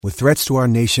With threats to our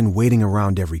nation waiting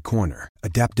around every corner,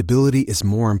 adaptability is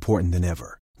more important than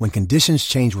ever. When conditions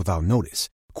change without notice,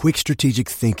 quick strategic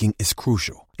thinking is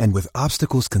crucial. And with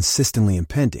obstacles consistently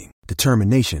impending,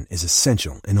 determination is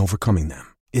essential in overcoming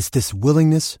them. It's this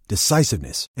willingness,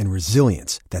 decisiveness, and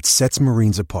resilience that sets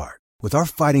Marines apart. With our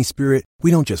fighting spirit, we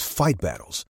don't just fight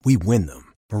battles, we win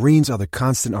them. Marines are the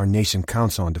constant our nation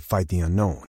counts on to fight the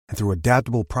unknown. And through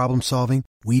adaptable problem solving,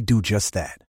 we do just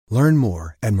that. Learn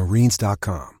more at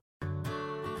marines.com.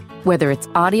 Whether it's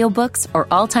audiobooks or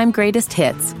all-time greatest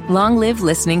hits, long live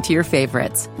listening to your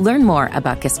favorites. Learn more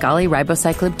about Kisqali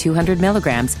Ribociclib 200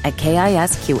 milligrams at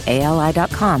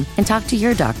KISQALI.com and talk to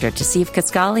your doctor to see if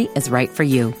Kisqali is right for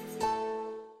you.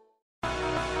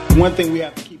 One thing we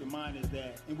have to keep in mind is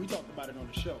that, and we talked about it on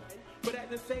the show, but at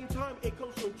the same time, it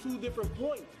comes from two different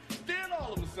points. Then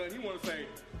all of a sudden, you want to say,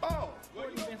 oh, well,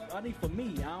 you know. I think for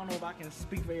me, I don't know if I can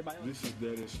speak for everybody else. This is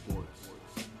Dead in Sports.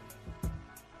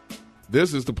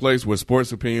 This is the place where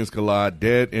sports opinions collide.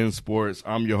 Dead in Sports.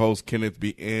 I'm your host, Kenneth B.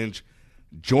 Inge.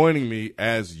 Joining me,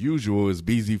 as usual, is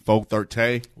BZ Folk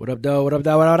 13. What up, though? What up,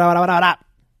 though? What up, what up, what up?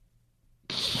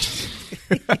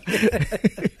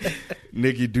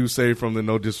 Nikki Duce from the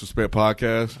No Disrespect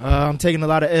podcast. I'm taking a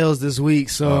lot of L's this week,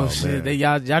 so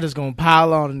y'all just gonna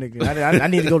pile on the nigga. I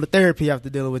need to go to therapy after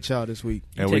dealing with y'all this week.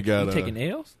 And we got you taking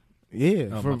L's?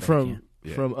 Yeah, from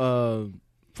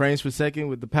frames per second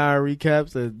with the power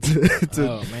recaps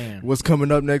to what's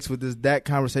coming up next with this Dak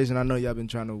conversation. I know y'all been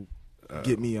trying to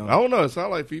get me on. I don't know. It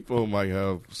sounds like FIFA might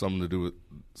have something to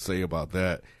say about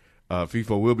that.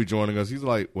 FIFA will be joining us. He's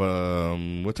like,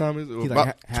 what time is it? He's about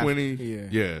like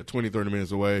 20, 20, 30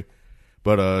 minutes away.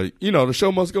 But, the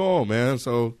show must go on, man.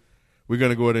 So we're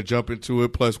going to go ahead and jump into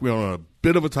it. Plus, we're on a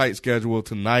bit of a tight schedule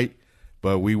tonight,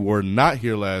 but we were not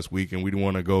here last week, and we didn't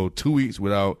want to go 2 weeks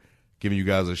without giving you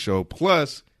guys a show.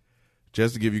 Plus,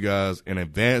 just to give you guys an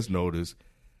advance notice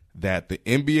that the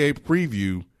NBA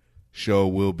preview show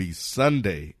will be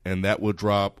Sunday, and that will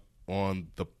drop on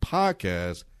the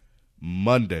podcast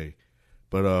Monday.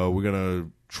 But we're going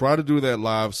to try to do that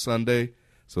live Sunday,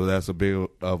 so that's a bit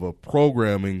of a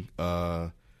programming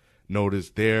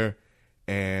notice there.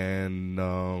 And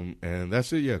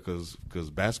that's it, yeah, because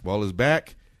basketball is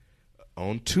back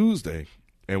on Tuesday.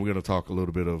 And we're going to talk a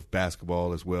little bit of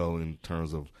basketball as well in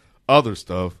terms of other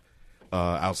stuff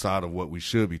outside of what we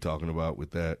should be talking about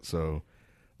with that. So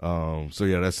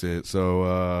yeah, that's it.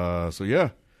 So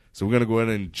yeah. So we're going to go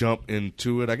ahead and jump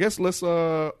into it. I guess let's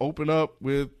open up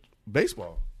with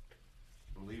baseball.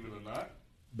 Believe it or not.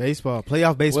 Baseball.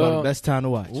 Playoff baseball, the best time to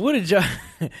watch. What did y'all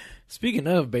 – speaking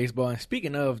of baseball and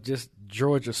speaking of just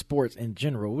Georgia sports in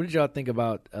general, what did y'all think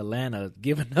about Atlanta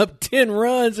giving up 10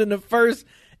 runs in the first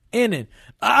inning?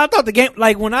 I thought the game –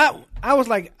 like when I was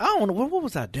like, I don't know, what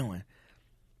was I doing?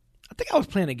 I think I was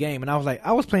playing a game, and I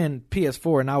was playing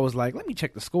PS4, and I was like, let me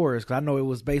check the scores because I know it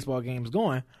was baseball games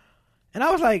going. And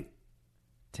I was like,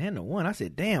 10-1. I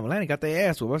said, damn, Atlanta got their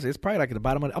ass whooped. I said, it's probably like at the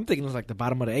bottom of I'm thinking it was like the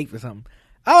bottom of the 8th or something.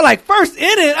 I was like, first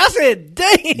inning. I said,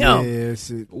 damn.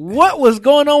 Yes, what was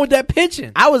going on with that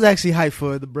pitching? I was actually hyped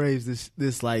for the Braves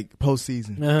this like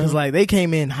postseason because like they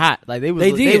came in hot. Like they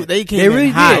did. They came in really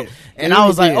hot. Did. And I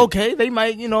was like, okay, they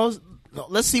might,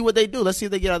 let's see what they do. Let's see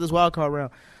if they get out of this wild card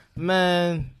round.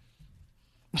 Man.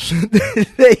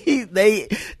 they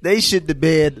shit the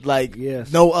bed like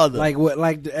no other. Like what?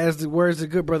 Like as the words of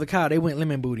good brother Kyle, they went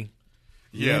lemon booty.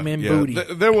 Booty.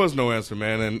 There was no answer,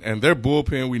 man, and their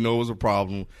bullpen we know was a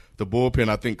problem. The bullpen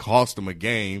I think cost them a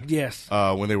game. Yes,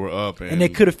 when they were up, and they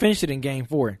could have finished it in Game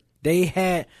 4. They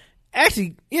had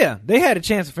they had a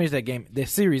chance to finish the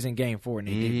series in Game 4, and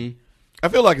they didn't. I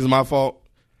feel like it's my fault.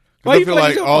 I feel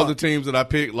like all the teams that I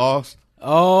picked lost.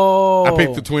 Oh, I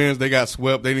picked the Twins. They got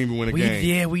swept. They didn't even win a game.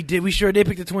 Yeah, we did. We sure did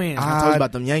pick the Twins. I told you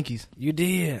about them Yankees. You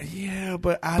did. Yeah,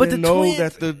 but I didn't know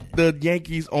that the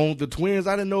Yankees owned the Twins.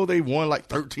 I didn't know they won like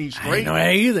 13 straight. I didn't know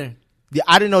that either. Yeah,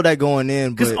 I didn't know that going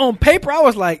in. Because on paper, I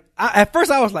was like, at first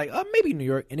I was like, maybe New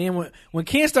York. And then when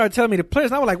Ken started telling me the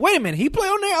players, I was like, wait a minute, he play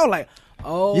on there? I was like,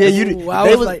 oh.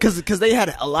 Yeah, because they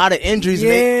had a lot of injuries.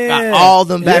 Yeah. And they got all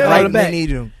them back right when they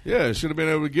needed them. Yeah, should have been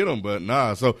able to get them, but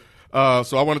nah. So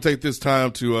I want to take this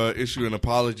time to issue an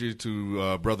apology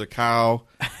to Brother Kyle,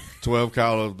 12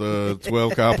 Kyle of the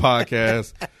 12 Kyle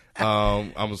podcast.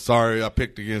 I'm sorry I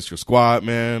picked against your squad,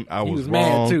 man. He was wrong.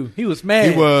 Mad too. He was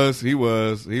mad. He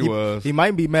was. He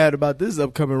might be mad about this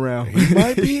upcoming round. He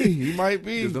might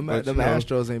be. Them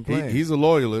Astros ain't playing. He's a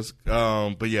loyalist.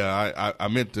 But yeah, I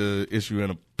meant to issue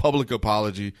a public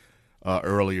apology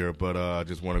earlier, but I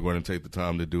just want to go ahead and take the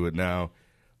time to do it now.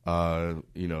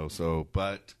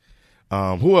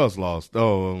 Who else lost?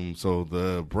 So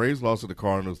the Braves lost to the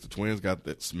Cardinals. The Twins got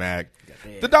that smack.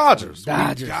 The Dodgers.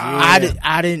 Yeah.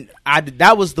 I didn't.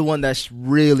 That was the one that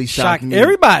really shocked me.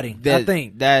 Everybody. I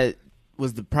think that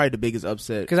was probably the biggest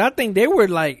upset. Because I think they were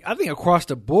across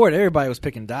the board, everybody was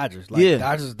picking Dodgers.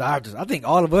 Dodgers. I think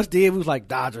all of us did. We was like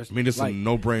Dodgers. I mean, it's a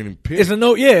no-brainer pick. It's a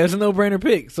no-brainer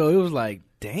pick. So it was like,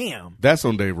 damn. That's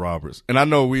on Dave Roberts. And I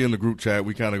know we in the group chat,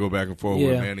 we kind of go back and forth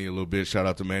with Manny a little bit. Shout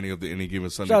out to Manny of the Any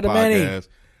Given Sunday podcast.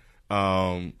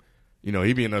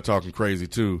 He be in there talking crazy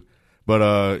too.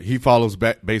 But he follows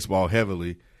baseball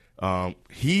heavily.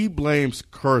 He blames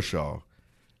Kershaw.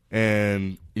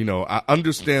 And, I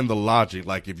understand the logic.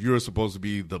 Like, if you're supposed to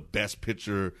be the best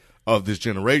pitcher of this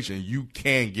generation, you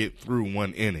can get through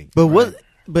one inning. But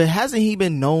But hasn't he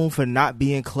been known for not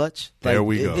being clutch? There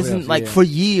we go. Isn't for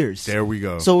years. There we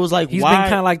go. So it was like, he's why? been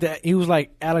kind of like that. He was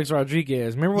like Alex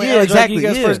Rodriguez. Remember when Alex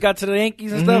Rodriguez first got to the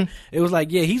Yankees and stuff? It was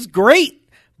like, he's great.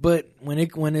 But when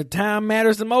the time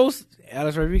matters the most,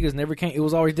 Alex Rodriguez never came. It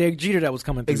was always Derek Jeter that was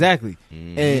coming through. Exactly.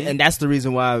 And that's the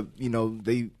reason why,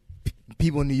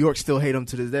 people in New York still hate him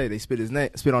to this day. They spit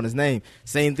on his name.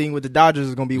 Same thing with the Dodgers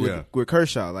is going to be with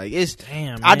Kershaw. Like, it's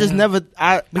damn. I just never.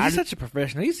 But he's such a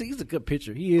professional. He's a good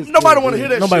pitcher. He is. Nobody want to hear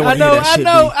that. Nobody shit.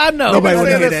 I know. Nobody want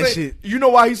to hear that shit. You know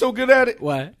why he's so good at it?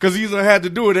 Why? Because he's had to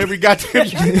do it every goddamn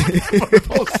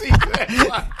postseason.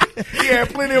 He had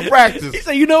plenty of practice. He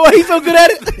said, "You know why he's so good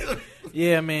at it?"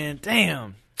 Yeah, man.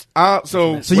 Damn.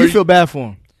 So you feel bad for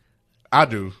him? I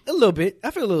do a little bit.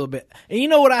 I feel a little bit. And you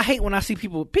know what I hate when I see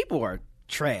people? People are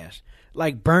trash,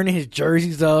 like burning his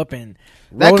jerseys up and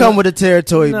that come with the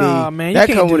territory. Nah, man, that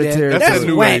come with the territory. That's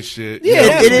new age shit.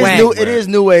 Yeah, it is new. It is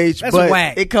new age, that's but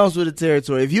whack. It comes with the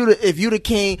territory. If you the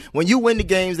king, when you win the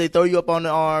games, they throw you up on the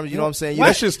arms. You know what I'm saying?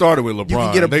 That shit started with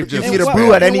LeBron. You can get a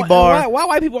brew at any bar. Why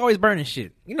white people always burning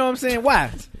shit? You know what I'm saying?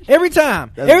 Why? Every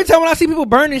time when I see people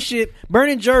burning shit,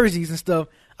 burning jerseys and stuff,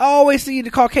 I always see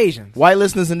the Caucasians. White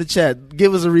listeners in the chat,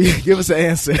 give us an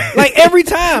answer. Like every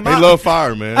time, they love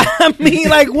fire, man. I mean,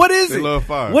 like, what is they love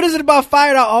fire. What is it about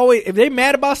fire that always, if they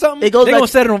mad about something, they gonna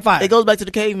set it on fire? It goes back to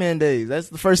the caveman days. That's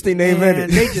the first thing they invented.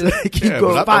 They just keep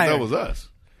going I fire. thought that was us.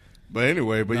 But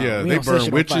anyway, they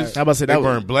burn witches. How about say they that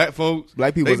burn black folks.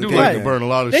 Black people. They do like to burn a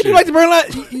lot of shit. They do like to burn a lot.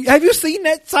 Have you seen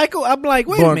that cycle? I'm like,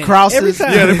 wait a minute. Crosses. Every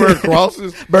time. Yeah, they burn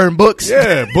crosses. Burn books.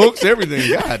 Yeah, books, everything.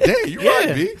 God damn, you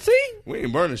right, B. See? We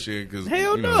ain't burning shit. Cause,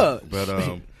 hell no.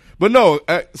 But no,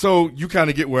 so you kind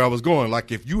of get where I was going.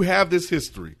 Like, if you have this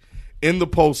history in the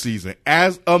postseason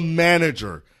as a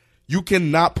manager, you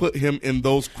cannot put him in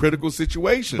those critical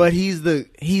situations. But he's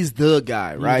the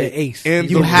guy, right? He's the ace. In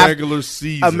the regular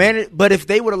season. But if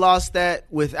they would have lost that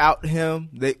without him,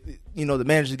 the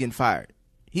manager's getting fired.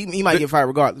 He might get fired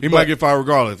regardless. He might get fired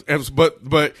regardless.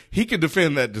 But he could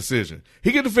defend that decision.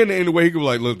 He could defend it in a way he could be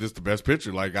like, look, this is the best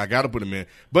pitcher. Like, I got to put him in.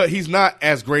 But he's not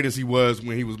as great as he was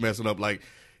when he was messing up. Like,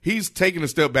 he's taking a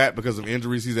step back because of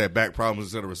injuries. He's had back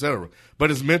problems, et cetera, et cetera.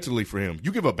 But it's mentally for him.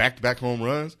 You give up back-to-back home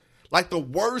runs. Like, the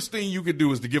worst thing you could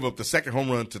do is to give up the second home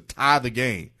run to tie the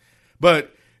game.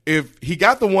 But if he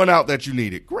got the one out that you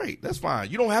needed, great. That's fine.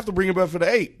 You don't have to bring him back for the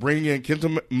 8. Bring in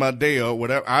Kenta Madeo,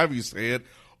 whatever Ivy said.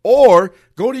 Or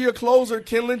go to your closer,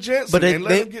 Kenley Jensen, and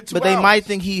let him get 2 outs. But they might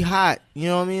think he hot. You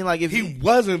know what I mean? Like, if he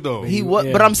wasn't, though. He was.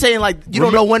 Yeah. But I'm saying, like, you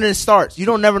don't know when it starts. You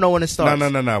don't never know when it starts.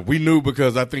 No. We knew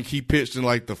because I think he pitched in,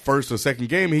 like, the first or second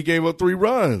game, and he gave up 3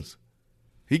 runs.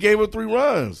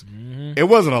 Mm-hmm. It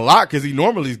wasn't a lot because he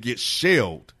normally gets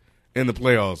shelled in the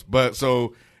playoffs. But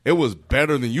so it was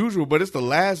better than usual. But it's the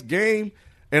last game,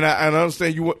 and I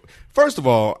understand you. First of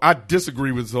all, I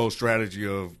disagree with this whole strategy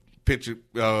of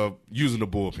using the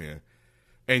bullpen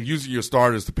and using your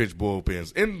starters to pitch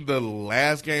bullpens. In the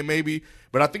last game, maybe,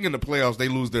 but I think in the playoffs they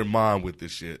lose their mind with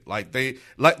this shit.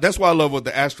 That's why I love what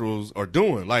the Astros are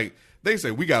doing. Like, they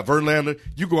say, we got Verlander,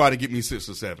 you go out and get me 6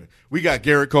 or 7. We got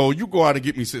Garrett Cole, you go out and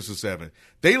get me 6 or 7.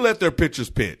 They let their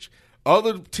pitchers pitch.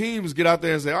 Other teams get out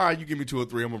there and say, all right, you give me 2 or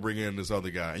 3, I'm going to bring in this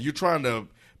other guy. And you're trying to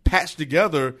patch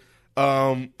together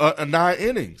a 9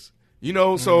 innings.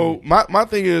 So my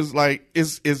thing is, like,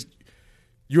 is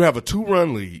you have a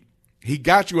 2-run lead. He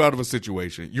got you out of a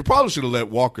situation. You probably should have let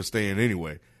Walker stay in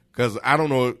anyway because, I don't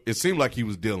know, it seemed like he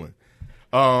was dealing.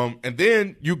 And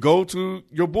then you go to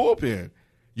your bullpen.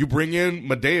 You bring in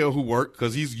Madeo, who worked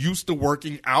because he's used to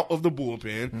working out of the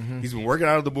bullpen. Mm-hmm. He's been working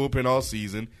out of the bullpen all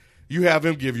season. You have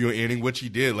him give you an inning, which he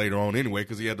did later on anyway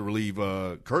because he had to relieve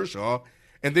Kershaw.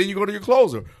 And then you go to your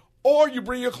closer. Or you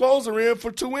bring your closer in for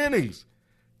 2 innings,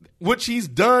 which he's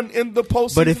done in the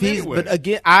postseason anyway. But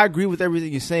again, I agree with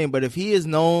everything you're saying. But if he is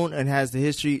known and has the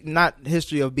history, not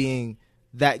history of being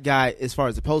that guy as far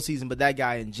as the postseason, but that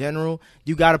guy in general,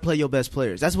 you got to play your best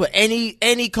players. That's what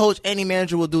any coach, any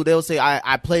manager will do. They'll say,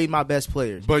 I played my best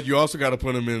players. But you also got to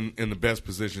put him in the best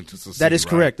position to succeed. That is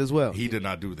correct as well. He did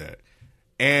not do that.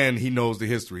 And he knows the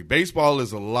history. Baseball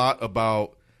is a lot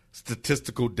about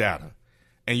statistical data.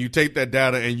 And you take that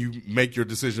data and you make your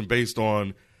decision based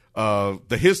on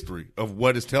the history of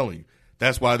what it's telling you.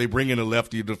 That's why they bring in a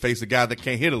lefty to face a guy that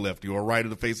can't hit a lefty, or a righty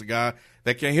to face a guy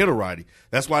that can't hit a righty.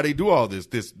 That's why they do all this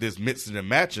mixing and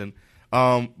matching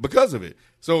because of it.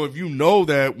 So if you know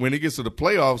that when it gets to the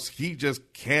playoffs, he just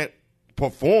can't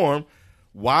perform,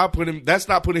 why put him? That's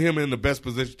not putting him in the best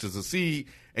position to succeed,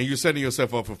 and you're setting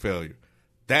yourself up for failure.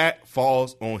 That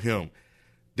falls on him.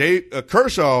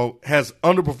 Kershaw has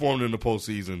underperformed in the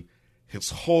postseason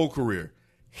his whole career.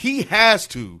 He has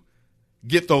to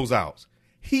get those outs.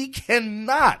 He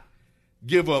cannot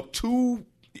give up 2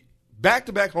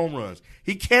 back-to-back home runs.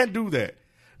 He can't do that.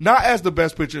 Not as the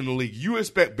best pitcher in the league. You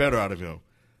expect better out of him.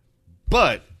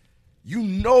 But you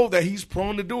know that he's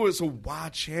prone to do it, so why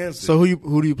chance it? So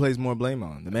who do you place more blame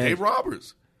on? The man? Dave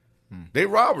Roberts. Dave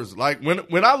Roberts. Like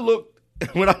when I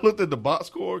looked at the box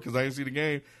score, because I didn't see the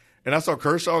game, and I saw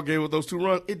Kershaw gave up those 2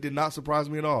 runs, it did not surprise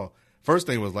me at all. First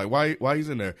thing was like, why he's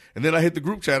in there? And then I hit the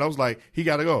group chat. I was like, he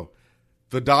got to go.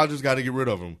 The Dodgers got to get rid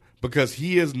of him because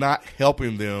he is not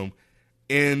helping them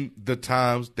in the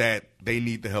times that they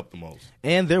need to help the most.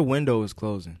 And their window is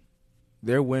closing.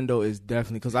 Their window is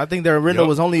definitely, because I think their window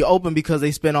was only open because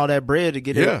they spent all that bread to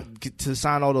get to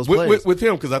sign all those players. With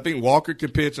him, because I think Walker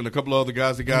can pitch, and a couple of other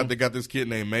guys they got. They got this kid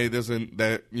named May. This and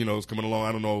that, is coming along.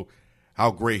 I don't know how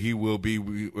great he will be.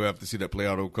 We'll have to see that play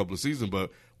out over a couple of seasons,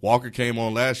 but Walker came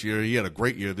on last year. He had a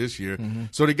great year this year.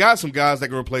 So they got some guys that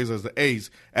can replace as the ace.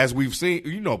 As we've seen,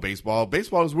 baseball.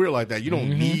 Baseball is weird like that. You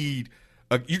don't need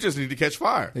you just need to catch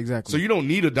fire. Exactly. So you don't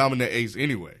need a dominant ace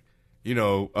anyway.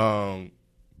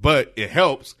 But it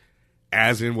helps,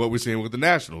 as in what we're seeing with the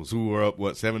Nationals, who are up,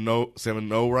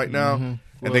 7-0 right now?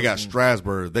 And they got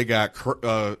Strasburg. They got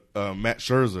Matt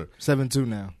Scherzer. 7-2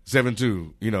 now.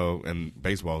 7-2, and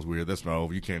baseball is weird. That's not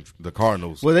over. You can't – the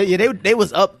Cardinals. Well, they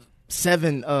was up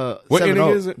 7 what inning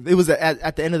 7-0. is it? It was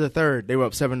at the end of the third. They were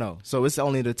up 7-0. So it's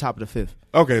only the top of the fifth.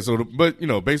 Okay, but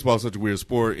baseball is such a weird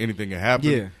sport. Anything can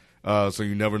happen. Yeah. So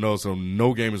you never know. So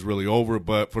no game is really over.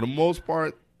 But for the most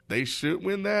part, they should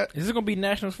win that. Is it going to be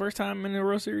Nationals' first time in the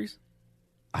World Series?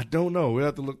 I don't know. We'll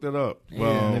have to look that up.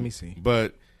 Yeah, let me see.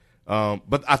 But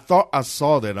I thought I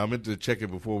saw that. I meant to check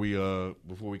it before we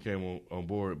came on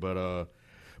board. But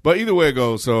either way it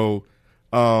goes. So,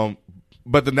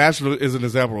 but the National is an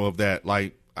example of that.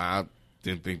 Like, I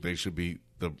didn't think they should beat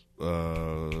the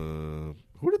who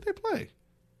did they play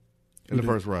in the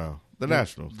first round? The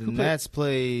Nationals. The Nats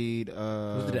played.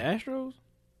 Was it the Astros?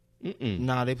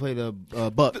 Nah, they played the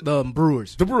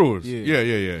Brewers. The Brewers.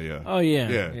 Yeah. Oh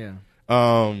yeah.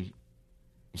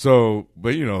 So,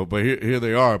 but here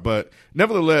they are. But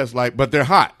nevertheless, but they're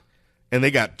hot, and they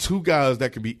got 2 guys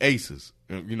that can be aces.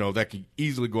 That can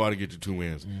easily go out and get you 2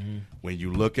 wins. When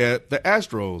you look at the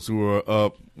Astros, who are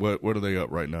up, what are they up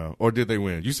right now? Or did they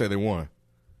win? You say they won.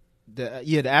 The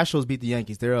Astros beat the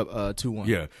Yankees. They're up 2-1.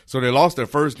 Yeah, so they lost their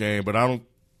first game, but I don't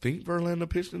think Verlander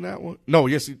pitched in that one. No,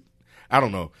 yes, I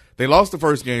don't know. They lost the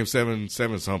first game 7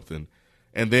 something,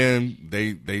 and then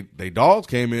they Dogs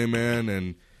came in, man,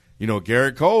 and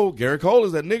Garrett Cole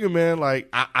is that nigga, man. Like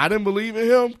I didn't believe in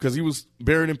him because he was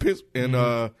buried in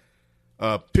Pittsburgh,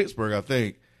 I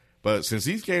think. But since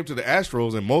he came to the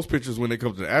Astros, and most pitchers when they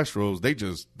come to the Astros,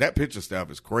 that pitcher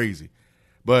staff is crazy.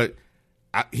 But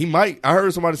I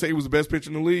heard somebody say he was the best pitcher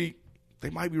in the league.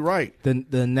 They might be right.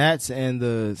 The Nats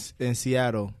and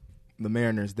Seattle, the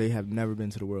Mariners, they have never been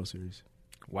to the World Series.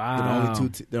 Wow.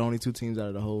 They're only 2 teams out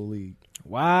of the whole league.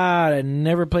 Wow, they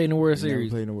never played in the World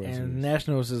Series. Never played in the World Series. And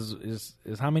Nationals is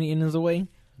how many innings away?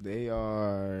 They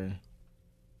are.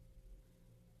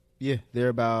 Yeah, they're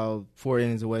about 4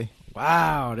 innings away.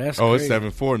 Wow, that's crazy. It's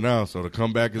 7-4 now, so the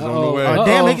comeback is on the way.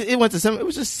 Damn, it went to 7. It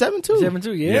was just 7-2.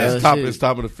 7-2, yeah. Yeah, it's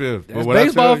top of the fifth. That's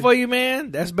baseball for you,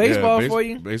 man. That's baseball for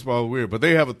you. Baseball is weird, but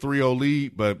they have a 3-0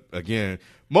 lead. But again,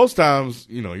 most times,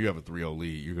 you have a 3-0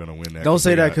 lead, you're gonna win that. Don't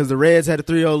say that because the Reds had a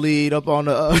 3-0 lead up on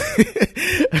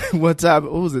the one time.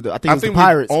 What was it? I think it was the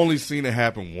Pirates. We've only seen it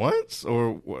happen once,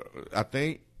 or I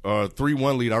think,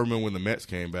 3-1 lead. I remember when the Mets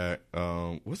came back.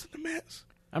 Was it the Mets?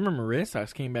 I remember Red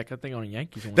Sox came back, I think, on the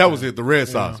Yankees. That was it, the Red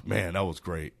Sox. Man, that was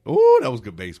great. Ooh, that was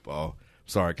good baseball.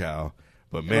 Sorry, Kyle.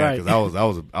 But, man, because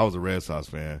I was a Red Sox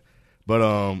fan.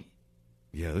 But,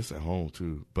 this at home,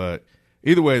 too. But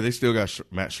either way, they still got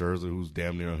Matt Scherzer, who's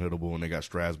damn near unhittable, and they got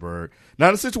Strasburg. Now,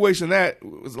 in a situation that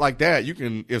was like that, you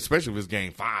can, especially if it's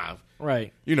game 5.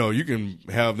 Right. You can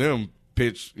have them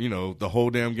pitch, the whole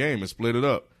damn game and split it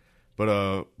up.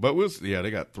 But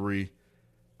they got 3.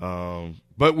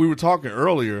 But we were talking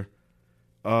earlier,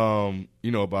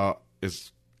 about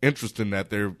it's interesting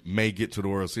that they may get to the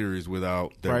World Series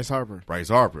without Bryce Harper.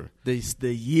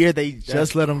 The year they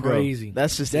just let him crazy. Go.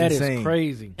 That's just that insane. Is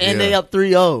crazy. And they up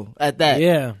 3-0 at that.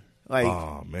 Yeah.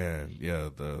 Oh man, yeah.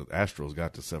 The Astros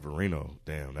got to Severino.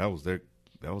 Damn, that was their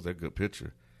good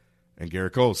pitcher. And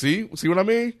Garrett Cole. See what I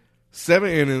mean? 7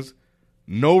 innings,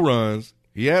 no runs.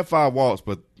 He had 5 walks,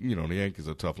 but the Yankees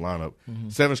are a tough lineup.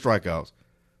 7 strikeouts,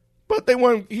 but they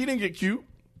won. He didn't get cute.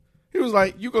 He was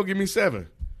like, "You go give me 7."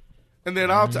 And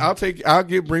then I'll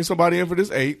bring somebody in for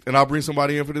this 8th, and I'll bring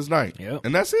somebody in for this 9th. Yep.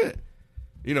 And that's it.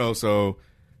 So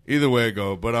either way it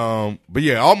go. But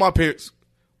yeah, all my picks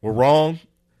were wrong.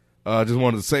 Just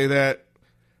wanted to say that,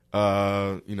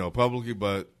 publicly.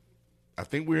 But I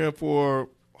think we're in for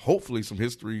hopefully some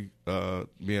history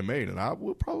being made, and I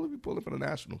will probably be pulling for the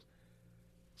Nationals.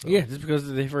 So. Yeah, just because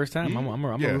it's their first time, I'm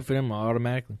gonna root for them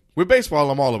automatically. With baseball,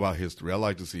 I'm all about history. I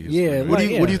like to see history. Yeah. What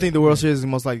do you think the World Series is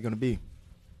most likely going to be?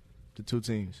 The 2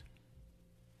 teams.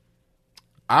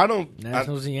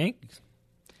 Nationals and Yankees.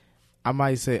 I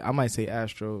might say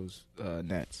Astros,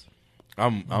 Nets.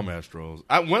 I'm Astros.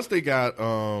 Once they got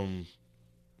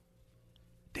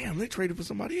they traded for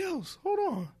somebody else. Hold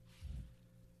on.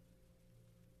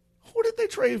 Who did they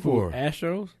trade for?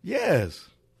 Astros? Yes.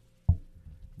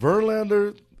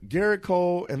 Verlander, Garrett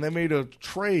Cole, and they made a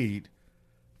trade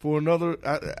for another.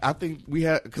 I think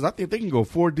because I think they can go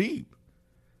 4 deep.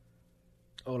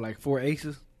 Oh, like 4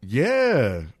 aces?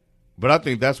 Yeah. But I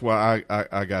think that's why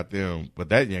I got them. But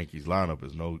that Yankees lineup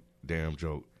is no damn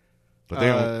joke. But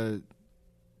they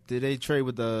did they trade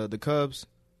with the Cubs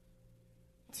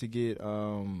to get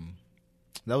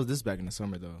that was this back in the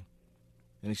summer though,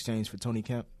 in exchange for Tony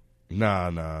Kemp? Nah.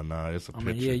 It's a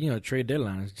pitcher. Yeah, trade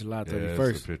deadline is July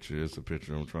 31st. It's a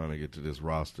pitcher. I'm trying to get to this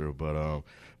roster, but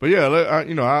yeah,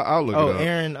 I'll look it up. Oh,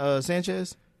 Aaron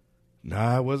Sanchez?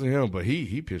 Nah, it wasn't him, but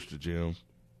he pitched to Jim.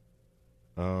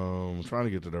 I'm trying to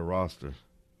get to their roster,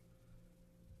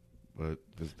 but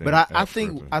I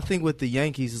think with the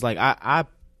Yankees is like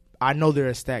I know they're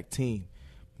a stacked team,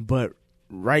 but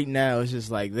right now it's just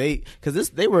like they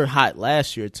were hot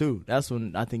last year too. That's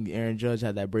when I think Aaron Judge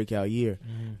had that breakout year,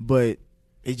 but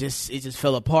it just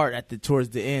fell apart towards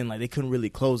the end. Like they couldn't really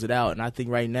close it out, and I think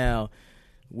right now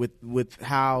with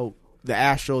how the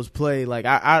Astros play, like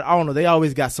I don't know, they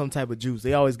always got some type of juice.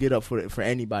 They always get up for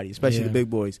anybody, especially the big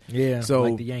boys. Yeah, so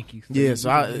like the Yankees. Yeah,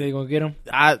 so they gonna get them.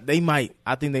 They might.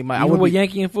 I think they might. Even with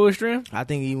Yankee in full strength. I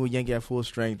think even with Yankee at full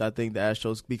strength, I think the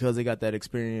Astros, because they got that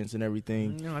experience and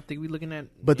everything. I think we're looking at.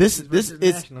 But this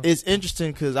is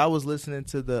interesting because I was listening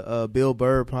to the Bill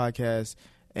Burr podcast,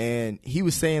 and he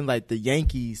was saying like the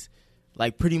Yankees,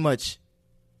 like pretty much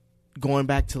going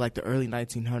back to like the early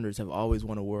 1900s, have always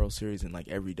won a World Series in like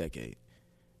every decade.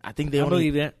 I think they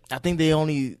believe that. I think they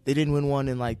didn't win one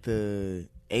in like the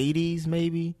 80s,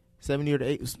 maybe 70 or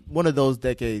the 80s, one of those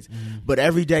decades. But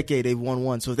every decade they've won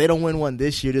one. So if they don't win one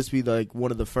this year, this will be like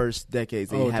one of the first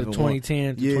decades they haven't won.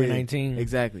 2010 to 2019.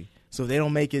 Exactly. So if they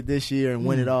don't make it this year and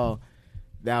win it all,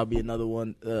 that'll be another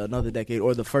one, another decade,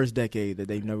 or the first decade that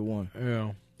they've never won.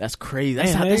 Yeah, that's crazy.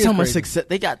 That's how much success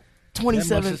they got.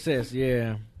 27 that much success.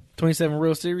 Yeah, 27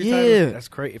 World Series. Yeah, titles? That's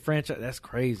crazy. Franchise. That's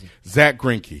crazy. Zach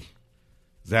Greinke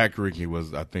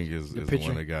was, I think, is the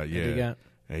one they got. Yeah,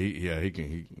 he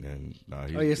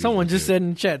can. Someone just said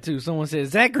in the chat too. Someone said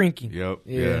Zach Greinke. Yep.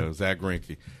 Yeah, Zach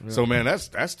Greinke. Yeah. So man, that's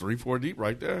 3-4 deep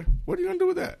right there. What are you gonna do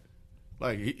with that?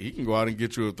 Like he can go out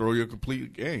and throw you a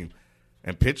complete game,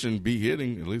 and pitch and be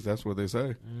hitting. At least that's what they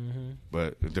say.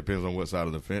 But it depends on what side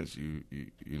of the fence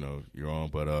you're on.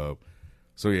 But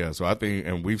so I think,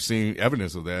 and we've seen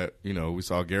evidence of that. We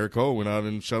saw Garrett Cole went out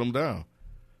and shut him down.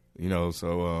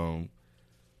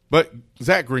 But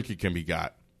Zach Greinke can be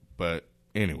got. But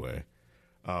anyway,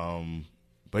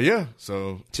 but yeah.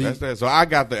 So that's that. So I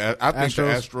think the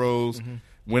Astros.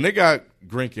 When they got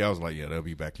Greinke, I was like, yeah, they'll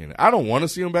be back in it. I don't want to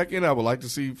see them back in it. I would like to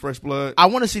see fresh blood. I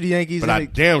want to see the Yankees, but I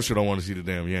damn sure don't want to see the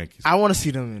damn Yankees. I want to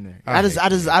see them in there. I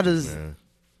just.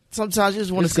 Sometimes you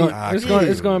just want to see.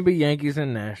 It's going to be Yankees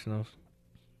and Nationals.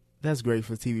 That's great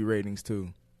for TV ratings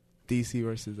too. DC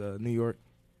versus New York.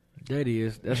 That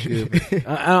is. That's good.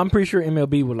 I'm pretty sure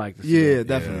MLB would like to see that. Yeah,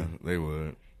 definitely. Yeah, they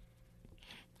would.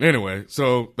 Anyway,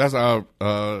 so that's our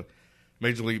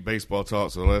Major League Baseball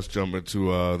talk. So let's jump into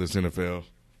this NFL.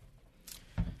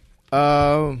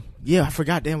 Yeah, I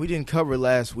forgot. Damn, we didn't cover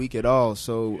last week at all.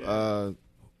 So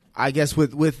I guess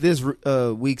with this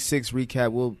Week 6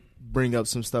 recap, we'll bring up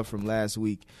some stuff from last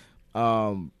week.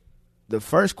 The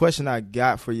first question I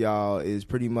got for y'all is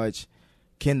pretty much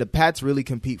can the Pats really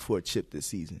compete for a chip this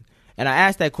season? And I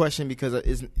asked that question because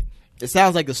it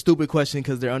sounds like a stupid question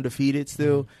because they're undefeated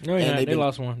still. No, yeah, they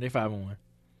lost one. They 5-1.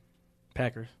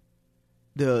 Packers.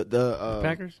 The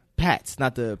Packers? Pats,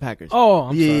 not the Packers. Oh,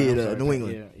 I'm sorry. sorry. New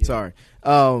England. Yeah. Sorry.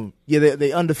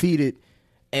 They undefeated,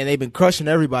 and they've been crushing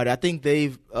everybody. I think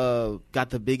they've got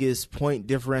the biggest point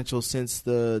differential since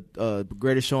the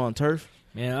Greatest Show on Turf.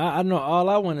 Man, I know. All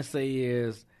I want to say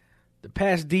is the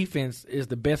Pats defense is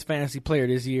the best fantasy player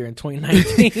this year in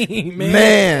 2019.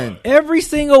 Man, every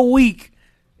single week.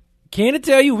 Can I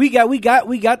tell you, we got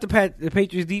the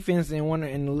Patriots defense in one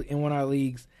of our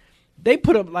leagues. They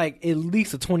put up like at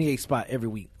least a 28 spot every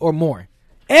week or more.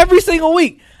 Every single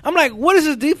week. I'm like, what is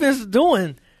this defense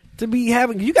doing to be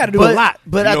having? You got to do a lot.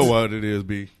 But you know what it is,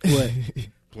 B? What?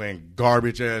 Playing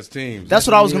garbage ass teams. That's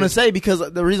what I was gonna say, because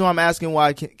the reason why I'm asking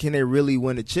why can they really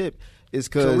win a chip is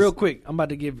because. So real quick, I'm about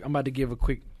to give a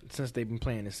quick, since they've been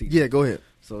playing this season. Yeah, go ahead.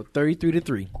 So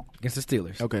 33-3 against the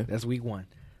Steelers. Okay, that's week 1.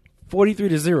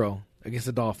 43-0 against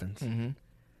the Dolphins.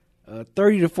 Mm-hmm.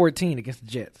 30-14 against the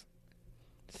Jets.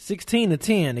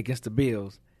 16-10 against the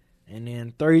Bills, and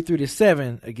then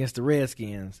 33-7 against the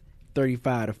Redskins.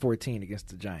 35-14 against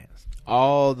the Giants.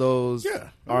 All those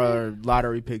are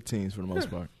lottery pick teams for the most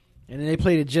part. And then they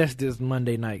play the Jets this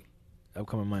Monday night,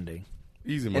 upcoming Monday.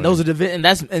 Easy money. And those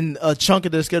are and a chunk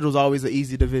of their schedule is always an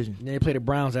easy division. And then they play the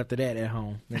Browns after that at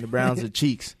home. And the Browns are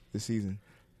cheeks this season.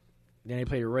 Then they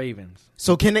play the Ravens.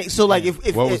 So can they? So like,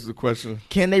 if what was the question?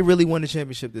 Can they really win the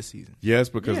championship this season? Yes,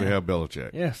 because they have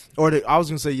Belichick. Yes. Or I was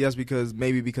gonna say yes because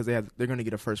they're gonna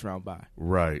get a first round bye.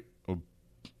 Right.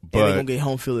 But and they're gonna get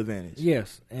home field advantage.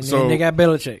 Yes, and then they got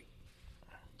Belichick.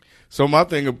 So my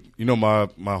thing,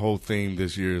 my whole theme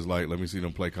this year is like, let me see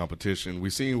them play competition.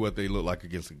 We've seen what they look like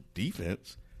against the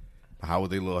defense. How would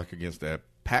they look like against that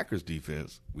Packers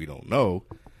defense? We don't know.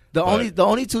 The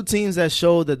only two teams that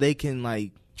show that they can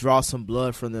like draw some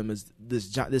blood from them is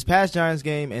this past Giants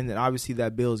game, and then obviously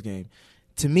that Bills game.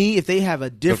 To me, if they have a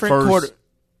different quarter,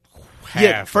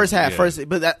 first half,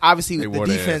 but that, obviously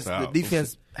the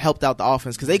defense helped out the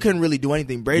offense because they couldn't really do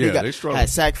anything. Brady had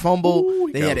sack fumble,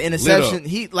 then he had an interception.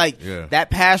 That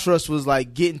pass rush was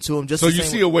like getting to him. Just so you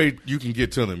see a way you can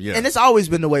get to them, and it's always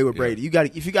been the way with Brady.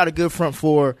 If you got a good front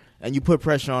four and you put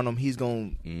pressure on him, he's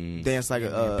gonna dance like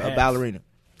a ballerina.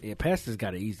 Yeah, Pats has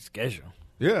got an easy schedule.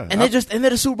 Yeah, and they're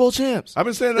the Super Bowl champs. I've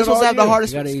been saying that. They're supposed to have the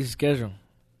hardest. They got an easy schedule.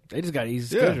 They just got an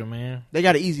easy schedule, man. They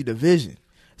got an easy division.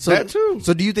 So that too.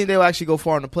 So do you think they'll actually go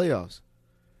far in the playoffs?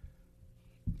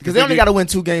 Because they only got to win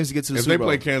 2 games to get to the Super Bowl.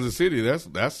 If they play Kansas City,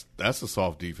 that's a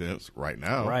soft defense right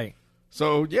now. Right.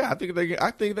 So yeah, I think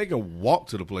they can walk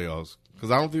to the playoffs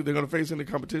because I don't think they're going to face any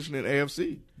competition in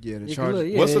AFC. Yeah, the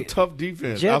Chargers. What's a tough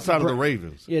defense outside of the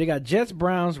Ravens? Yeah, they got Jets,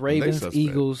 Browns, Ravens,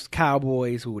 Eagles,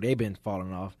 Cowboys, who they've been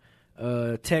falling off.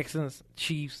 Texans,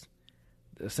 Chiefs,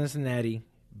 Cincinnati,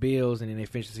 Bills, and then they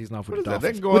finish the season off with the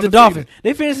Dolphins. With the Dolphins,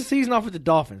 they finish the season off with the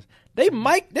Dolphins. They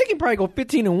can probably go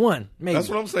 15-1. Maybe that's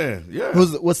what I'm saying. Yeah.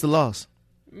 What's the loss?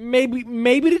 Maybe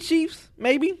the Chiefs.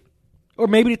 Maybe. Or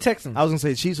maybe the Texans. I was gonna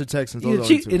say Chiefs or Texans. Those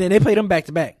Chiefs, and then they play them back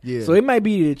to back. Yeah. So it might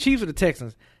be the Chiefs or the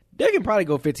Texans. They can probably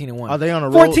go 15-1. Are they on a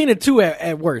road? 14-2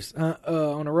 at worst.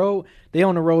 On the road, they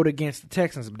on the road against the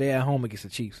Texans, but they at home against the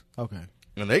Chiefs. Okay.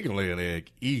 And they can lay an egg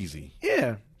easy.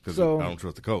 Yeah. Because I don't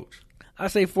trust the coach. I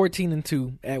say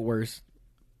 14-2 at worst,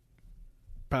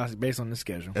 possibly based on the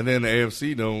schedule. And then the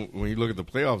AFC, though, when you look at the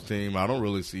playoffs team, I don't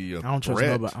really see a trust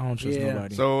nobody. I don't trust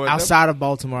nobody. So outside of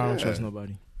Baltimore, I don't trust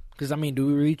nobody. Because, do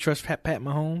we really trust Pat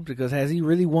Mahomes? Because has he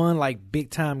really won, like,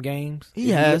 big-time games? He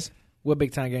has. What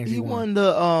big-time games he won? He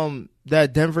won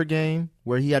that Denver game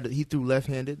where he threw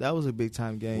left-handed. That was a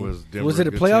big-time game. Was it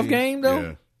a playoff game, though?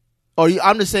 Yeah. Oh,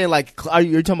 I'm just saying, like,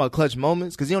 you're talking about clutch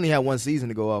moments? Because he only had one season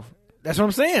to go off. That's what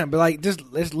I'm saying. But, like, just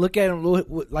let's look at him,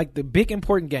 like, the big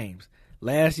important games.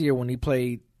 Last year when he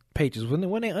played Patriots,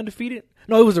 when they undefeated?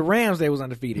 No, it was the Rams that was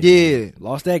undefeated. Yeah.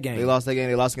 Lost that game. They lost that game.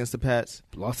 They lost against the Pats.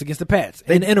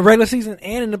 In the regular season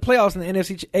and in the playoffs in the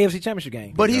AFC Championship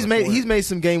game. But he's made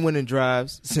some game-winning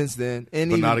drives since then.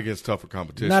 But not against tougher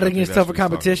competition. Not against tougher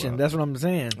competition. That's what I'm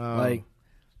saying. I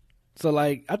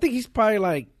think he's probably,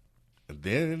 like,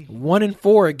 then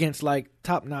 1-4 against like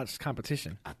top notch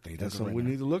competition. I think that's something we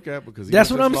need to look at because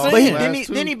that's what I'm saying. But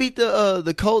didn't he beat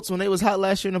the Colts when they was hot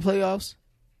last year in the playoffs?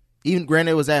 Even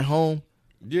granted, it was at home.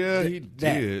 Yeah, he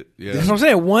did. Yeah, that's what I'm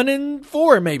saying.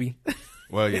 1-4 maybe.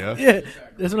 Well, yeah. Yeah,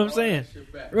 that's what I'm saying.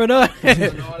 What up?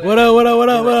 What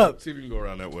up? See if we can go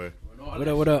around that way.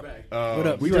 What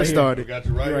up? We just started. We got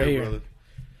you right here,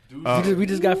 brother. We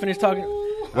just got finished talking.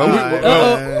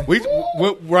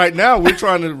 Well, right now we're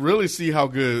trying to really see how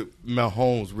good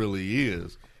Mahomes really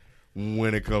is.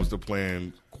 when it comes to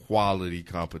playing quality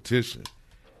competition.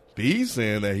 B's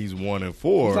saying that he's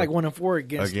 1-4. He's like 1-4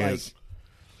 against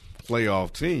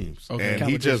playoff teams, Okay. and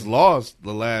he just lost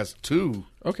the last 2.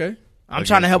 Okay. I'm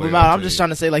trying to help him out. I'm just trying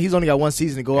to say, like, he's only got one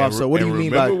season to go off. So what do you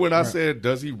mean by? Remember when I said,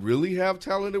 does he really have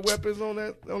talented weapons on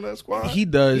that squad? He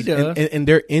does. And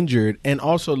they're injured. And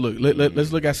also, look,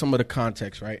 let's look at some of the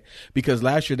context, right? Because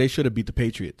last year they should have beat the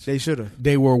Patriots. They should have.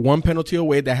 They were one penalty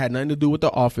away that had nothing to do with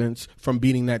the offense from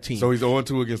beating that team. So he's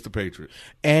 0-2 against the Patriots.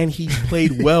 And he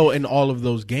played well in all of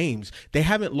those games. They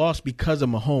haven't lost because of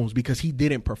Mahomes, because he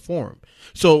didn't perform.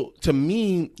 So to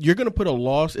me, you're going to put a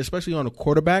loss, especially on a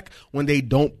quarterback, when they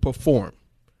don't perform,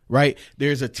 right?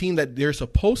 There's a team that they're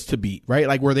supposed to beat, right?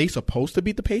 Like, were they supposed to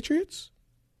beat the Patriots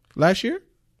last year?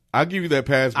 I'll give you that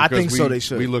pass because I think so. They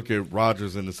should. We look at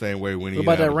Rodgers in the same way when he. What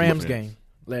about that Rams game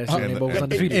last year? They both was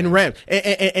undefeated. And Rams.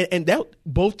 And that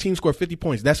both teams scored 50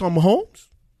 points. That's on Mahomes?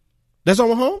 That's on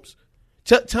Mahomes?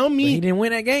 Tell me. But he didn't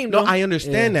win that game, No, though. I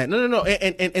understand that. No.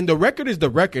 And the record is the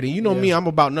record. And you know me, I'm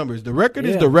about numbers. The record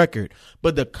is the record.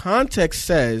 But the context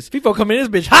says. FIFA coming in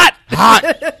this bitch hot. Hot.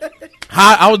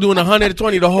 I was doing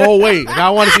 120 the whole way. Like,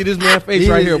 I want to see this man's face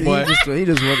right here, boy.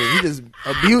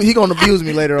 He gonna abuse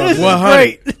me later on. This is 100.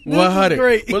 great. This 100. is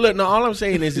great. But look, no, all I'm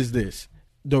saying is this.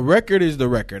 The record is the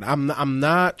record. I'm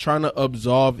not trying to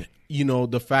absolve,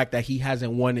 the fact that he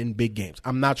hasn't won in big games.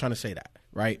 I'm not trying to say that,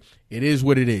 right? It is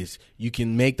what it is. You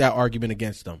can make that argument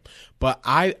against them. But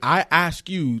I ask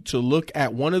you to look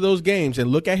at one of those games and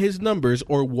look at his numbers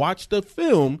or watch the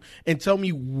film and tell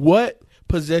me what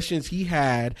possessions he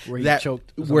had where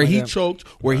he choked,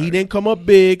 where he didn't come up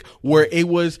big, where it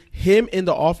was him and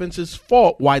the offense's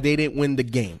fault why they didn't win the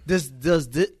game.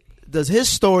 Does his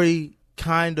story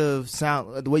kind of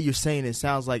sound, the way you're saying it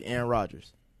sounds like Aaron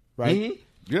Rodgers, right?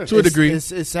 Mm-hmm. Yeah. To a degree. It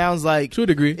sounds like to a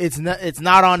degree. It's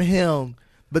not on him.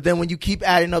 But then when you keep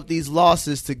adding up these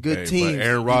losses to good teams, but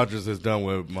Aaron Rodgers has done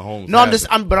what Mahomes. No, I'm just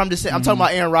saying. I'm talking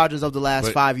about Aaron Rodgers of the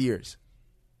last 5 years.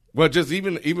 Well, just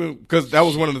even because that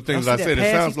was one of the things I said. It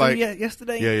sounds like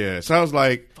yesterday. Yeah. It sounds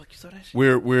like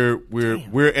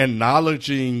we're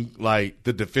acknowledging like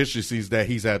the deficiencies that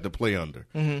he's had to play under.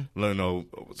 Mm-hmm.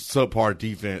 Subpar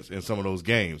defense in some of those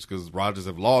games because Rodgers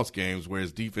have lost games where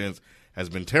his defense has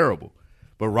been terrible,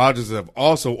 but Rodgers have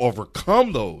also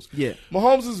overcome those. Yeah,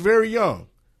 Mahomes is very young,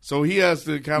 so he has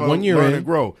to kind of learn and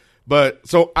grow. But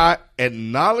so I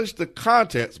acknowledge the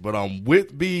context, but I'm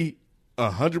with B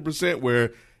 100%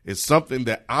 where. It's something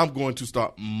that I'm going to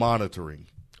start monitoring.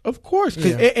 Of course.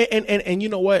 And you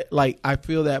know what? Like, I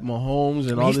feel that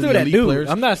Mahomes and all the elite players.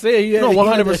 I'm not saying he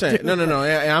 100%. No.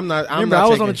 I'm not. Remember, I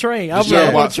was on the train. I was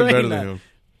on the train. Better than him.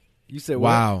 You said what?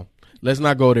 Wow. Let's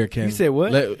not go there, Ken. You said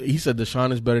what? He said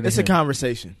Deshaun is better than him. It's a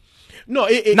conversation. No,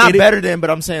 not better than, but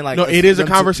I'm saying like no. It is a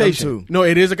conversation. No,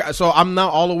 it is a. So I'm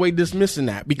not all the way dismissing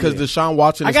that because Deshaun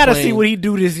Watson. I gotta see what he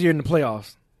do this year in the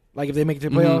playoffs. Like if they make it to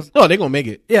the playoffs, no, they're gonna make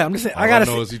it. Yeah, I'm just saying. I gotta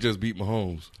see. He just beat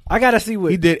Mahomes. I gotta see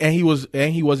what he did, and he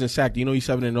wasn't sacked. He he's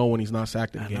 7-0 when he's not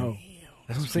sacked again. I know.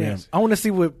 That's what I'm saying. I want to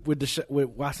see what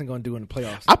Watson gonna do in the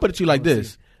playoffs. I put it to you like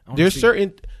this: there's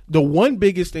certain the one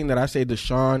biggest thing that I say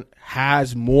Deshaun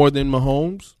has more than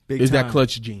Mahomes is that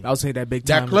clutch gene. I would say that big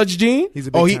time. That clutch gene. He's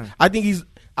a big time. I think he's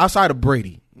outside of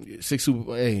Brady. 6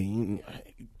 Super.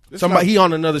 Somebody he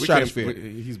on another stratosphere.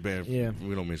 He's bad. Yeah,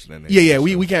 we don't mention that name. Yeah.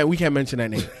 We can't mention that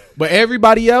name. But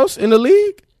everybody else in the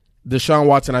league, Deshaun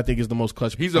Watson, I think, is the most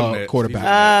clutch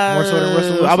quarterback. More so than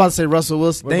Russell Wilson. I'm about to say Russell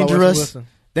Wilson.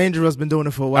 Dangerous. Been doing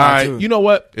it for a while too. You know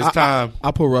what? It's time.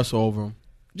 I put Russell over him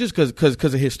just because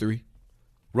of history.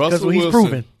 Russell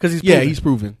Wilson. He's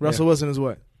proven. Russell Wilson is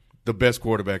what? The best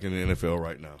quarterback in the NFL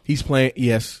right now. He's playing.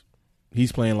 Yes.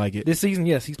 He's playing like it. This season,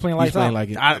 yes, he's playing lights out.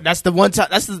 Like it. That's the one time.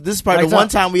 This is probably the one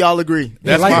time we all agree.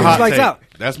 That's my hot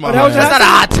take. That's my hot take. That's not a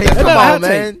hot take. Come on,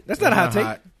 man. That's not a hot take.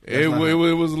 It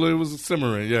was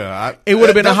simmering. Yeah, it would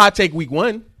have been a hot take week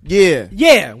 1. Yeah.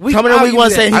 Coming in week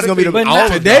 1, saying he's gonna be the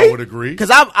today. I would agree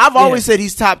because I've always said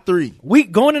he's top 3.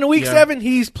 Going into week 7,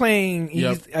 he's playing.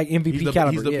 He's like MVP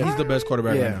caliber. He's the best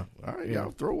quarterback right now. All right,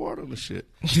 y'all throw water on the shit.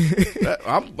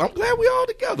 I'm glad we all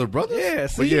together, brother. Yeah,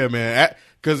 but yeah, man.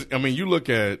 Because you look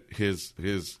at his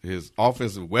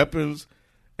offensive weapons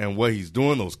and what he's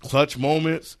doing, those clutch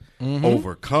moments, coming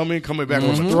back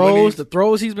on the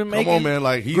throws he's been making. Come on, man!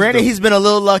 Like he's been a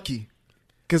little lucky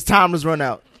because time has run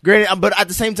out. Granted, but at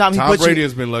the same time, Brady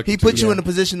has been lucky. He put you in a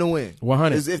position to win.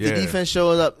 100. If the defense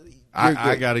shows up,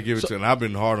 I got to give it to him. I've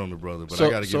been hard on the brother, but I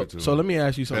got to give it to him. So let me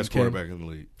ask you something, Best quarterback in the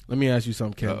league. Let me ask you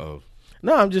something, Ken. Uh-oh.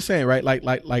 No, I'm just saying, right? Like,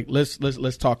 let's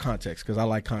talk context because I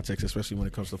like context, especially when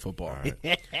it comes to football.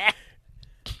 Right?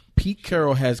 Pete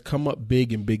Carroll has come up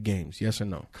big in big games. Yes or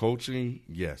no? Coaching,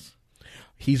 yes.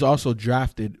 He's also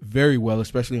drafted very well,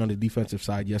 especially on the defensive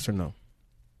side. Yes or no?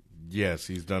 Yes,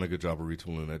 he's done a good job of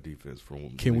retooling that defense.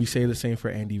 Can we say the same for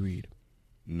Andy Reid?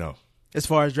 No. As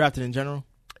far as drafted in general?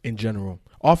 In general.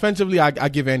 Offensively, I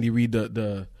give Andy Reid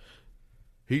the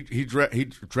He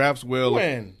drafts well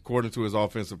according to his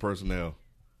offensive personnel.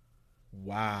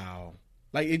 Wow.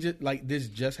 Like this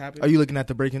just happened? Are you looking at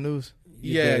the breaking news?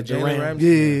 Yeah, Jalen Ramsey.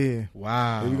 Yeah.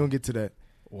 Wow. Yeah, we're going to get to that.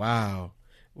 Wow.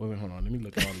 Wait, hold on. Let me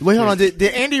look at all this. Wait, hold on. Did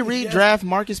Andy Reid draft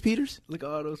Marcus Peters? Look at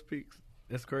all those picks.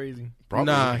 That's crazy. Probably.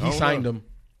 Nah, he signed him.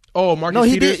 Oh, Marcus No,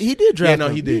 he Peters? did. He did draft. Yeah, no,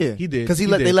 him. he did. Yeah. He did because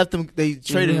they left him. They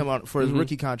traded him out for his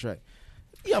rookie contract.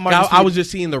 Yeah, Marcus. I was just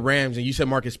seeing the Rams, and you said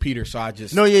Marcus Peters, so I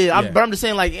just No, yeah. But I'm just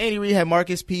saying, like Andy Reid had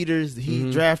Marcus Peters.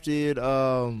 He drafted.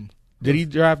 Did he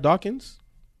draft Dawkins,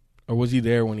 or was he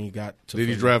there when he got to? Did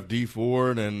he draft D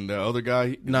Ford and the other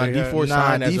guy? Nah, D Ford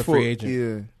signed as a free agent.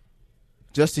 Yeah.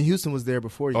 Justin Houston was there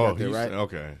before he got there, right?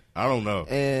 Okay, I don't know.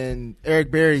 And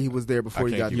Eric Berry, he was there before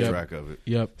he got keep there. track of it.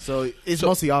 Yep. So it's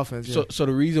mostly offense. Yeah. So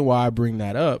the reason why I bring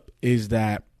that up is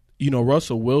that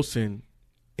Russell Wilson,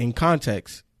 in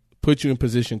context, puts you in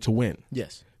position to win.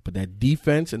 Yes. But that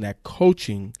defense and that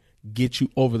coaching get you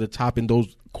over the top in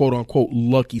those quote unquote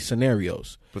lucky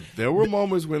scenarios. But there were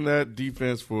moments when that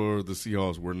defense for the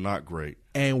Seahawks were not great.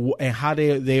 And how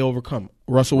they overcome.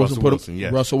 Russell Wilson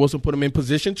put him in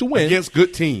position to win against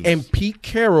good teams. And Pete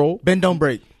Carroll, bend don't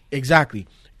break. Exactly.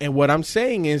 And what I'm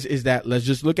saying is that let's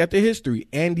just look at the history.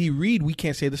 Andy Reid, we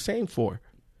can't say the same for.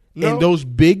 No. In those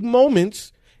big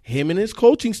moments, him and his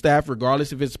coaching staff,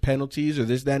 regardless if it's penalties or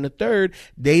this, that, and the third,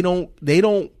 they don't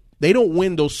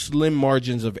win those slim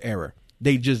margins of error.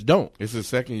 They just don't. It's his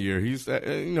second year. He's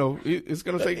it's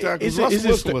going to take time because Russell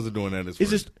Wilson wasn't doing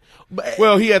that.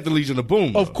 Well, he had the Legion of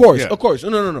Boom. Of course.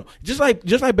 No. Just like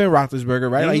Ben Roethlisberger,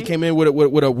 right? Like he came in with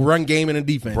a run game and a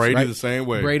defense. Brady the same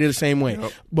way.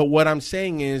 Yep. But what I'm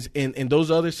saying is, in those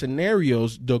other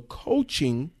scenarios, the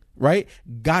coaching, right,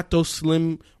 got those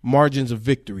slim margins of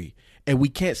victory. And we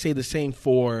can't say the same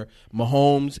for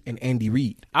Mahomes and Andy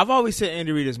Reid. I've always said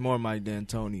Andy Reid is more Mike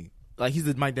D'Antoni. Like he's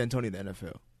the Mike D'Antoni of the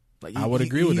NFL. Like I would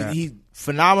agree with that. He's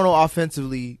phenomenal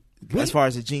offensively as far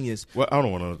as a genius. Well, I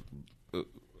don't want to.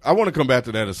 I want to come back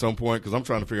to that at some point because I'm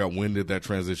trying to figure out when did that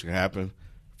transition happen.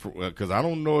 Because I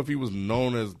don't know if he was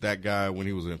known as that guy when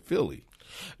he was in Philly.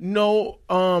 No,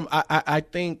 I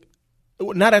think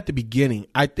not at the beginning.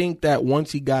 I think that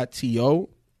once he got T.O.,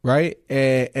 right,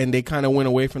 and they kind of went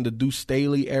away from the Deuce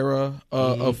Staley era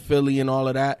of Philly and all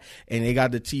of that, and they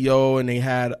got the T.O. and they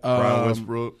had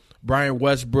Brian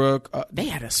Westbrook. They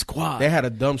had a squad. They had a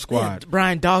dumb squad.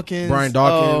 Brian Dawkins.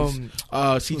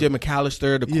 C.J.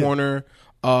 McAllister, the corner.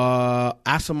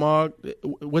 Asimov.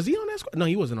 Was he on that squad? No,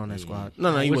 he wasn't on that squad.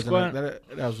 No, he wasn't. That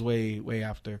was way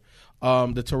after.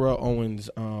 The Terrell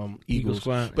Owens Eagles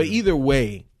squad. But either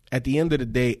way, at the end of the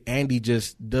day, Andy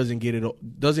just doesn't get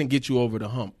you over the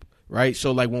hump. Right?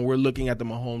 So like when we're looking at the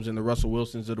Mahomes and the Russell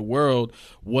Wilsons of the world,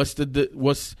 what's the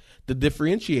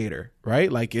differentiator,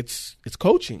 right? Like it's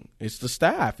coaching, it's the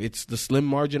staff, it's the slim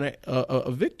margin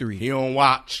of victory. He on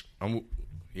watch.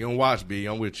 He on watch, B.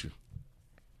 I'm with you.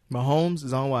 Mahomes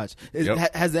is on watch.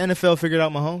 Has the NFL figured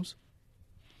out Mahomes?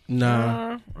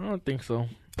 Nah, I don't think so.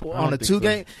 On a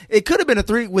 2-game, it could have been a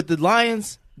 3 with the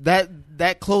Lions.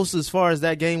 That close as far as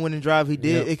that game-winning drive he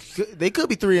did. They could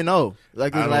be 3-0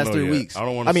 like in the last 3 weeks. I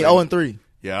mean 0-3.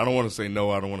 Yeah, I don't want to say no.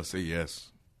 I don't want to say yes.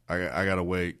 I gotta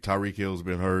wait. Tyreek Hill's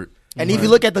been hurt. And if you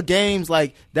look at the games,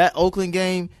 like that Oakland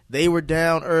game, they were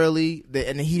down early,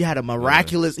 and he had a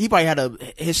miraculous. He probably had a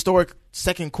historic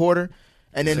second quarter,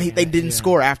 and then they didn't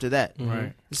score after that.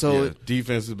 Right. So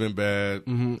defense has been bad.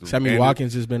 Sammy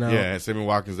Watkins has been out. Yeah, Sammy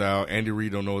Watkins out. Andy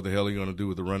Reid don't know what the hell he's gonna do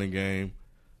with the running game.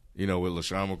 With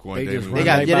LaShawn McCoy,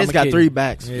 they got 3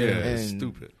 backs. Yeah, it's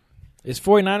stupid. Is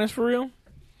 49ers for real?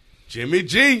 Jimmy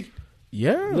G.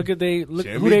 Yeah. Look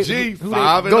Jimmy G.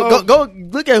 5-0. Go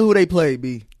look at who they played,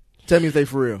 B. Tell me if they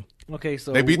for real. Okay,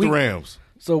 so they beat the Rams.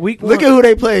 So week look 1, at who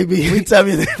they played, B. Tell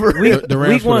me if they for real. The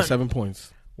Rams put 7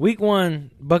 points. Week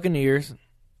 1, Buccaneers.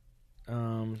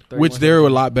 Which they're a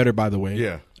lot better, by the way.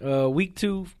 Yeah. Week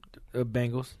 2,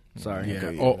 Bengals. Sorry. Yeah.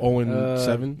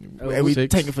 0-7. And we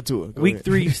taking for Tua. Week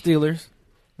 3, Steelers.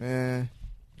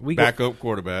 Backup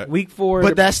quarterback. Week 4.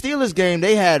 But that Steelers game,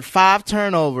 they had 5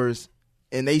 turnovers,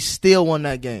 and they still won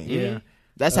that game. Yeah.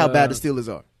 That's how bad the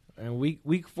Steelers are. And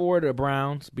week 4, the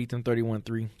Browns beat them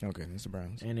 31-3. Okay, that's the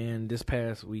Browns. And then this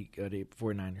past week, the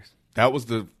 49ers. That was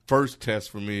the first test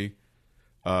for me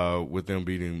with them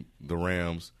beating the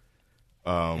Rams.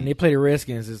 And they play the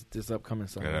Redskins this upcoming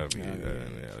Sunday.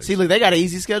 See, look, they got an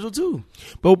easy schedule too.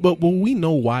 But we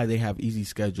know why they have easy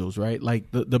schedules, right? Like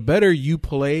the better you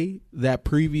play that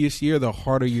previous year, the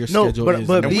harder your schedule is.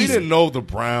 But we didn't know the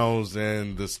Browns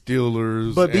and the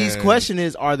Steelers. But B's question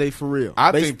is, are they for real?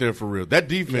 I think they're for real. That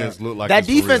defense looked like that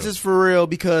defense is for real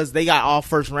because they got all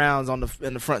first rounds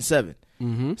in the front seven.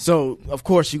 Mm-hmm. So of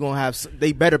course you're gonna have.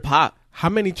 They better pop. How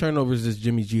many turnovers does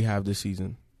Jimmy G have this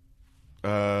season? He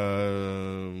has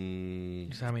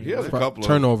a couple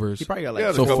turnovers. He probably got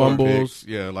like so fumbles.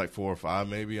 Yeah, like 4 or 5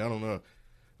 maybe. I don't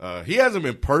know. He hasn't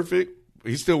been perfect.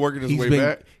 He's still working his way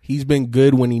back. He's been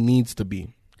good when he needs to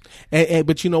be.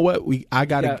 But you know what?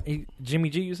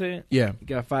 Jimmy G, you said? Yeah. He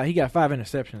got 5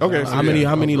 interceptions. Okay. So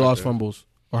how many lost fumbles?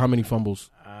 Or how many fumbles?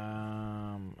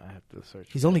 I have to search.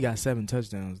 He's only got 7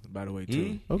 touchdowns, by the way,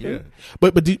 too. Okay. Yeah.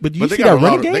 But do you see that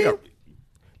running game?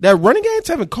 That running game,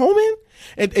 Tevin Coleman?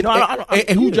 And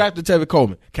who drafted Tevin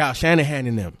Coleman? Kyle Shanahan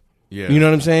and them. Yeah. You know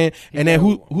what I'm saying? And then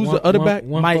who's the other back?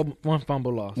 One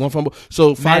fumble loss. One fumble.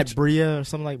 So Matt Bria or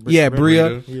something like that. Yeah,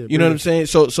 Bria. You know what I'm saying?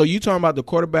 So you talking about the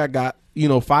quarterback got,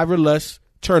 5 or less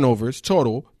turnovers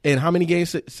total. And how many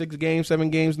games? 6 games,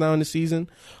 7 games now in the season?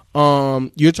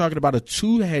 You're talking about a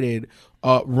two-headed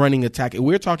running attack. And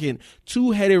we're talking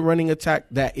two-headed running attack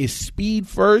that is speed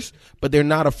first, but they're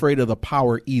not afraid of the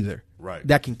power either. Right.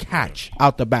 That can catch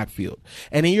out the backfield.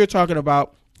 And then you're talking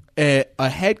about a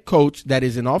head coach that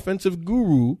is an offensive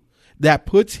guru that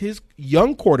puts his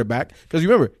young quarterback, because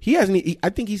remember, I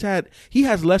think he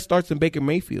has less starts than Baker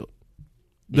Mayfield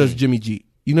does Jimmy G.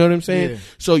 You know what I'm saying? Yeah.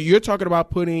 So you're talking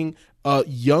about putting a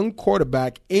young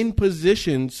quarterback in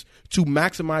positions to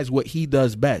maximize what he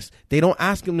does best. They don't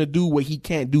ask him to do what he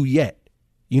can't do yet.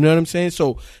 You know what I'm saying?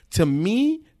 So to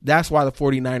me, that's why the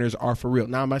 49ers are for real.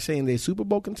 Now, am I saying they're Super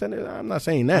Bowl contenders? I'm not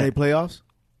saying that. Are they playoffs?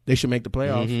 They should make the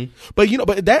playoffs. Mm-hmm.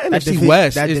 But that NFC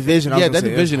West, that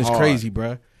division is crazy,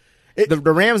 bro. The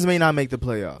Rams may not make the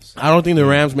playoffs. I don't think the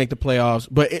Rams make the playoffs.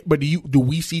 But do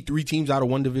we see 3 teams out of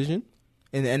one division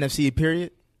in the NFC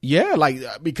period? Yeah,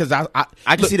 because I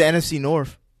can see the NFC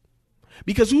North.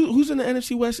 Because who's in the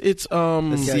NFC West? It's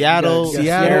Seattle,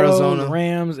 Arizona,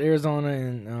 Rams, Arizona,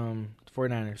 and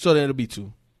 49ers. So then it'll be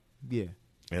 2. Yeah.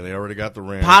 And they already got the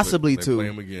Rams. Possibly they 2. Play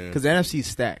them again. Because the NFC is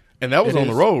stacked. And that was on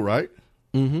the road, right?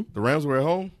 Mm-hmm. The Rams were at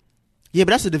home? Yeah,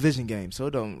 but that's a division game, so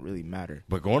it don't really matter.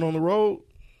 But going on the road?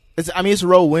 It's a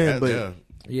road win, but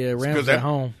yeah, Rams at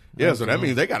home. Yeah, so that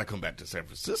means they got to come back to San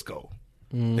Francisco.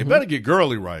 Mm-hmm. They better get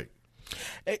Gurley right.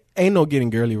 Ain't no getting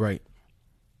Gurley right.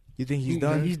 You think he's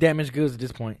done? He's damaged goods at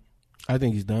this point. I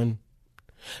think he's done.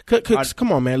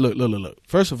 Come on, man. Look.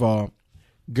 First of all,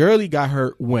 Gurley got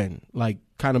hurt when?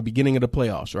 Kind of beginning of the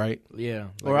playoffs, right? Yeah.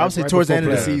 Or I would say towards the end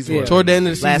of the season. Yeah. Toward the end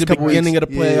of the season, beginning of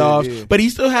the playoffs. Yeah. But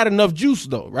he still had enough juice,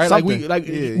 though, right?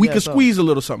 Something. We could squeeze a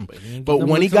little something. But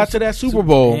when he got to that Super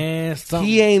Bowl,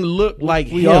 he ain't looked like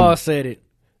him. We all said it.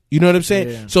 You know what I'm saying?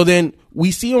 Yeah. So then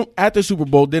we see him at the Super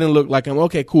Bowl, didn't look like him.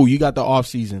 Okay, cool. You got the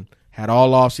offseason. Had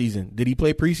all offseason. Did he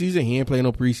play preseason? He ain't play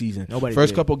no preseason. Nobody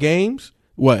First did. Couple games,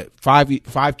 what?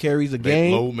 Five carries a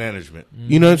game? Low management.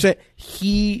 You know what I'm saying?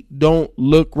 He don't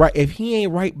look right. If he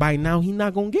ain't right by now, he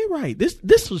not going to get right.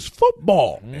 This was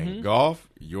football. Mm-hmm. And Goff,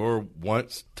 your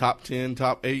once top 10,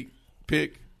 top 8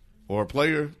 pick or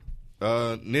player,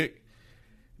 Nick,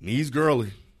 needs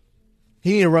Gurley.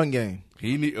 He need a run game.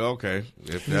 Okay,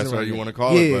 if that's how you want to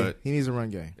call it. But he needs a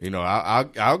run game.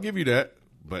 I'll give you that.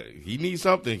 But he needs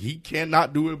something. He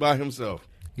cannot do it by himself.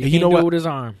 He can't do it with his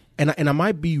arm. And I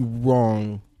might be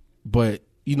wrong, but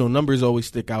numbers always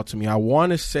stick out to me. I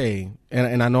want to say,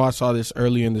 and I know I saw this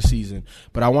earlier in the season,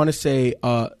 but I want to say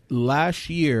last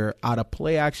year out of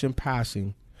play action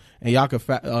passing, and y'all could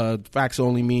facts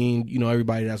only mean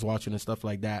everybody that's watching and stuff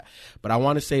like that. But I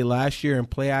want to say last year in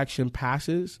play action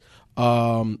passes,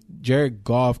 Jared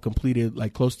Goff completed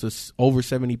close to over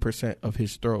 70% of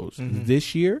his throws. Mm-hmm.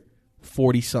 This year,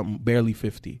 40-something, barely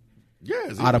 50.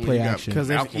 Yeah, out of play action. Because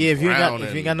if you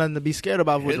ain't got nothing to be scared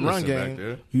about with the run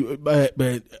game, but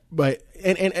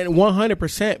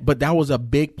 100%. But that was a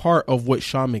big part of what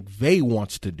Sean McVay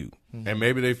wants to do. And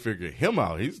maybe they figured him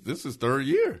out. This is 3rd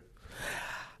year.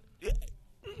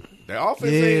 The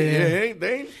offense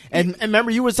ain't. And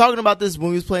remember, you were talking about this when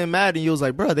we was playing Madden, and you was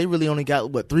like, bro, they really only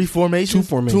got, 3 formations? 2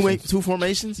 formations. 2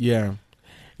 formations? Yeah.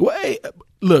 Well, hey,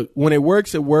 look, when it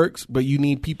works, but you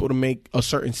need people to make a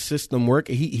certain system work.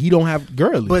 He don't have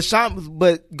Gurley. But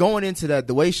going into that,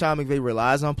 the way Sean McVay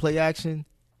relies on play action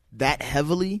that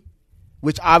heavily,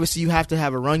 which obviously you have to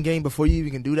have a run game before you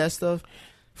even can do that stuff,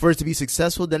 for it to be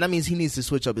successful, then that means he needs to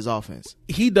switch up his offense.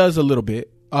 He does a little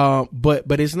bit.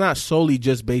 But it's not solely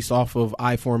just based off of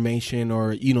I formation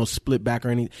or split back or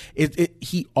anything.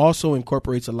 He also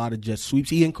incorporates a lot of jet sweeps.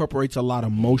 He incorporates a lot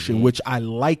of motion, which I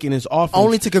like in his offense.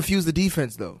 Only to confuse the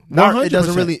defense, though. 100%. It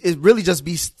doesn't really. It really just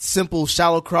be simple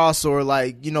shallow cross or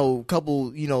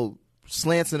couple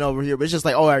slants and over here, but it's just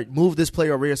like, all right, move this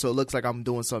player over here so it looks like I'm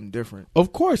doing something different.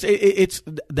 Of course,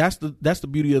 that's the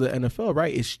beauty of the NFL,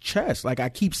 right? It's chess. Like, I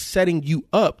keep setting you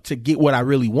up to get what I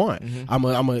really want. I'm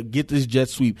gonna get this jet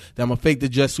sweep, then I'm gonna fake the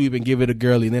jet sweep and give it a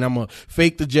girly, then I'm gonna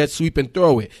fake the jet sweep and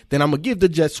throw it, then I'm gonna give the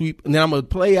jet sweep, and then I'm gonna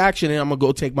play action and I'm gonna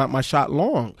go take my shot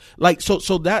long. Like, so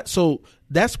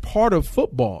that's part of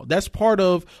football. That's part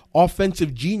of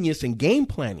offensive genius and game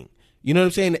planning. You know what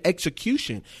I'm saying? The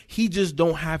execution. He just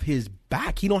don't have his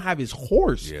back. He don't have his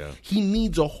horse. Yeah. He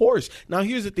needs a horse. Now,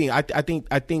 here's the thing. I think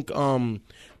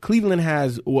Cleveland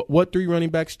has what 3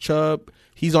 running backs? Chubb.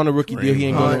 He's on a rookie deal. He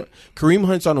ain't going. Kareem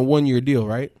Hunt's on a 1-year deal,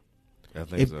 right? I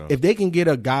think so. If they can get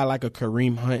a guy like a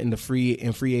Kareem Hunt in the free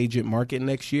agent market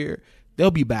next year,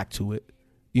 they'll be back to it.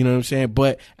 You know what I'm saying?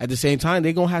 But at the same time,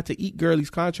 they're going to have to eat Gurley's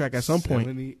contract at some point.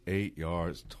 78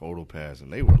 yards total passing.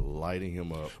 They were lighting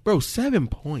him up. Bro, 7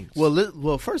 points.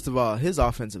 Well, first of all, his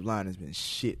offensive line has been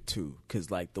shit, too. Because,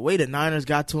 like, the way the Niners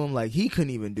got to him, like, he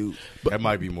couldn't even do. That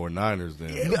might be more Niners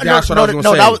than. That's what I was going to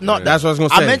say. That's what I was going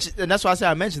to say. And that's why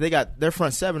I mentioned they got their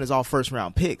front 7 is all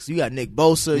first-round picks. You got Nick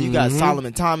Bosa. You got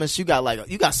Solomon Thomas. You got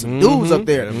some dudes up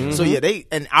there. So, yeah,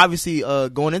 and obviously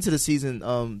going into the season,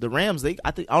 the Rams, I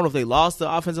don't know if they lost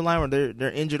the offensive line or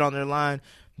they're injured on their line,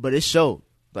 but it showed.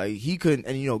 Like, he couldn't,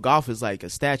 and Goff is like a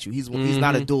statue. He's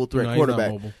not a dual threat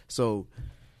quarterback. So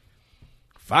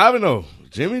 5-0,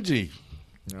 Jimmy G.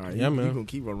 All right, man. You gonna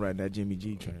keep on riding that Jimmy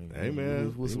G train. Hey,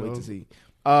 man, we'll wait to see.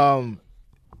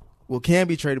 Will Cam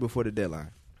be traded before the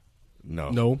deadline?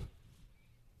 No,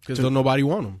 because don't nobody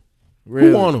want him.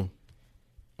 Really? Who want him?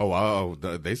 Oh,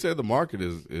 they said the market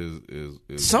is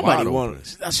somebody wide want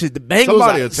him. Shit, the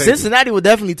Bengals, Cincinnati would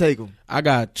definitely take him. I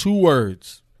got 2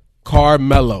 words: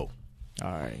 Carmelo.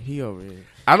 All right, he over here.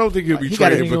 I don't think he'll be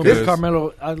traded because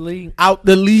Carmelo out the league. Out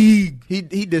the league. He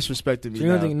disrespected me. So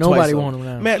you don't think nobody want him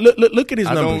now? Man, look at his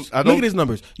numbers. Look at his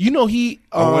numbers. He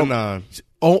 0-9.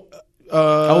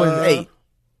 0-8.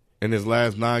 In his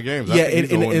last 9 games. Yeah, in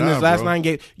his last 9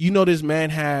 games. This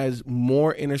man has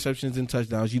more interceptions than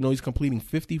touchdowns. He's completing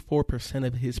 54%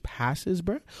 of his passes,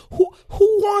 bro. Who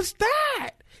wants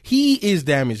that? He is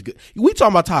damaged good. We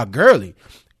talking about Todd Gurley.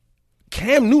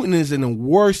 Cam Newton is in a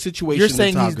worse situation. You're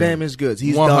saying than he's damaged goods.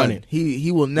 He's 100. Done. He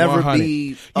will never 100.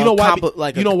 Be. You know why?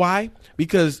 You know why?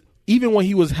 Because even when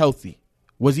he was healthy,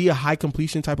 was he a high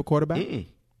completion type of quarterback?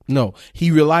 No, he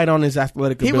relied on his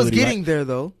athletic ability. He was getting there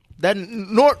though. That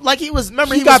he was.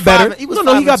 Remember, he got better. He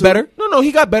got better. No,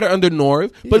 he got better under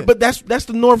Norv. But that's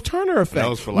the Norv Turner effect. That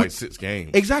was for like 6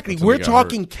 games. Exactly. We're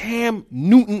talking Cam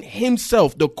Newton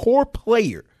himself, the core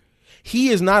player. He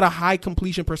is not a high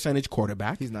completion percentage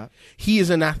quarterback. He's not. He is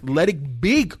an athletic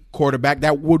big quarterback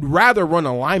that would rather run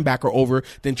a linebacker over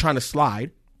than trying to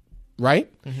slide,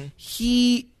 right?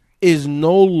 He is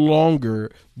no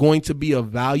longer going to be a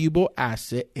valuable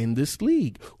asset in this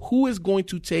league. Who is going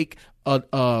to take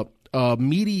a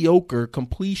mediocre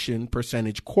completion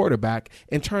percentage quarterback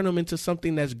and turn him into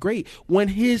something that's great when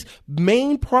his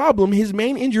main problem, his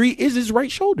main injury is his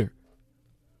right shoulder?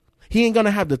 He ain't going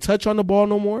to have the touch on the ball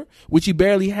no more, which he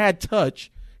barely had touch.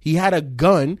 He had a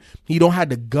gun. He don't have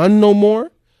the gun no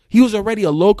more. He was already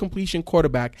a low completion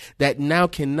quarterback that now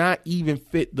cannot even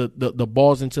fit the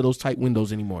balls into those tight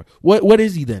windows anymore. What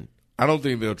is he then? I don't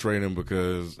think they'll trade him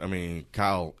because,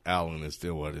 Kyle Allen is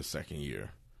still, his 2nd year.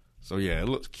 So, yeah, it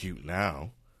looks cute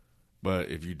now. But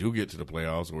if you do get to the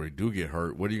playoffs or you do get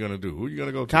hurt, what are you going to do? Who are you going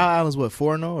to go to? Kyle Allen's what,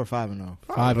 4-0 or 5-0?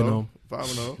 5-0.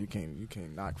 5-0. You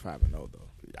can't knock 5-0 though.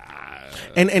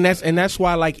 And that's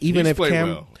why, like, even if Cam,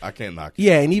 well. I can't knock him.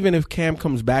 Yeah, and even if Cam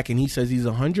comes back and he says he's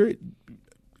 100,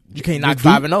 you can't knock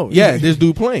 5-0. Yeah, this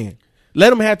dude playing.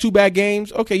 Let him have 2 bad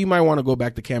games. Okay, you might want to go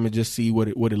back to Cam and just see what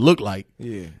it looked like.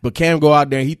 Yeah, but Cam go out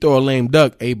there and he throw a lame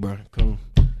duck. Hey, bro, come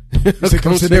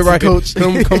sit there right here.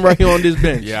 Come right here on this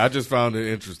bench. Yeah, I just found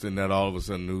it interesting that all of a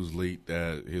sudden news leaked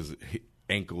that his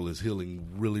ankle is healing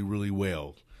really, really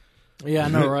well. Yeah, I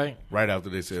know, right? Right after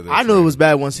they said that. I knew it was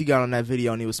bad once he got on that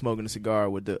video and he was smoking a cigar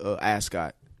with the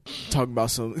ascot, talking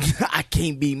about some. I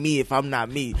can't be me if I'm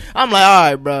not me. I'm like, all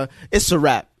right, bro, it's a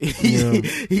wrap. Yeah.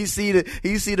 he see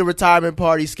the retirement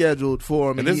party scheduled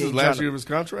for him, and this is last year of his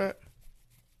contract.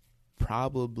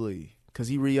 Probably because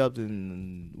he re-upped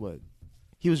in what?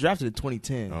 He was drafted in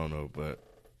 2010. I don't know, but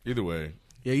either way.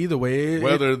 Yeah, either way,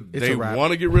 whether they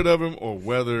want to get rid of him or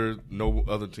whether no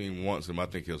other team wants him, I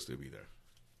think he'll still be there.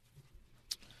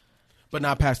 But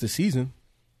not past the season.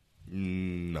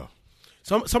 No.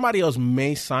 Somebody else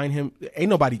may sign him. Ain't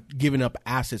nobody giving up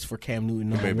assets for Cam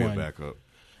Newton. He may be a one. backup.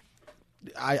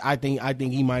 I think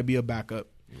he might be a backup.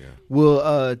 Yeah.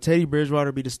 Will Teddy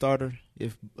Bridgewater be the starter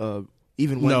if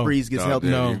even when Breeze gets healthy?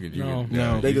 No.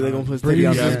 They gonna put Breeze Teddy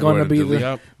on is there. going to be the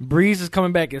Yep. Breeze is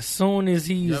coming back as soon as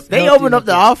he's. They opened up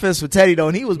the offense for Teddy though,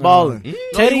 and he was balling.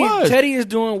 Teddy is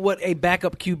doing what a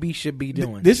backup QB should be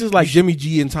doing. This is like Jimmy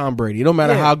G and Tom Brady. It don't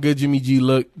matter how good Jimmy G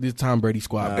look, this Tom Brady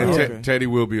squad. And Teddy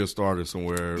will be a starter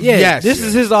somewhere. This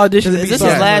is his audition. Is this his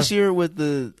last year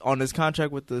on his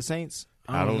contract with the Saints?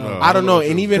 I don't know. I don't know.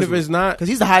 And even if it's not, because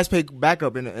he's the highest paid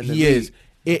backup in the he league. is.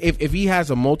 If he has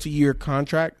a multi-year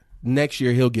contract, next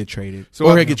year he'll get traded,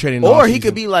 or he'll get traded. In the or he offseason.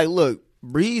 could be like, look,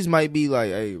 Breeze might be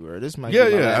like, hey, bro, this might. Yeah,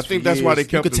 be my yeah. last I think few that's why they years.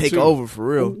 kept You could him take too. over for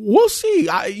real. We'll see.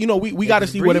 We got to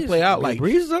see what it play out like.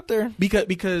 Breeze is up there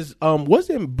because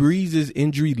wasn't Breeze's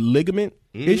injury ligament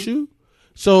issue?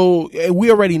 So we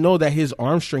already know that his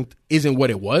arm strength isn't what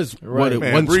it was, what it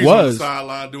once Breeze was. on the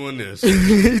sideline doing this.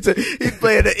 He's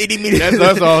playing the itty bitty.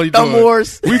 That's all he's Thumb doing.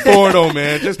 wars. We 4-0,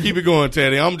 man. Just keep it going,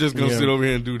 Teddy. I'm just gonna sit over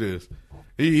here and do this.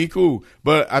 He cool,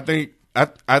 but I think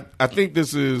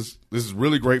this is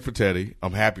really great for Teddy.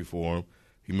 I'm happy for him.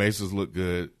 He makes us look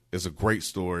good. It's a great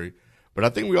story. But I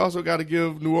think we also got to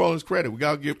give New Orleans credit. We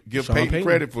got to give Peyton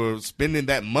credit for spending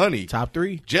that money. Top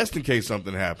 3. Just in case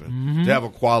something happened. To have a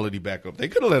quality backup. They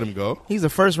could have let him go. He's a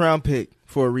first-round pick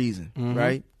for a reason,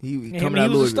 right? He was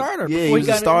a starter. Yeah, he was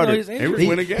a starter.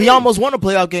 He almost won a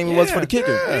playoff game. It was for the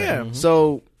kicker. Yeah.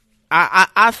 So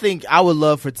I think I would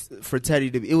love for Teddy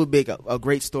to. It would make a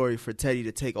great story for Teddy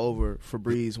to take over for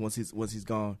Breeze once he's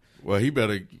gone. Well, he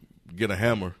better get a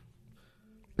hammer.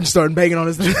 Starting banging on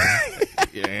his.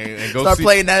 Yeah, and go start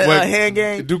playing that hand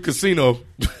game. Do casino.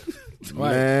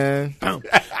 Man.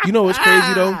 You know what's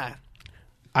crazy though?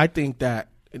 I think that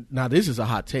now this is a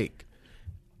hot take.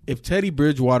 If Teddy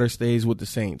Bridgewater stays with the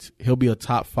Saints, he'll be a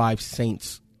top 5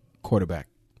 Saints quarterback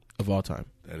of all time.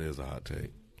 That is a hot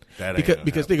take.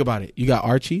 Because think about it. You got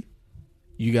Archie,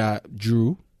 you got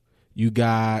Drew, you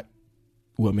got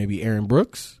maybe Aaron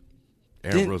Brooks.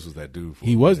 Aaron Brooks was that dude.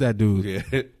 He was that dude.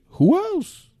 Yeah. Who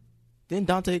else? Didn't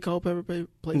Dante Culpepper play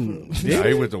for him? No,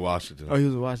 he went to Washington. Oh, he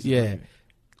was in Washington.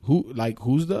 Yeah.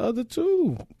 Who's the other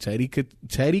two? Teddy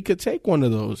could take one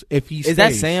of those if he stays. Is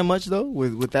that saying much though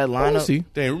with that lineup? We'll see.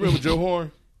 Damn, remember Joe Horn?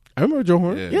 I remember Joe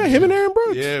Horn. Yeah, him and Aaron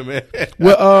Brooks. Yeah, man.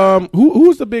 Well,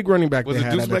 who's the big running back? Was they it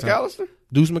had Deuce at that time? McAllister?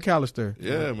 Deuce McAllister.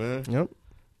 Yeah, man. Yep.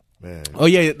 Man. Oh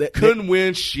yeah, Couldn't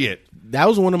win shit. That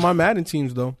was one of my Madden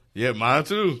teams though. Yeah, mine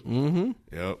too. Mm-hmm.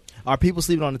 Yep. Are people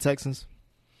sleeping on the Texans?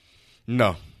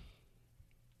 No.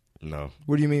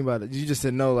 What do you mean by that? You just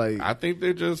said no. Like I think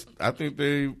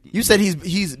they. You said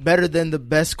he's better than the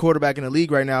best quarterback in the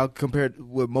league right now compared to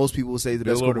what most people would say is the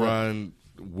best Bill quarterback. O'Brien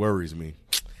worries me.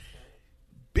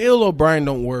 Bill O'Brien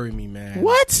don't worry me, man.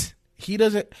 What? He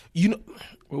doesn't. You know,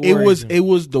 it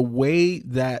was the way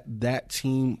that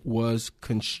team was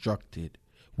constructed.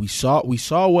 We saw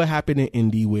what happened in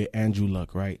Indy with Andrew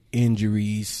Luck, right?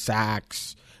 Injuries,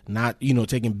 sacks, not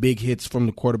taking big hits from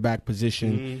the quarterback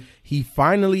position. Mm-hmm. He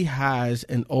finally has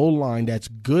an O-line that's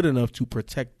good enough to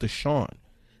protect Deshaun.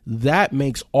 That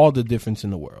makes all the difference in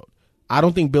the world. I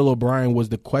don't think Bill O'Brien was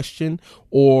the question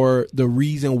or the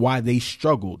reason why they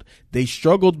struggled. They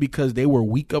struggled because they were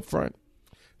weak up front.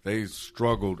 They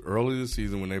struggled early this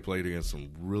season when they played against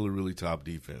some really, really top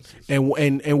defenses. And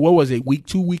what was it, week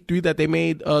 2, week 3 that they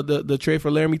made the trade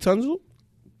for Laramie Tunsil?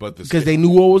 Because they knew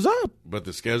what was up. But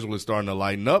the schedule is starting to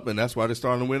lighten up, and that's why they're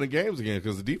starting to win the games again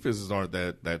because the defenses aren't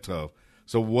that tough.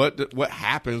 So what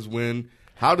happens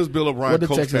how does Bill O'Brien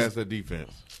coach past that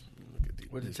defense?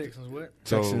 What the Texans what?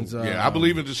 So, Texans, I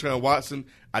believe in Deshaun Watson.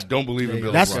 I don't believe in Bill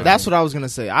O'Brien. That's what I was going to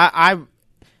say. I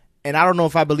don't know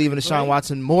if I believe in Deshaun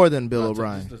Watson more than Bill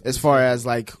O'Brien as far as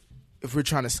like if we're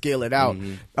trying to scale it out.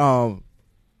 Mm-hmm.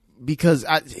 Because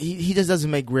he just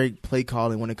doesn't make great play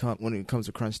calling when it comes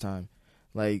to crunch time.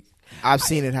 Like I've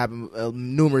seen it happen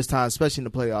numerous times, especially in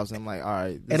the playoffs. And I'm like, all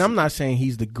right. And I'm not saying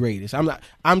he's the greatest.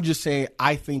 I'm just saying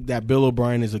I think that Bill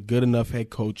O'Brien is a good enough head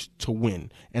coach to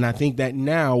win. And I think that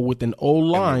now with an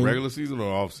O-line, regular season or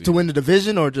off season, to win the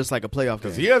division or just like a playoff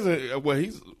game. Because he hasn't. Well,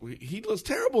 he looks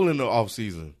terrible in the off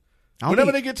season.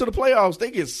 Whenever they get to the playoffs,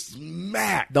 they get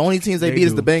smacked. The only teams they beat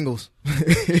is the Bengals.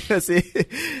 That's it.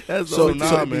 That's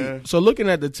man. So looking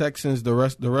at the Texans, the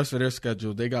rest of their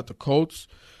schedule, they got the Colts,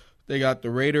 they got the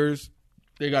Raiders,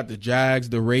 they got the Jags,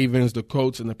 the Ravens, the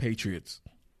Colts, and the Patriots.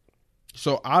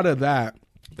 So out of that,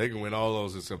 they can win all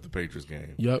those except the Patriots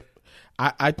game. Yep.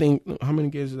 I think how many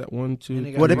games is that? 1, 2.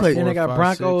 They play. Then they got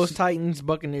Broncos, 6. Titans,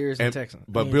 Buccaneers, and Texans.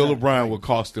 But Bill O'Brien will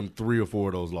cost them 3 or 4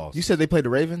 of those losses. You said they played the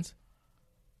Ravens?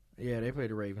 Yeah, they played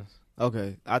the Ravens.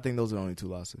 Okay, I think those are the only 2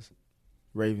 losses.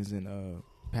 Ravens and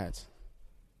Pats.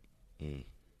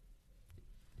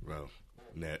 Well,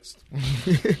 next.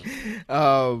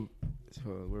 So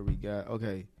where we got?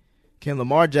 Okay, can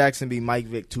Lamar Jackson be Mike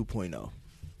Vick 2.0?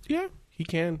 Yeah, he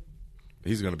can.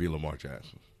 He's going to be Lamar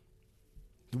Jackson.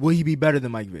 Will he be better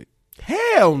than Mike Vick?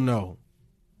 Hell no.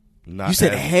 Not You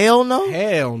said as- hell no.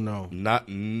 Hell no. Not.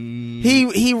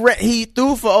 He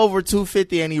threw for over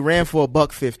 250 and he ran for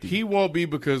 $150. He won't be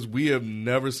because we have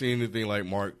never seen anything like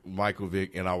Michael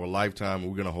Vick in our lifetime, and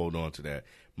we're going to hold on to that.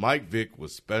 Mike Vick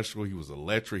was special. He was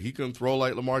electric. He couldn't throw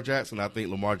like Lamar Jackson. I think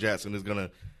Lamar Jackson is going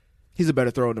to. He's a better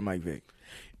thrower than Mike Vick.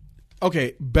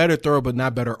 Okay, better throw, but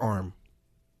not better arm.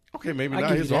 Okay, maybe I not.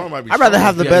 give His you that. arm might be. I'd rather strong.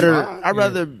 have the Yeah, better. his arm- I'd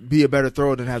rather be a better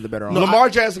thrower than have the better arm. Lamar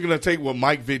Jackson going to take what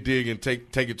Mike Vick did and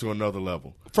take it to another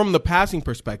level. From the passing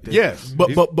perspective. Yes.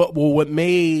 But what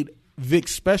made Vic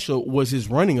special was his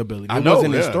running ability. It I know,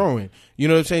 wasn't his yeah. throwing. You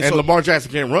know what I'm saying? And So, Lamar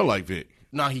Jackson can't run like Vick.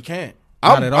 no, he can't.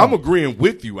 Not at all. I'm agreeing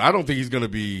with you. I don't think he's going to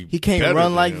be. He can't better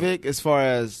run than like him. Vic as far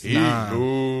as.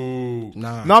 Ooh.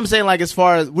 Nah. No, I'm saying like as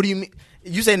far as. What do you mean?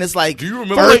 You saying it's like Do you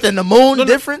remember- Earth and the moon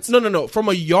difference? No. From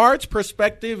a yards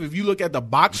perspective, if you look at the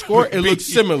box score, it looks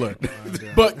similar.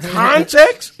 But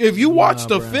context, if you watch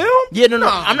the film, Yeah, no.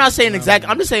 I'm not saying exact.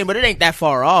 I'm just saying, but it ain't that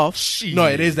far off. no,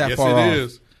 it is that Yes, far it off.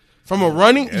 is. From a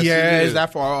running, Yes, yeah, it it's is.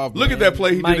 that far off. Look at that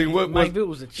play he Mike, did. Mike Vick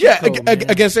was a cheat Yeah, code, man.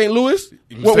 against St. Louis.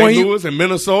 St. When he- Louis and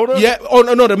Minnesota. Yeah. Oh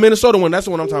no, the Minnesota one. That's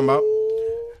the one I'm talking about.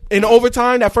 In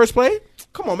overtime, that first play.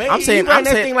 Come on, man. I'm saying, he ran I'm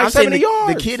that saying, thing like I'm saying 70 the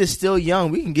yards. kid is still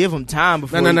young. We can give him time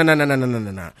before.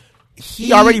 No.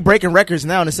 He already breaking records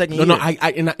now in the second year. No.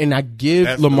 I give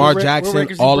That's Lamar what Jackson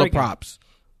records he all the breaking? props.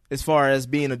 as far as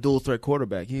being a dual threat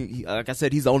quarterback. He like I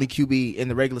said, he's the only QB in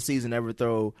the regular season ever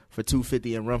throw for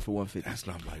 250 and run for 150. That's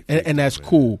not Mike Vick. And that's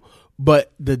cool.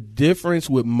 But the difference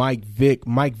with Mike Vick,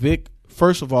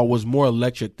 first of all, was more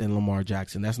electric than Lamar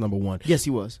Jackson. That's number one. Yes, he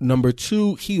was. Number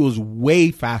two, he was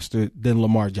way faster than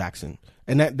Lamar Jackson.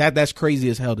 And that's crazy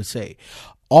as hell to say.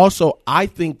 Also, I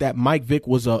think that Mike Vick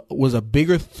was a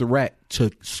bigger threat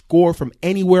to score from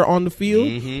anywhere on the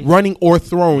field, running or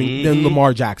throwing, than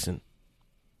Lamar Jackson.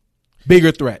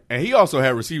 Bigger threat. And he also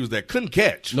had receivers that couldn't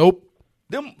catch. Nope.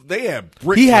 They had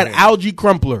bricks. He had on him. Algie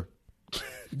Crumpler.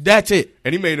 That's it.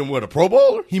 And he made him what, a Pro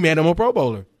Bowler? He made him a Pro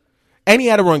Bowler. And he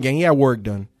had a run game. He had work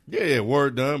done. Yeah,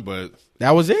 word done, but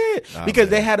That was it. Because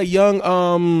they had a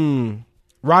young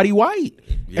Roddy White.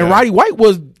 Yeah. And Roddy White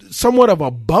was somewhat of a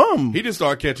bum. he didn't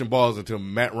start catching balls until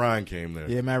Matt Ryan came there.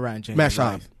 Yeah, Matt Ryan changed. Matt his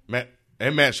life.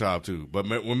 Schaub. Matt Schaub too. But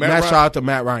when Matt Schaub to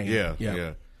Matt Ryan.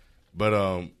 yeah.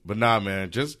 But nah, man,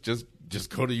 just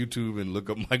go to YouTube and look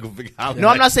up Michael Vick. No,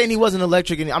 I'm not saying he wasn't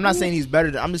electric, and I'm not saying he's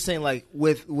better. I'm just saying, like,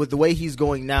 with the way he's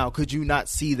going now, could you not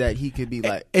see that he could be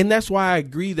like? And that's why I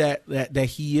agree that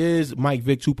he is Mike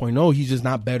Vick 2.0. He's just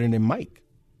not better than Mike.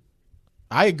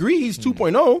 I agree he's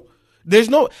 2.0. There's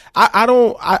no I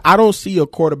don't see a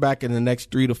quarterback in the next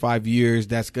 3 to 5 years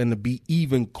that's going to be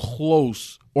even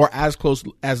close or as close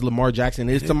as Lamar Jackson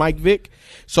is to Mike Vick.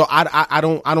 So I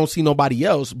don't see nobody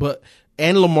else, but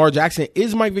and Lamar Jackson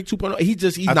is Mike Vick 2.0.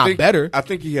 He's not better. I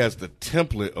think he has the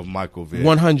template of Michael Vick.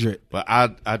 100. But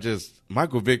I just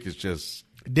Michael Vick is just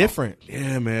Different.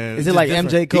 yeah, man. Is It's it like just MJ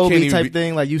different. He Kobe can't even type be-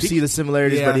 thing? Like you see the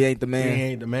similarities, but he ain't the man. He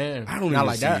ain't the man. I don't not even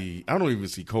like that. see. I don't even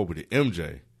see Kobe to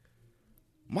MJ.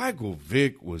 Michael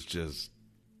Vick was just.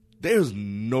 There's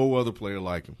no other player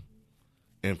like him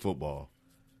in football.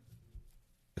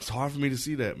 It's hard for me to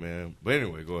see that, man. But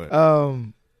anyway, go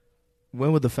ahead.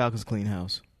 When would the Falcons clean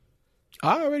house?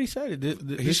 I already said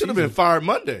it. He should have been fired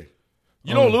Monday.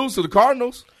 You don't lose to the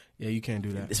Cardinals. Yeah, you can't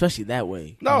do that. Especially that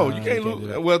way. No, you you can't can't do lose.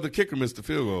 that. Well, the kicker missed the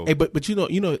field goal. Hey, but you know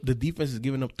the defense is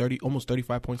giving up almost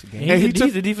 35 points a game.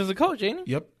 He's the defensive coach, ain't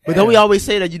he? Yep. But don't we always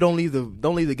say that you don't leave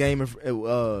the game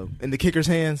in the kicker's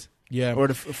hands? Yeah. Or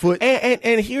the foot?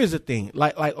 And here's the thing,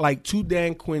 like to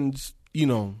Dan Quinn's,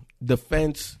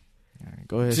 defense.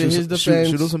 Go ahead. To his defense,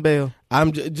 shoot him some bail.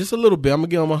 I'm just a little bit. I'm gonna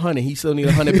give him 100. He still need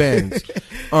 100 bands.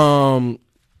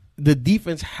 The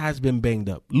defense has been banged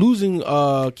up. Losing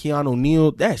Keanu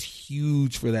Neal, that's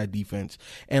huge for that defense.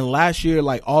 And last year,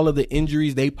 like all of the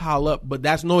injuries, they pile up, but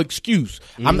that's no excuse.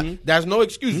 That's no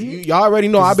excuse. Y'all already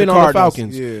know I've been the on the Cardinals.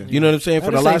 Falcons. Yeah. You know what I'm saying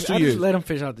for the last 2 I years. just let them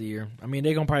finish out the year. I mean,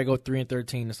 they're gonna probably go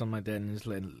 3-13 or something like that, and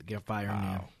just get fired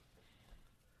now.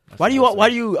 Why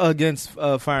do you against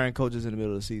firing coaches in the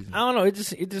middle of the season? I don't know. It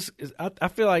just is, I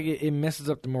feel like it messes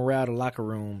up the morale of the locker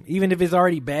room. Even if it's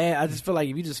already bad, I just feel like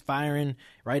if you just firing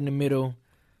right in the middle,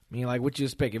 I mean, like what you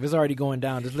expect? If it's already going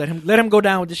down, just let him go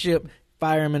down with the ship.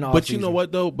 Fire him in the But you know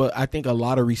what though? But I think a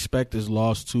lot of respect is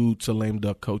lost to lame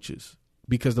duck coaches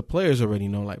because the players already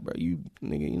know, like, bro, you're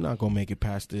not gonna make it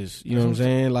past this. You know what I'm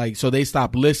saying? Like, so they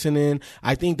stop listening.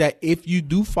 I think that if you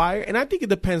do fire, and I think it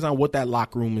depends on what that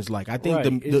locker room is like. I think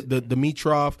the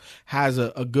Dimitrov has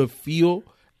a good feel,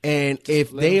 and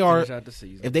if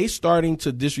they starting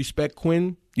to disrespect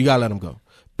Quinn, you gotta let them go.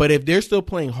 But if they're still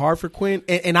playing hard for Quinn,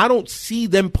 and I don't see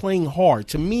them playing hard.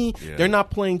 To me, they're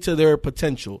not playing to their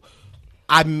potential.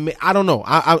 I don't know.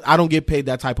 I don't get paid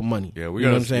that type of money. Yeah, you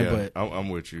know what I'm saying. Yeah, but I'm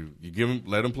with you. You give him,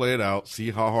 let him play it out,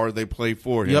 see how hard they play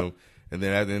for him, and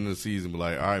then at the end of the season, be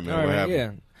like, all right, man, what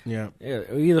happened? Yeah.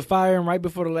 We either fire him right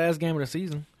before the last game of the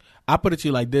season. I put it to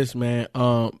you like this, man.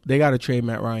 They got to trade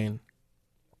Matt Ryan.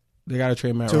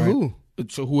 To who?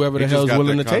 To whoever the hell is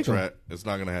willing to take him. It's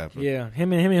not going to happen. Yeah,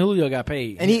 him and Julio got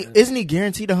paid. And isn't he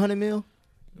guaranteed $100 million?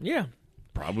 Yeah,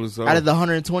 probably so. Out of the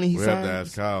 120 he we signed. Have to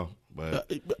ask Kyle.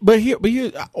 But here,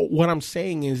 what I'm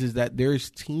saying is that there's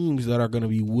teams that are going to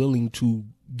be willing to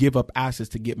give up assets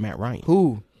to get Matt Ryan.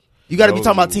 Who? You got to be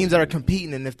talking about teams that are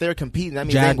competing, and if they're competing, that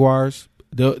means Jaguars.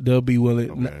 They'll be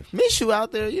willing. Okay. Minshew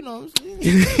out there, you know what I'm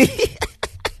saying?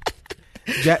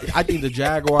 I think the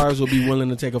Jaguars will be willing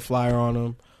to take a flyer on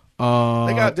them.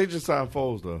 They just signed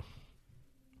Foles though.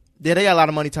 Yeah, they got a lot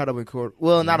of money tied up in court.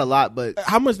 Well, not a lot, but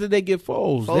how much did they give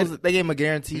Foles? They gave him a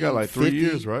guarantee. He got like 3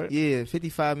 years, right? Yeah,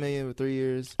 $55 million for 3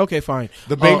 years. Okay, fine.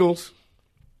 The Bengals.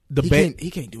 He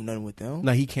can't do nothing with them.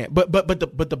 No, he can't. But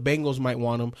the Bengals might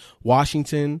want him.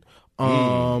 Washington.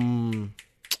 No,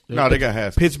 they got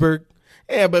Haskins. Pittsburgh.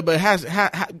 Yeah, but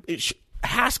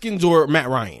Haskins or Matt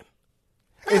Ryan.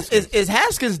 Is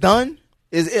Haskins done?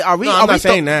 I'm not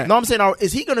saying that. No, I'm saying,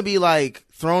 is he going to be like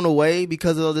thrown away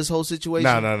because of this whole situation?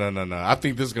 No. I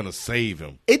think this is going to save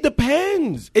him. It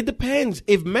depends.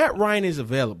 If Matt Ryan is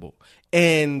available,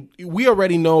 and we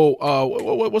already know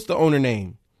what's the owner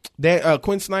name?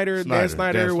 Quinn Snyder, Dan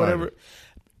Snyder, whatever.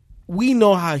 We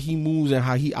know how he moves and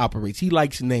how he operates. He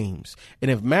likes names. And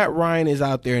if Matt Ryan is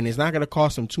out there and it's not going to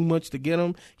cost him too much to get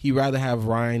him, he'd rather have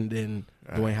Ryan than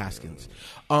Dwayne Haskins.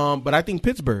 But I think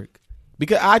Pittsburgh.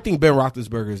 Because I think Ben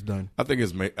Roethlisberger is done. I think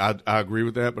I agree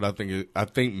with that, but I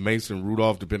think Mason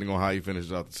Rudolph, depending on how he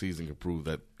finishes out the season, can prove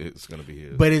that it's going to be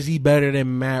his. But is he better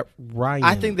than Matt Ryan?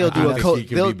 I think they'll do he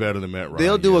can be better than Matt Ryan.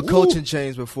 They'll do a coaching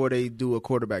change before they do a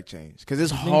quarterback change because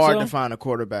it's hard to find a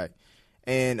quarterback,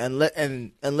 and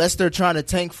unless they're trying to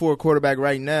tank for a quarterback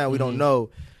right now, we don't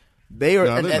know. They are.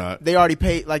 And they already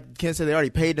paid. Like Ken said, they already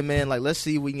paid the man. Like, let's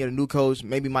see if we can get a new coach.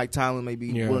 Maybe Mike Tomlin may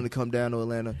be willing to come down to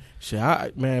Atlanta.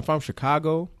 Shit, man, if I'm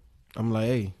Chicago, I'm like,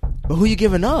 hey. But who you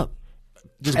giving up?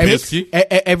 Just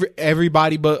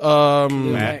everybody but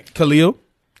Khalil.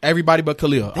 Everybody but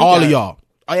Khalil. All of y'all.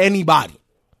 Anybody.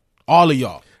 All of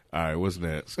y'all. All right, what's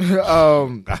next?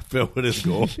 I feel where this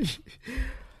going.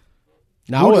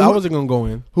 Now I wasn't gonna go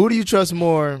in. Who do you trust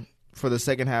more for the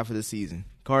second half of the season?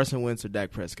 Carson Wentz or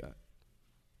Dak Prescott?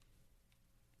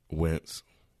 Wentz.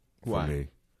 Why? For me.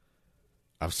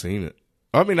 I've seen it.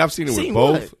 I mean, I've seen it with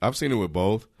both. I've seen it with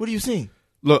both. What have you seen?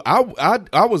 Look,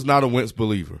 I was not a Wentz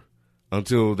believer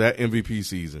until that MVP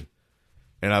season,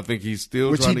 and I think he's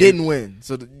still which he didn't win.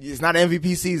 So it's not an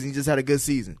MVP season. He just had a good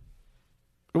season.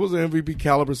 It was an MVP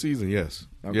caliber season. Yes.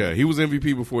 Okay. Yeah, he was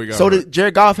MVP before he got. So hurt.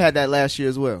 Jared Goff had that last year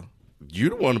as well. You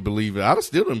don't want to believe it. I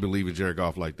still didn't believe in Jared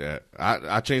Goff like that.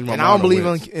 I changed my mind. And I don't believe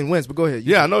in Wentz, but go ahead.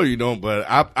 Yeah, I know you don't, but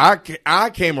I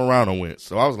came around on Wentz,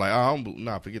 so I was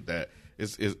like, forget that.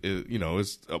 It's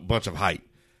a bunch of hype.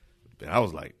 And I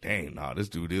was like, dang, this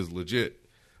dude is legit.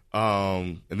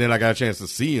 And then I got a chance to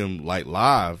see him like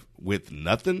live with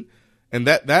nothing, and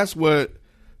that's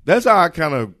how I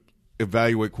kind of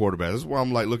evaluate quarterbacks. That's why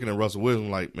I'm like looking at Russell Wilson,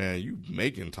 like, man, you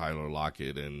making Tyler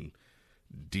Lockett and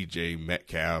DJ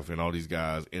Metcalf and all these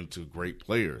guys into great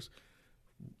players.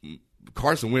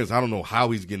 Carson Wentz, I don't know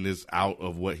how he's getting this out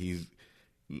of what he's.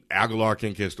 Aguilar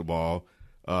can't catch the ball.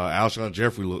 Alshon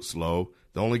Jeffrey looks slow.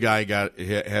 The only guy he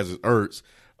has is Ertz.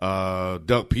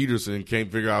 Doug Peterson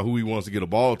can't figure out who he wants to get a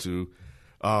ball to.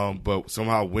 But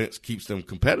somehow Wentz keeps them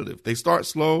competitive. They start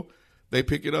slow, they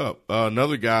pick it up.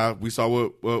 Another guy, we saw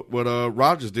what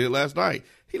Rodgers did last night.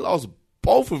 He lost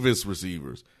both of his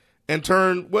receivers. And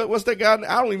what's that guy?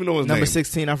 I don't even know his name. Number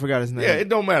 16, I forgot his name. Yeah, it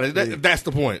don't matter. That's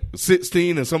the point.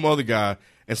 16 and some other guy,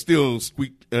 and still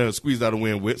squeezed out a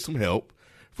win with some help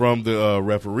from the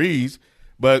referees.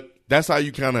 But that's how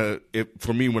you kind of,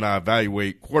 for me, when I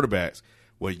evaluate quarterbacks,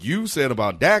 what you said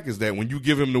about Dak is that when you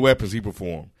give him the weapons, he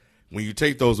performs. When you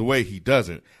take those away, he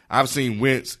doesn't. I've seen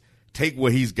Wentz take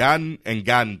what he's gotten and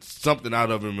gotten something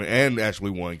out of him and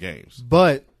actually won games.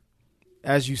 But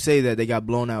as you say that, they got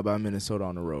blown out by Minnesota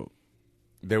on the road.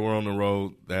 They were on the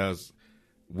road.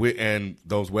 And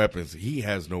those weapons, he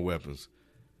has no weapons.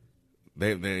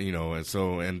 They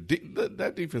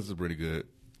that defense is pretty good.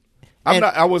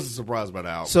 I wasn't surprised by the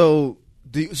outcome.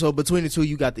 So between the two,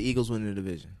 you got the Eagles winning the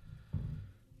division.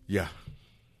 Yeah,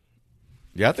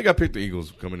 I think I picked the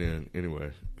Eagles coming in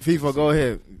anyway. FIFA, go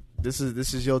ahead. This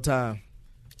is your time.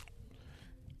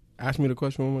 Ask me the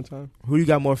question one more time. Who you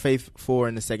got more faith for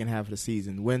in the second half of the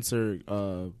season, Wentz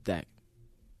or Dak?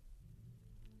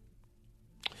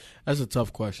 That's a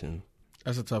tough question.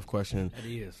 It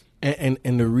is.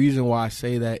 And the reason why I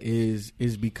say that is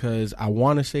because I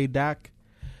want to say Dak,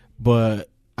 but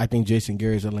I think Jason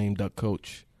Garrett's a lame duck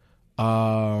coach.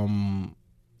 And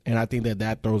I think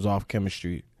that throws off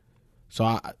chemistry. So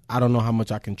I don't know how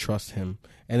much I can trust him.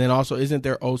 And then also, isn't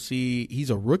there OC? He's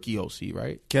a rookie OC,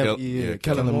 right?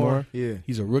 Kellen Moore. Yeah,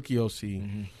 he's a rookie OC.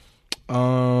 Mm-hmm.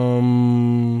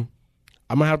 I'm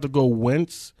gonna have to go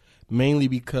Wentz mainly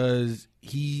because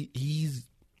he's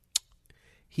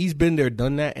been there,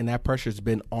 done that, and that pressure's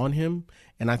been on him.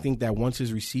 And I think that once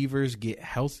his receivers get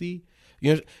healthy,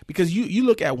 because you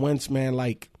look at Wentz, man,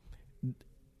 like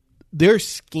their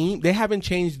scheme, they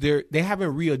haven't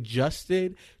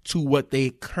readjusted to what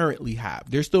they currently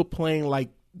have. They're still playing like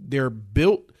they're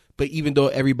built, but even though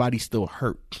everybody's still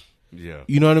hurt. Yeah.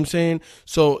 You know what I'm saying?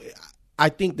 So I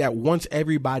think that once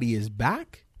everybody is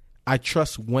back, I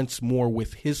trust Wentz more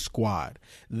with his squad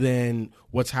than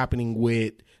what's happening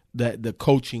with the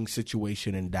coaching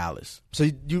situation in Dallas. So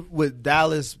you, with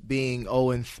Dallas being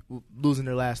losing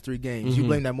their last 3 games, you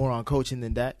blame that more on coaching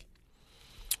than Dak?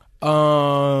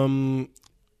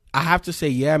 I have to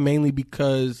say mainly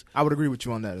because I would agree with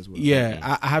you on that as well.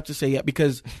 Yeah, I have to say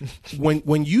because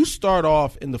when you start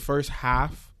off in the first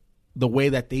half the way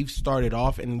that they've started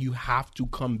off and you have to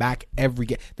come back every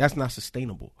game, that's not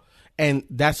sustainable. And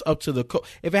that's up to the coach.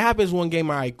 If it happens one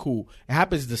game, all right, cool. It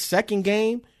happens the second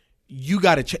game, you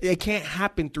got to it can't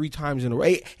happen 3 times in a row.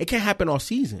 It can't happen all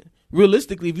season.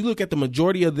 Realistically, if you look at the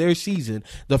majority of their season,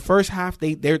 the first half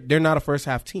they're not a first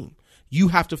half team. You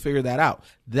have to figure that out.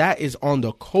 That is on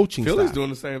the coaching side. Philly's doing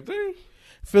the same thing.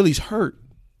 Philly's hurt.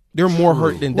 They're more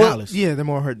hurt than Dallas. Yeah, they're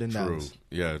more hurt than Dallas.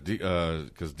 Yeah,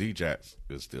 because D-Jax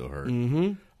is still hurt.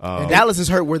 Mm-hmm. And Dallas is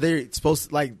hurt where they're supposed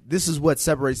to, like, this is what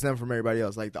separates them from everybody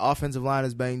else. Like, the offensive line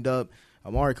is banged up.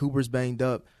 Amari Cooper's banged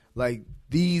up. Like,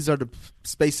 these are the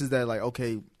spaces that, like,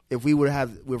 okay, if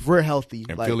we're healthy.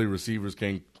 And like, Philly receivers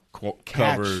can't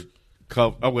cover. Receivers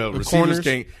corners?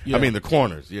 can't. Yeah. I mean, the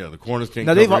corners. Yeah, the corners can't.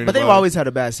 No, cover they've always had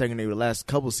a bad secondary the last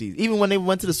couple seasons. Even when they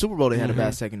went to the Super Bowl, they had a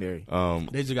bad secondary.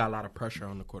 They just got a lot of pressure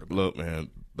on the quarterback. Look, man,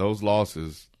 those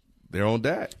losses, they're on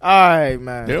Dak. All right,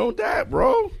 man. They're on Dak,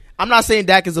 bro. I'm not saying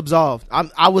Dak is absolved.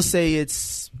 I would say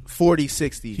it's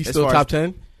 40-60. He's still top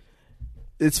 10?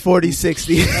 It's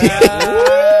 40-60.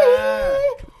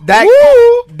 Dak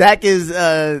is.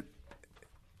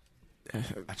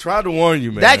 I tried to warn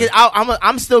you, man. Dak is.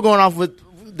 I'm still going off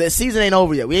with the season ain't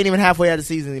over yet. We ain't even halfway out of the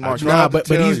season anymore. Nah, but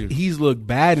he's looked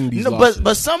bad in these losses.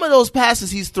 But some of those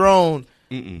passes he's thrown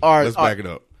are. Let's back it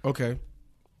up. Okay.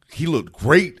 He looked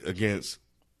great against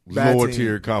Bad lower team.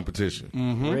 tier competition.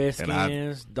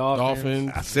 Redskins,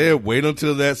 Dolphins. I said wait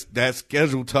until that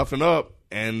schedule toughen up,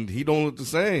 and he don't look the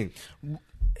same.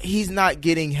 He's not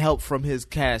getting help from his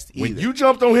cast either. When you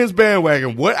jumped on his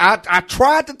bandwagon, what I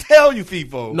tried to tell you,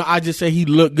 FIFO. No, I just say he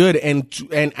looked good, and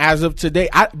as of today,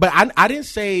 I didn't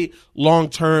say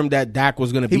long term that Dak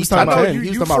was going to be top 10.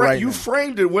 You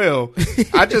framed it well.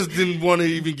 I just didn't want to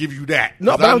even give you that.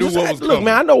 No, but I knew what was look, coming.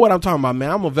 man, I know what I'm talking about,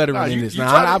 man. I'm a veteran in this.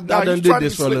 Now, I've done did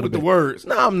this for a little bit. The words.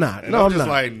 No, I'm not. And no, I'm I'm just not.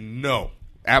 like, no,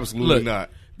 absolutely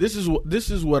not. This is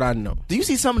what I know. Do you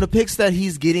see some of the picks that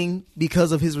he's getting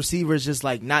because of his receivers just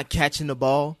like not catching the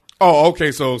ball? Oh,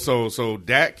 okay. So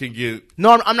Dak can get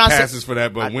I'm not passes for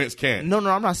that, but Wentz can't. No,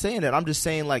 I'm not saying that. I'm just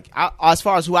saying like as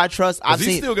far as who I trust,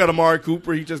 He still got Amari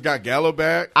Cooper. He just got Gallo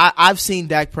back. I've seen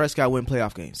Dak Prescott win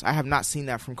playoff games. I have not seen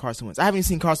that from Carson Wentz. I haven't even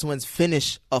seen Carson Wentz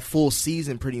finish a full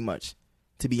season, pretty much,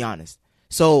 to be honest.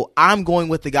 So I'm going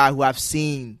with the guy who I've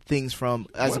seen things from,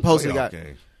 as opposed to the guy.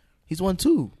 Game. He's won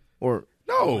 2 or.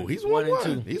 No, he's won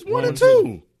 1. He's 1 and 2.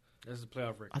 2. That's the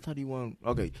playoff record. I thought he won.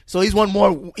 Okay, so he's won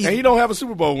more. And he don't have a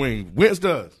Super Bowl win. Wentz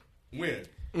does. Win.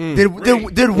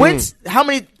 Did Wentz? How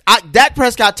many? Dak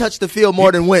Prescott touched the field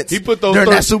more than Wentz. He put those during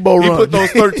that Super Bowl run. He put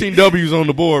those 13 W's on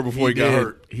the board before he got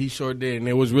hurt. He sure did, and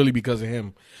it was really because of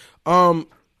him.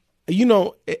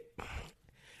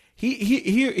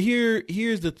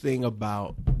 Here's the thing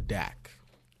about Dak,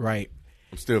 right?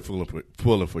 I'm still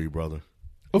pulling for you, brother.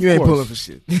 Of you ain't course. pulling for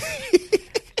shit.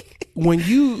 When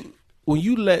you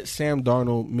let Sam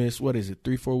Darnold miss, what is it,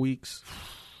 3-4 weeks,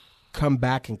 come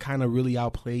back and kind of really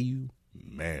outplay you,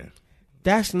 man,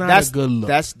 that's a good look.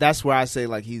 That's where I say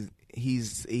like he's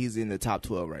in the top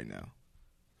 12 right now.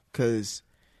 because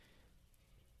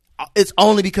it's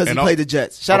only because he played the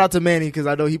Jets. Shout out to Manny because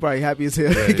I know he probably happy as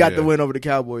hell he got the win over the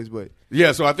Cowboys. But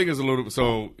yeah, so I think it's a little.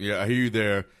 So yeah, I hear you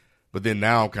there, but then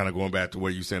now I'm kind of going back to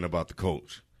what you're saying about the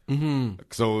coach. Mm-hmm.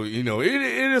 So it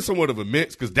is somewhat of a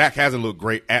mix because Dak hasn't looked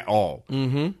great at all.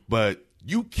 Mm-hmm. But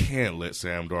you can't let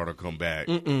Sam Darnold come back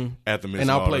at the midst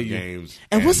of all the games.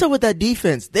 And what's up with that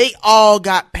defense? They all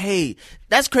got paid.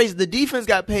 That's crazy. The defense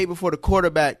got paid before the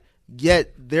quarterback.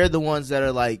 Yet they're the ones that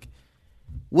are like,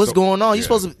 what's going on? You're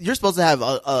supposed to have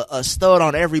a stud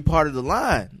on every part of the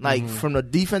line, like from the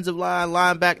defensive line,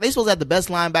 linebacker. They're supposed to have the best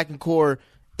linebacking core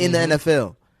in the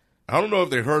NFL. I don't know if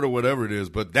they heard or whatever it is,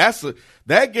 but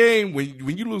that game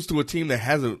when you lose to a team that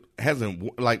hasn't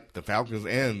like the Falcons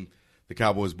and the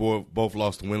Cowboys both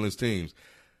lost to winless teams.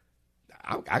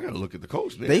 I got to look at the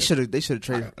coach. Then. They should have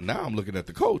traded. Now I'm looking at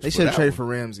the coach. They should have traded for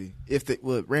Ramsey.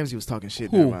 Ramsey was talking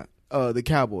shit. Who? The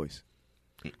Cowboys.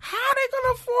 How are they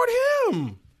gonna afford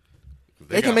him?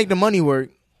 They can make the money work.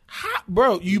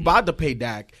 Bro, you about to pay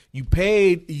Dak. You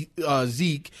paid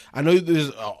Zeke. I know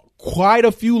there's quite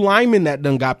a few linemen that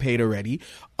done got paid already.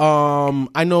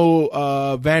 I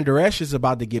know Van Der Esch is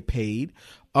about to get paid.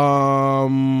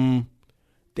 Damn,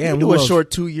 do a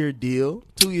short 2-year deal,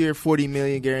 2-year $40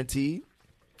 million guaranteed.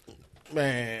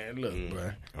 Man, look,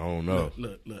 bro. I don't know.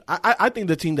 Look. I think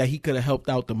the team that he could have helped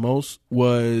out the most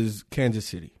was Kansas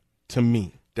City. To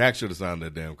me, Dak should have signed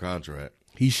that damn contract.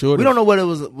 He should. We don't know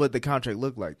what the contract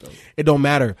looked like though. It don't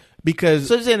matter because.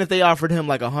 So you're saying if they offered him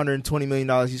like $120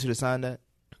 million, he should have signed that?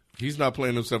 He's not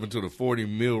playing himself into the $40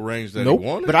 million range that Nope. he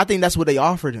wanted. But I think that's what they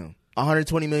offered him.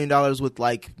 $120 million with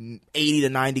like 80 to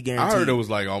 90 guaranteed. I heard it was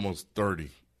like almost 30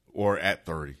 or at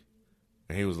 30,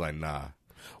 and he was like, "Nah."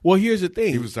 Well, here's the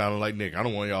thing. He was sounding like Nick. I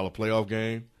don't want y'all a playoff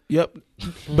game. Yep,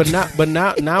 but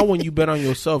now when you bet on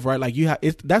yourself, right? Like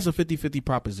that's a 50-50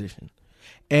 proposition,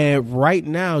 and right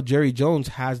now Jerry Jones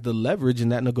has the leverage in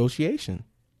that negotiation.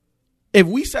 If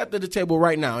we sat at the table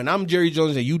right now, and I'm Jerry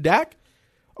Jones and you Dak,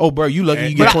 oh bro, you lucky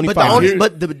you get 25.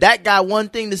 But Dak got one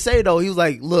thing to say though. He was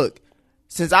like, "Look,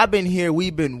 since I've been here,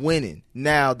 we've been winning.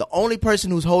 Now, the only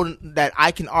person who's holding that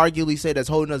I can arguably say that's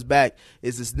holding us back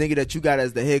is this nigga that you got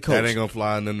as the head coach." That ain't gonna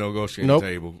fly on the negotiating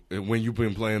table when you've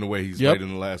been playing the way he's played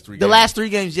in the last 3 games. The last 3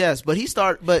 games, yes, but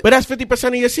But that's 50%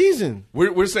 of your season.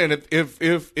 We're saying that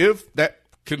if that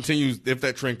continues, if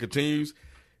that trend continues,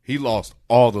 he lost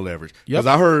all the leverage. Because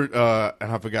I heard,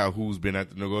 and I forgot who's been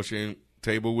at the negotiating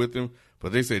table with him,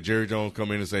 but they said Jerry Jones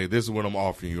come in and say, "This is what I'm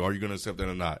offering you. Are you gonna accept that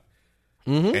or not?"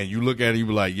 Mm-hmm. And you look at it, you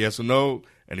be like, yes or no.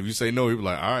 And if you say no, you be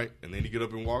like, all right. And then you get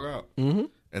up and walk out. Mm-hmm.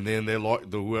 And then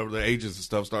whoever the agents and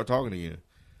stuff start talking again.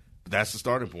 But that's the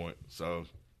starting point. So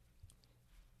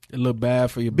it look bad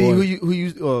for your boy. B, who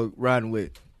you riding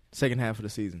with second half of the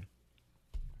season?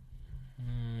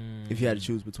 If you had to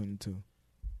choose between the two.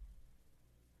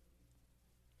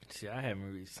 See, I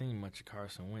haven't really seen much of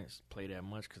Carson Wentz play that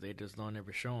much because they just don't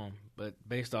ever show him. But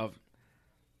based off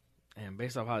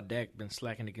how Dak been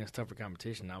slacking against tougher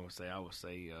competition, I would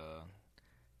say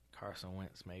Carson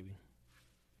Wentz maybe.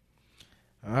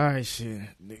 All right, shit.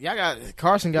 Y'all got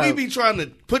Carson. We be trying to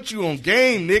put you on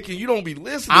game, Nick, and you don't be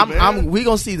listening. Man. We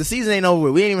gonna see. The season ain't over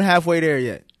with. We ain't even halfway there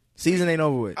yet. Season ain't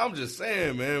over with. I'm just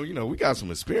saying, man. You know, we got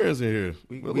some experience in here.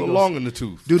 We're a little long in the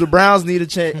tooth. Do the Browns need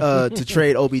to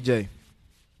trade OBJ?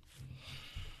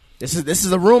 This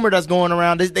is a rumor that's going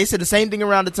around. They said the same thing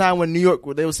around the time when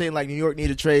they were saying like New York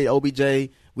needed to trade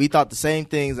OBJ. We thought the same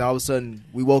things, and all of a sudden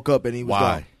we woke up and he was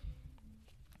gone.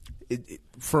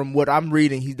 From what I'm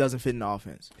reading, he doesn't fit in the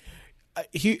offense.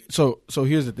 So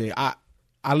here's the thing.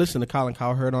 I listened to Colin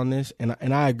Cowherd on this,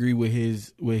 and I agree with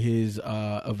his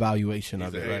evaluation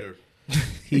of it. Right?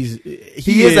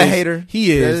 He is a hater.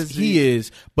 He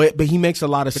is. But he makes a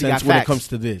lot of sense when it comes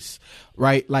to this,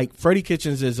 right? Like Freddie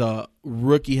Kitchens is a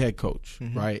rookie head coach,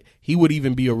 right? He would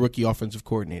even be a rookie offensive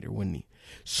coordinator, wouldn't he?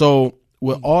 So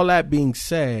with all that being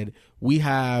said, we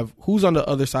have who's on the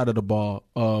other side of the ball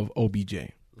of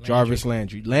OBJ? Jarvis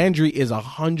Landry. Landry is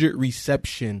 100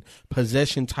 reception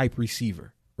possession type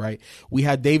receiver. Right, we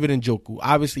had David Njoku.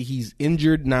 Obviously, he's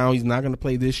injured now. He's not going to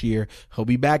play this year. He'll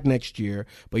be back next year.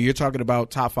 But you're talking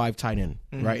about top 5 tight end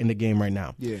right in the game right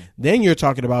now. Yeah. Then you're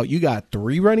talking about you got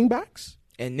 3 running backs,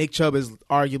 and Nick Chubb is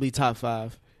arguably top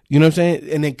 5. You know what I'm saying?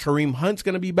 And then Kareem Hunt's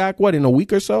going to be back. What in a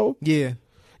week or so? Yeah.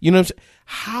 You know what I'm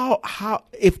saying? How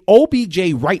if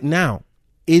OBJ right now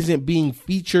isn't being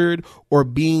featured or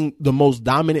being the most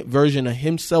dominant version of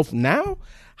himself now?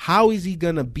 How is he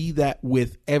going to be that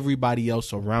with everybody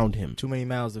else around him? Too many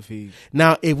mouths to feed.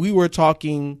 Now, if we were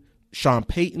talking Sean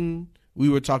Payton, we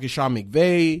were talking Sean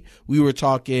McVay, we were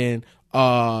talking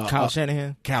Kyle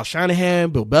Shanahan,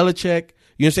 Bill Belichick,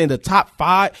 You know what I'm saying? The top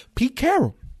 5, Pete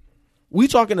Carroll. We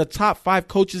talking the top 5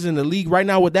 coaches in the league right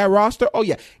now with that roster. Oh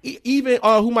yeah, even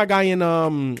who my guy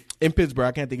in Pittsburgh?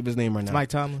 I can't think of his name right now. Mike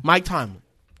Tomlin. Mike Tomlin.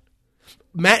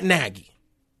 Matt Nagy.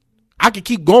 I could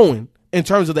keep going in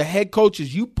terms of the head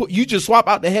coaches. You just swap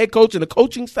out the head coach and the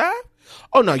coaching staff.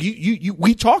 Oh no,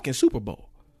 we talking Super Bowl.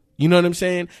 You know what I'm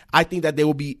saying? I think that they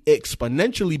will be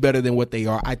exponentially better than what they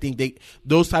are. I think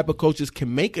those type of coaches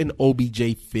can make an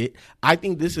OBJ fit. I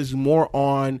think this is more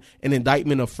on an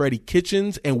indictment of Freddie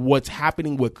Kitchens and what's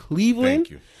happening with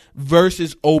Cleveland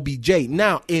versus OBJ.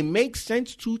 Now, it makes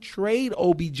sense to trade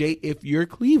OBJ if you're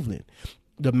Cleveland.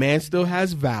 The man still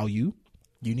has value.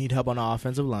 You need help on the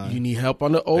offensive line. You need help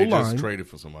on the O-line. They just traded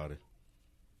for somebody.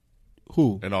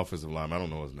 Who? An offensive lineman. I don't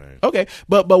know his name. Okay,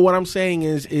 but what I'm saying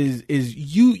is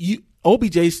you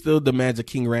OBJ still demands a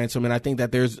king ransom, and I think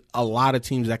that there's a lot of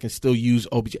teams that can still use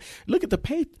OBJ. Look at the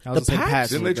Pats.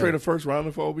 Didn't they trade a first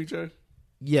rounder for OBJ?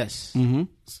 Yes. Mm-hmm.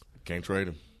 Can't trade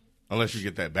him unless you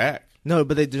get that back. No,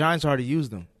 but the Giants already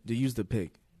used them. They used the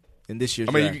pick in this year's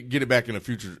draft. You can get it back in the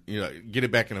future. Get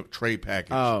it back in a trade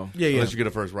package. Oh, yeah. Unless you get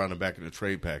a first rounder back in the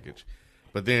trade package.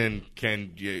 But then,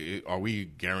 are we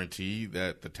guaranteed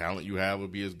that the talent you have will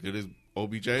be as good as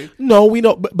OBJ? No, we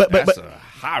know, but that's a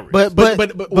high risk.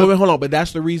 But hold on. But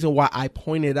that's the reason why I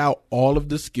pointed out all of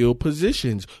the skill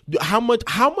positions. How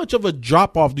much of a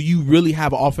drop off do you really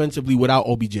have offensively without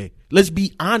OBJ? Let's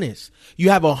be honest. You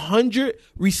have 100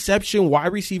 reception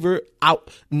wide receiver out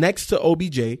next to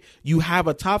OBJ. You have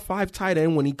a top 5 tight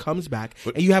end when he comes back,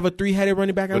 and you have a 3-headed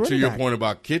running back. But to your point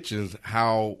about Kitchens,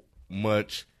 how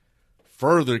much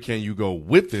further can you go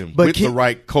with him the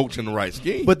right coach and the right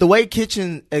scheme? But the way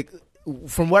Kitchen,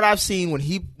 from what I've seen, when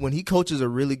he coaches a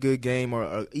really good game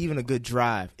or even a good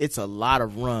drive, it's a lot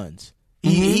of runs.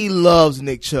 He loves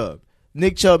Nick Chubb.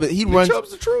 Nick Chubb, Chubb's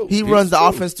the truth. He runs the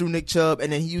offense through Nick Chubb,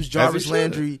 and then he used Jarvis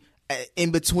Landry in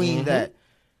between that.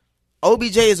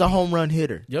 OBJ is a home run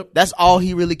hitter. Yep. That's all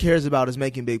he really cares about is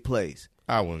making big plays.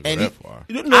 I wouldn't go that far.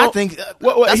 I think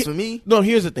that's for me. No,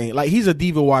 here's the thing. Like, he's a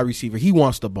diva wide receiver. He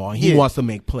wants the ball. He wants to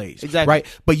make plays. Exactly. Right?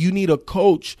 But you need a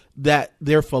coach that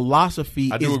their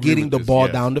philosophy is getting the ball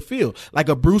down the field. Like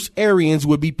a Bruce Arians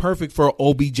would be perfect for an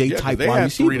OBJ type wide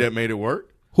receiver. They had 3 that made it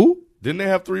work. Who? Didn't they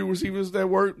have 3 receivers that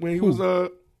worked when he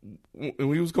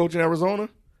was coaching Arizona?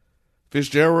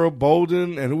 Fitzgerald,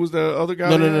 Bolden, and who was the other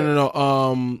guy?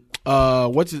 No.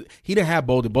 What's his? He didn't have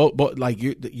Bolden. Like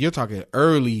you're talking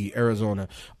early Arizona.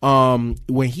 When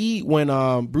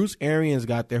Bruce Arians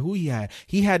got there, who he had?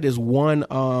 He had this one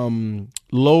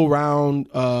low round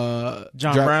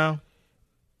John Brown.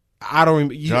 I don't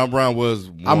remember. John Brown was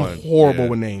one. I'm horrible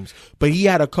with names, but he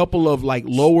had a couple of like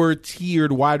lower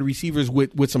tiered wide receivers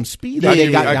with some speed that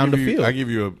they got down the field. I give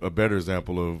you a better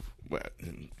example of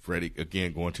Freddie.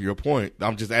 Again, going to your point,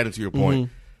 I'm just adding to your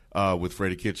point with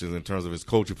Freddie Kitchens in terms of his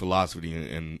coaching philosophy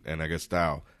and I guess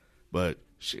style. But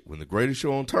shit, when the greatest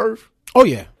show on turf,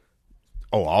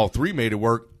 all 3 made it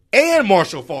work. And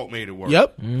Marshall Faulk made it work.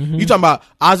 Yep. You talking about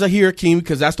Azahir Hakeem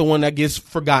because that's the one that gets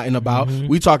forgotten about.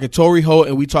 We talking Torrey Holt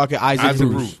and we talking Isaac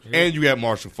Bruce. And you got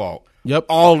Marshall Faulk. Yep.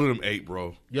 All of them 8,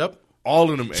 bro. Yep.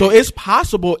 All of them 8. So it's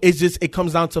possible. It's just it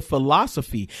comes down to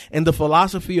philosophy, and the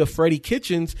philosophy of Freddie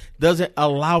Kitchens doesn't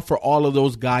allow for all of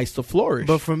those guys to flourish.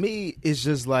 But for me, it's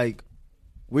just like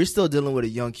we're still dealing with a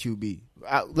young QB.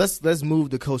 Let's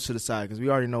move the coach to the side because we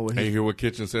already know what. And you hear what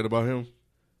Kitchens said about him?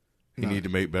 He need to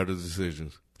make better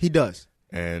decisions. He does.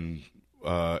 And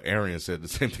Arian said the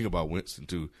same thing about Winston,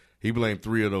 too. He blamed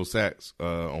 3 of those sacks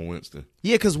on Winston.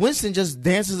 Yeah, because Winston just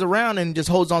dances around and just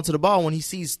holds on to the ball when he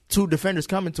sees 2 defenders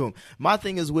coming to him. My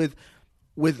thing is with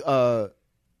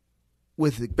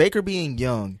Baker being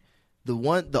young,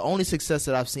 the only success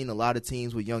that I've seen a lot of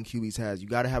teams with young QBs has, you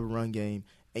got to have a run game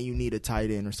and you need a tight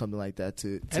end or something like that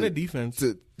and a defense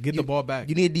to get the ball back.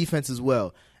 You need a defense as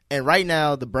well. And right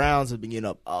now, the Browns have been getting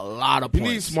up a lot of points.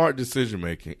 You need smart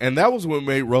decision-making. And that was what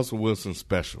made Russell Wilson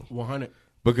special. 100.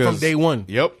 Because from day one.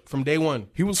 Yep. From day one.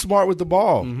 He was smart with the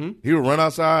ball. He would run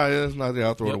outside. It's not there.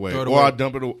 I'll throw it away. Or I'll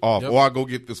dump it off. Or I'll go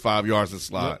get this 5 yards and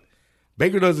slide. Yep.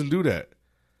 Baker doesn't do that.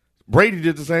 Brady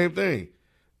did the same thing.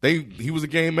 He was a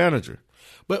game manager.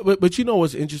 But you know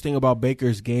what's interesting about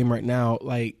Baker's game right now?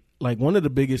 Like one of the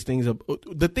biggest things,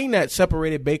 the thing that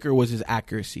separated Baker was his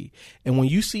accuracy. And when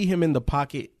you see him in the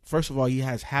pocket, first of all, he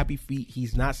has happy feet.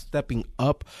 He's not stepping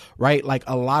up, right? Like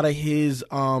a lot of his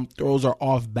throws are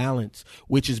off balance,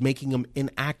 which is making him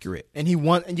inaccurate. And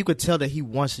you could tell that he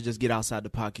wants to just get outside the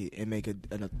pocket and make a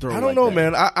throw. I don't know,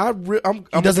 man.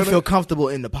 He doesn't feel comfortable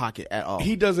in the pocket at all.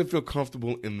 He doesn't feel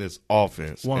comfortable in this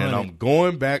offense. 100. And I'm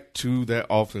going back to that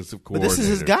offensive coordinator. But this is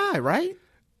his guy, right?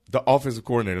 The offensive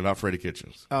coordinator, not Freddie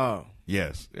Kitchens. Oh.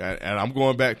 Yes. And I'm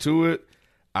going back to it.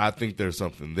 I think there's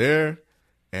something there,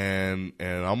 and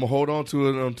I'm going to hold on to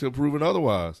it until proven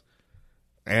otherwise.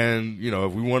 And,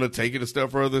 if we want to take it a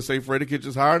step further, say Freddie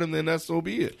Kitchens hired him, then that's so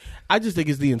be it. I just think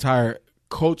it's the entire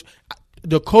coach.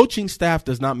 The coaching staff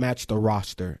does not match the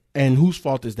roster. And whose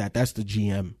fault is that? That's the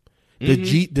GM. The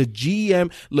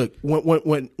GM. Look,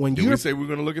 when Did we say we're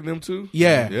going to look at them too?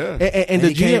 Yeah. And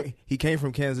the GM. He came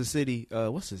from Kansas City.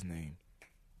 What's his name?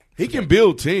 He can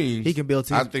build teams. He can build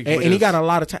teams. I think and he got a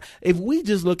lot of time. If we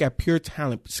just look at pure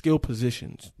talent, skill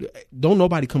positions, don't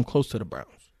nobody come close to the Browns.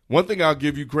 One thing I'll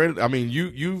give you credit. I mean,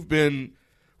 you've been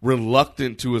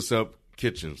reluctant to accept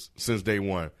Kitchens since day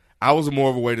one. I was more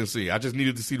of a wait and see. I just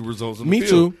needed to see the results in the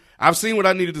field. Me too. I've seen what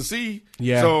I needed to see.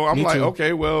 Yeah, so I'm like, too.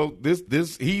 okay, well,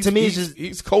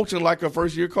 he's coaching like a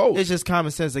first year coach. It's just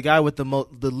common sense. The guy with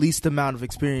the least amount of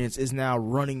experience is now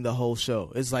running the whole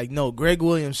show. It's like, no, Greg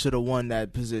Williams should have won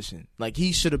that position. Like,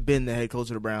 he should have been the head coach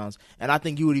of the Browns. And I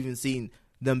think you would even seen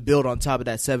them build on top of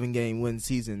that 7-game win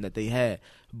season that they had.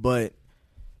 But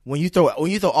when you throw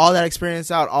all that experience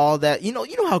out, all that, you know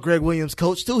how Greg Williams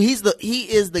coached too. He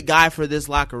is the guy for this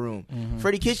locker room. Mm-hmm.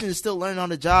 Freddie Kitchens is still learning on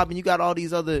the job, and you got all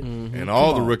these other and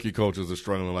all the rookie coaches are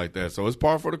struggling like that. So it's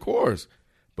par for the course,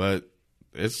 but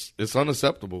it's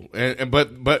unacceptable.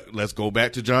 But let's go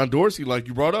back to John Dorsey, like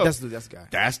you brought up. That's the guy.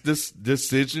 That's this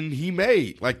decision he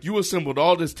made. Like, you assembled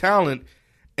all this talent,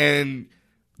 and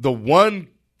the one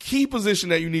key position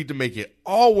that you need to make it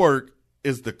all work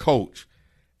is the coach.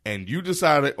 And you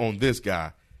decided on this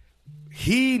guy.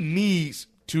 He needs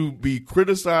to be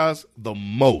criticized the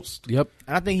most. Yep.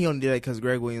 And I think he only did that because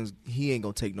Greg Williams, he ain't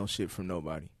going to take no shit from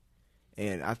nobody.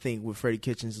 And I think with Freddie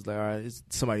Kitchens, it's like, all right, it's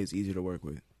somebody who's easier to work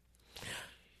with.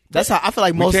 That's how I feel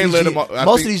like most of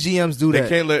these GMs do that. They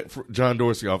can't let John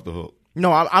Dorsey off the hook.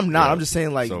 No, I'm not. Yeah. I'm just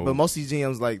saying, but most of these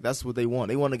GMs, like, that's what they want.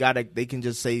 They want a guy that they can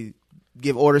just say,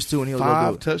 give orders to, and he'll go do it.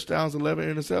 5 touchdowns,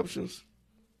 11 interceptions.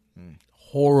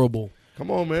 Horrible. Come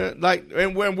on, man. Like,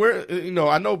 and when we're,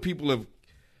 I know people have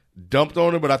dumped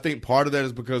on him, but I think part of that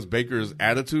is because Baker's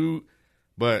attitude.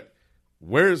 But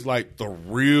where's, like, the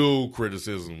real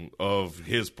criticism of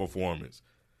his performance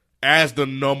as the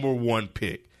number one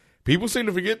pick? People seem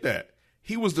to forget that.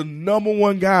 He was the number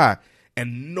one guy,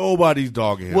 and nobody's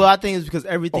dogging him. Well, I think it's because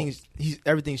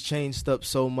everything's changed up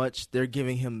so much, they're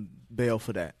giving him bail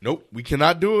for that. Nope, we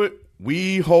cannot do it.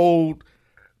 We hold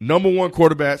number one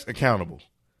quarterbacks accountable.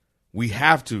 We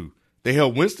have to. They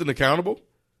held Winston accountable.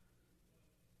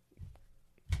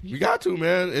 We got to,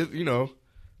 man.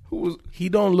 He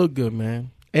don't look good,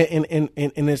 man. And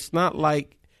it's not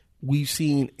like we've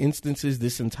seen instances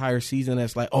this entire season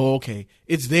that's like, oh, okay,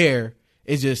 it's there.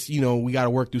 It's just, we got to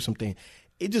work through something.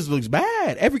 It just looks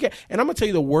bad every game. And I'm gonna tell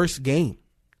you, the worst game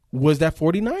was that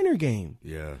 49er game.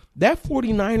 Yeah, that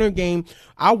 49er game.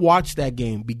 I watched that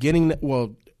game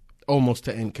almost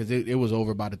to end because it was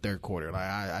over by the third quarter. Like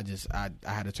I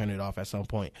had to turn it off at some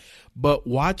point. But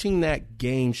watching that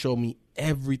game showed me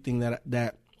everything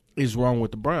that is wrong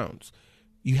with the Browns.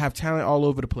 You have talent all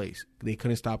over the place. They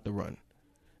couldn't stop the run.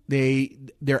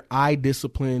 Their eye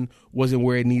discipline wasn't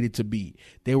where it needed to be.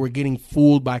 They were getting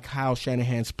fooled by Kyle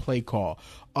Shanahan's play call.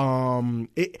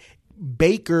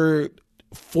 Baker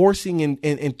forcing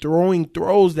and throwing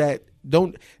throws that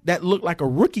look like a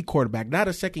rookie quarterback, not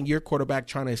a second-year quarterback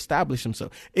trying to establish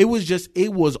himself. It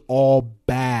was all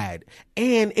bad.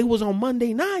 And it was on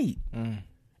Monday night.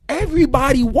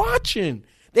 Everybody watching.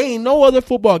 There ain't no other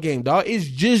football game, dog. It's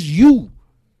just you.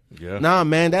 Yeah. Nah,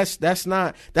 man, that's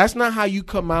not how you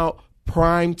come out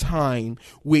prime time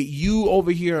with you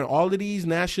over here and all of these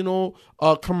national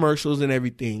commercials and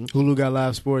everything. Hulu got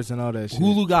live sports and all that shit.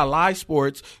 Hulu got live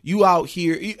sports. You out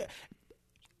here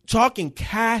talking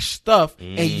cash stuff,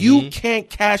 and you can't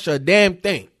cash a damn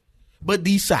thing but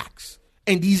these sacks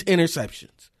and these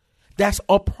interceptions. That's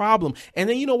a problem. And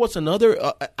then you know what's another?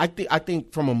 I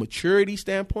think from a maturity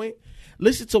standpoint,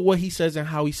 listen to what he says and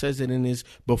how he says it in his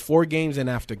before games and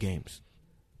after games.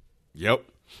 Yep.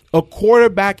 A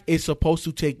quarterback is supposed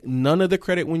to take none of the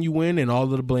credit when you win and all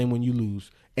of the blame when you lose.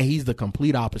 And he's the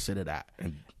complete opposite of that.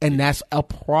 And that's a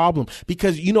problem.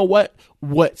 Because you know what?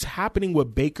 What's happening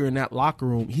with Baker in that locker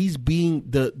room, he's being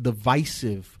the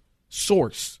divisive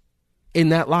source in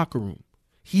that locker room.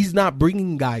 He's not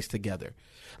bringing guys together.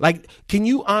 Like, can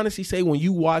you honestly say when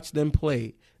you watch them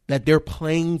play that they're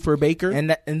playing for Baker?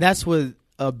 And that's what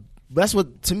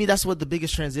to me, that's what the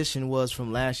biggest transition was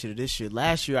from last year to this year.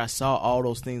 Last year, I saw all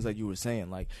those things like you were saying.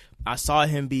 Like, I saw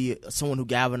him be someone who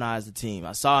galvanized the team.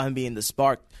 I saw him being the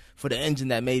spark for the engine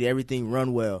that made everything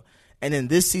run well. And then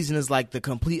this season is like the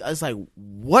complete. It's like,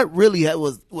 what really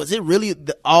was it really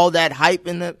all that hype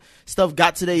and that stuff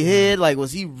got to their head? Like,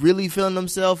 was he really feeling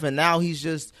himself? And now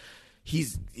he's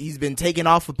been taken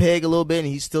off a peg a little bit, and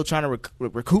he's still trying to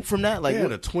recoup from that. Like, he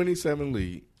had a 27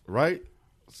 lead, right?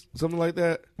 Something like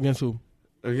that. Against who?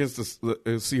 Against the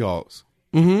Seahawks.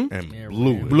 Mm-hmm. And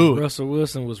blew it. Russell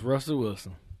Wilson was Russell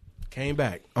Wilson. Came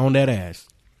back on that ass.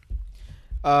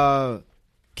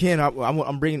 Ken,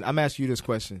 I'm asking you this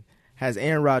question. Has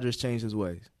Aaron Rodgers changed his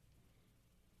ways?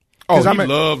 Oh, he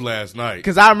loved last night.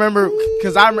 Because I remember,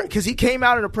 because he came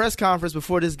out at a press conference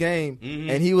before this game,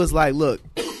 and he was like, "Look,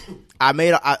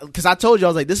 because I told you, I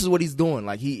was like, this is what he's doing.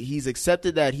 Like he's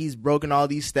accepted that he's broken all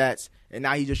these stats, and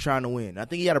now he's just trying to win." I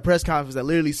think he had a press conference that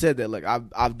literally said that, like,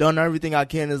 I've done everything I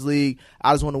can in this league.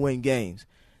 I just want to win games.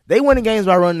 They winning games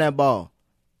by running that ball.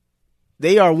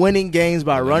 They are winning games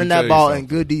by running that ball and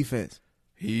good defense.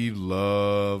 He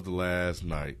loved last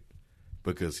night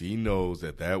because he knows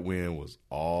that win was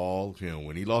all him.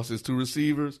 When he lost his two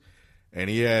receivers and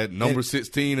he had number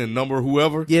 16 and number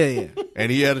whoever. Yeah.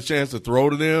 And he had a chance to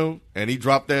throw to them and he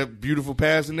dropped that beautiful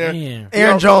pass in there. Man.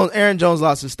 Aaron Jones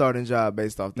lost his starting job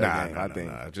based off that game, I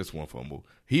think. Just one fumble.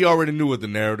 He already knew what the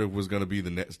narrative was going to be the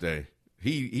next day.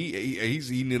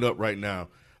 He's eating it up right now.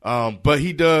 But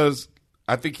he does.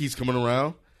 I think he's coming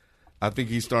around. I think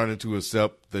he's starting to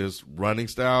accept this running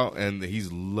style, and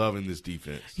he's loving this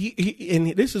defense.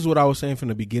 And this is what I was saying from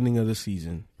the beginning of the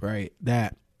season, right?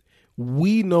 That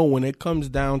we know when it comes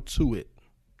down to it,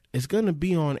 it's going to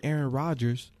be on Aaron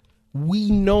Rodgers.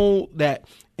 We know that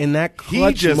in that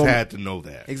clutch he just moment, had to know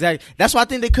that. Exactly. That's why I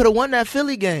think they could have won that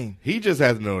Philly game. He just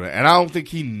had to know that. And I don't think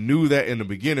he knew that in the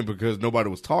beginning because nobody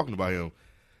was talking about him.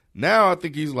 Now I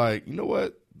think he's like, you know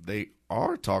what? They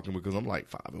are talking because I'm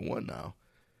like 5-1 now.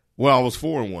 Well, I was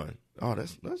 4-1. Oh,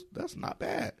 that's not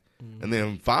bad. And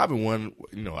then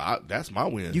 5-1, that's my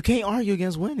win. You can't argue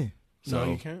against winning. No,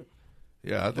 you can't.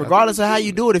 Yeah, regardless of how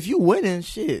you do it, if you winning,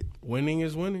 shit. Winning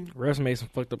is winning. Refs made some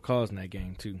fucked up calls in that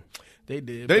game too. They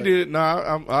did. They did.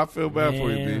 Nah, I feel bad for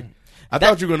you, B. I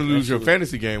thought you were going to lose your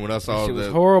fantasy game when I saw that. It was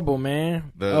horrible,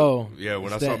 man. When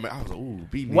I saw it, I was like, ooh,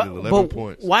 B needed 11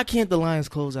 points. Why can't the Lions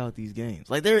close out these games?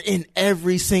 Like, they're in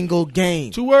every single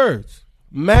game. 2 words.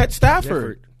 Matt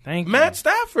Stafford. Thank you. Matt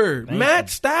Stafford. He is not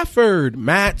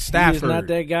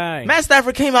that guy. Matt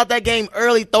Stafford came out that game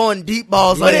early throwing deep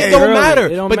balls. But it don't matter.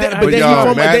 But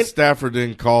Matt Stafford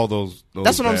didn't call those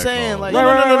that's what I'm saying. Calls. Like,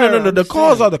 no. The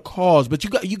calls are the calls, but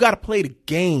you got to play the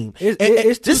game. This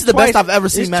is the best I've ever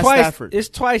seen Matt Stafford. It's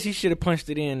twice he should have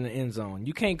punched it in the end zone.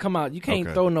 You can't come out. You can't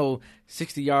throw no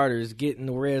 60-yarders, get in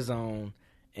the red zone,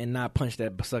 and not punch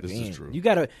that sucker in. This is true. You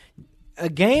got a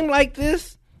game like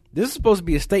this. This is supposed to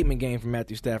be a statement game for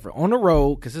Matthew Stafford on the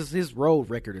road because his road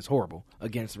record is horrible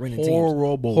against winning teams.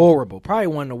 Horrible. Probably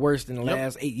one of the worst in the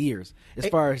last 8 years as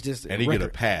far as just and he record. get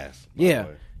a pass. Yeah.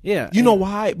 You know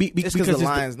why? Because the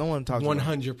Lions, no one talks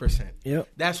 100%. Yep.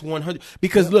 That's 100.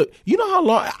 Because look, you know how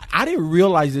long I didn't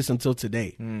realize this until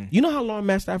today. You know how long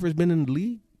Matt Stafford's been in the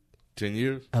league? 10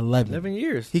 years. 11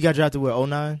 years. He got drafted with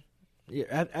 09?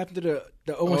 Yeah, after the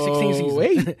 0-16 season.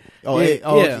 Wait.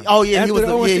 He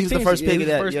was the first pick of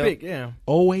that. First pick, yeah.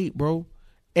 08, bro.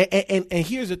 And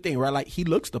here's the thing, right? Like, he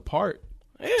looks the part.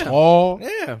 Yeah. Tall.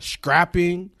 Yeah.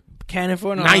 Scrapping. Cannon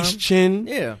for an arm. Nice chin.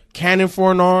 Yeah. Cannon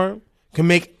for an arm. Can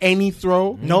make any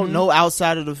throw. No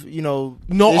outside of the,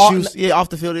 issues. Off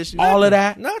the field issues. All of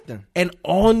that. Nothing. And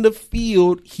on the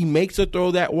field, he makes a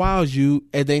throw that wows you,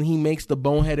 and then he makes the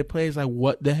boneheaded plays. Like,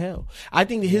 what the hell? I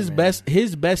think his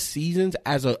best seasons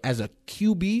as a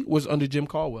QB was under Jim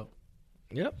Caldwell.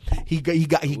 Yep. He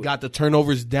got the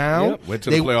turnovers down. Yep. Went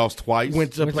to the playoffs twice.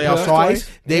 Went to the playoffs twice.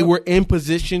 They were in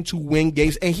position to win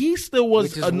games, and he still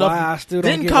was enough.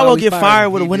 Didn't Caldwell get fired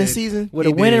with a winning season? With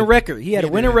a winning record. He had a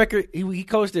winning record. He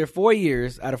coached there 4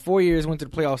 years. Out of 4 years, went to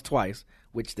the playoffs twice,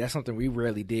 which that's something we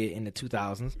rarely did in the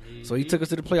 2000s. So he took us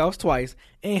to the playoffs twice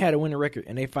and had a winning record,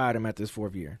 and they fired him after his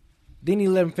 4th year. Then he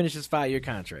let him finish his 5-year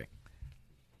contract.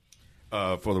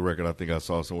 For the record, I think I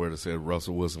saw somewhere that said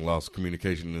Russell Wilson lost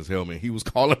communication in his helmet. He was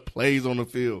calling plays on the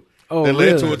field that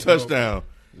led to a touchdown.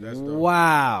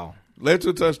 Wow. Led to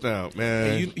a touchdown,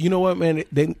 man. You know what, man?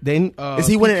 Then is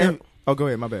he winning? Oh, go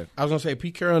ahead. My bad. I was gonna say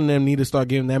Pete Carroll and them need to start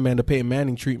giving that man the Peyton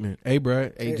Manning treatment. Hey,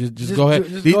 bro. Hey, just go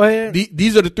ahead. Go ahead.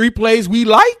 These are the 3 plays we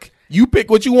like. You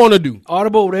pick what you want to do.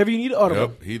 Audible, whatever you need. Audible.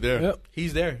 Yep, he there. Yep.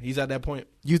 He's there. He's at that point.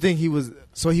 You think he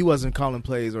wasn't calling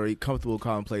plays, or he comfortable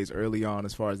calling plays early on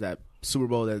as far as that Super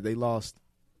Bowl that they lost?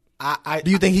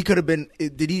 Do you think he could have been?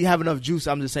 Did he have enough juice?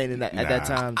 I'm just saying at that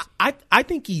time. I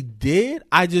think he did.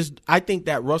 I think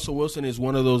that Russell Wilson is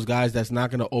one of those guys that's not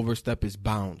going to overstep his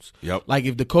bounds. Yep. Like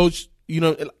if the coach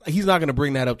he's not going to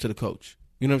bring that up to the coach.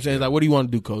 You know what I'm saying? It's like, what do you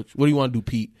want to do, coach? What do you want to do,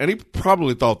 Pete? And he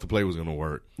probably thought the play was going to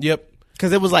work. Yep.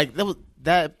 Because it was like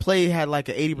that play had like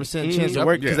an 80% chance to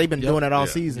work because they've been doing it all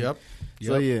season. Yep.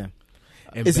 So yeah.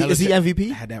 And Is he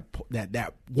MVP? Had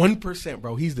that 1%,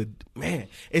 bro. He's the man.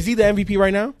 Is he the MVP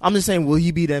right now? I'm just saying, will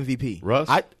he be the MVP? Russ?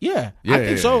 I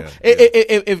think so. Yeah.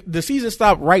 If the season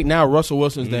stopped right now, Russell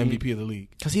Wilson's the MVP of the league.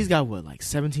 Because he's got like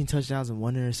 17 touchdowns and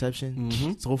 1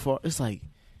 interception so far. It's like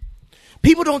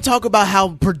people don't talk about how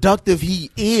productive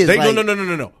he is.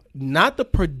 No. Not the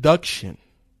production,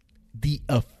 the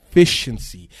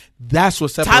efficiency. That's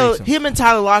what separates him. Him and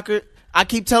Tyler Lockett. I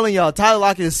keep telling y'all, Tyler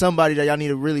Lockett is somebody that y'all need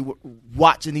to really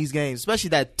watch in these games,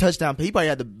 especially that touchdown. He probably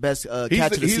had the best catch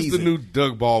of the season. He's the new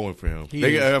Doug Baldwin for him.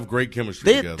 They have great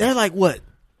chemistry together. They're like, what,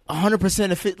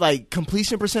 100% like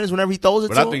completion percentage whenever he throws it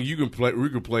to him? But I think you can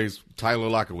replace Tyler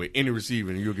Lockett with any receiver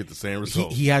and you'll get the same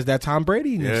result. He has that Tom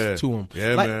Brady-ness to him.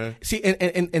 Yeah, man. See,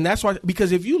 and that's why,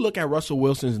 because if you look at Russell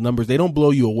Wilson's numbers, they don't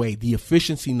blow you away. The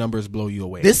efficiency numbers blow you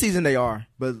away. This season they are,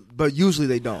 but usually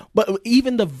they don't. But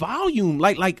even the volume,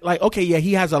 like okay, yeah,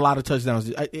 he has a lot of touchdowns.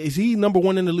 Is he number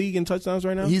 1 in the league in touchdowns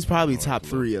right now? He's probably top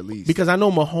 3 at least. Because I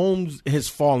know Mahomes has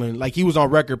fallen. Like, he was on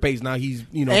record pace. Now he's,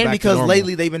 and back because to normal.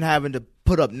 lately they've been having to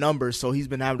put up numbers, so he's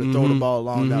been having to throw the ball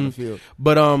long down the field.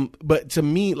 But to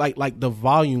me, like the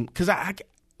volume, because I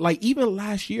like even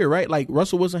last year, right? Like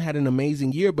Russell Wilson had an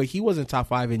amazing year, but he wasn't top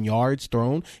 5 in yards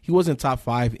thrown. He wasn't top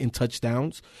 5 in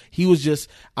touchdowns. He was just,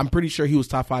 I'm pretty sure he was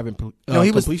top 5 in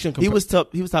completion. He was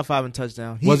top 5 in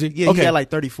touchdowns. Was he? Yeah, okay. He had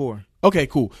like 34. Okay,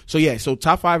 cool. So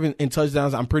top 5 in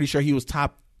touchdowns. I'm pretty sure he was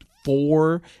top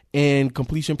 4 in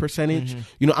completion percentage.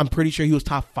 I'm pretty sure he was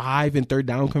top 5 in third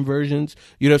down conversions.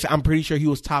 I'm pretty sure he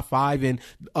was top 5 in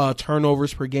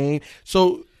turnovers per game.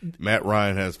 So Matt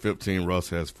Ryan has 15. Russ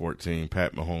has 14.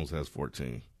 Pat Mahomes has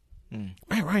 14.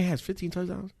 Matt Ryan has 15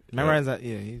 touchdowns. Matt Ryan's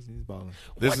he's balling.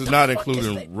 This is not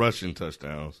including rushing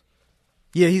touchdowns.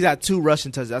 Yeah, he's got 2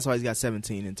 rushing touchdowns. That's why he's got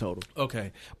 17 in total.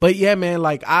 Okay, but yeah, man,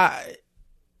 like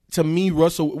to me,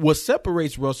 what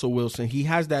separates Russell Wilson, he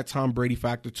has that Tom Brady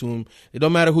factor to him. It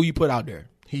don't matter who you put out there.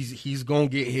 He's going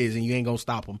to get his, and you ain't going to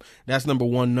stop him. That's number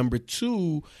 1. Number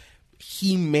 2,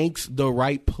 he makes the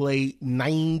right play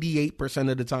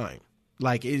 98% of the time.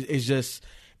 Like, it's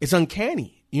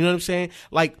uncanny. You know what I'm saying?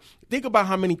 Like, think about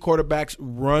how many quarterbacks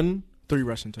run. 3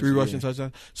 rushing touchdowns. 3 rushing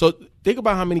touchdowns. So think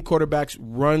about how many quarterbacks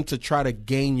run to try to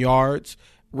gain yards.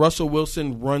 Russell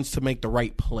Wilson runs to make the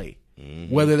right play.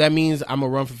 Whether that means I'm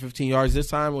going to run for 15 yards this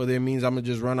time, whether it means I'm going to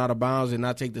just run out of bounds and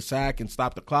not take the sack and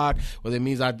stop the clock, whether it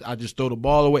means I just throw the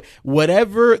ball away.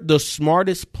 Whatever the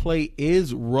smartest play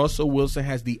is, Russell Wilson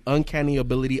has the uncanny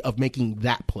ability of making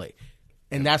that play.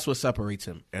 And that's what separates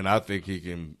him. And I think he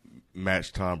can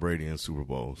match Tom Brady in Super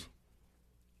Bowls.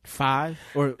 5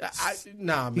 or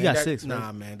nah, man. He got 6. Nah,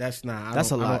 right? man. That's not. That's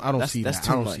a lot. I don't see that. That's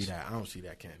too much. I don't see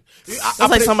that, Ken. That's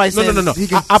like somebody saying no.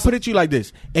 I put it to you like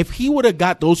this: if he would have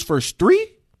got those first 3,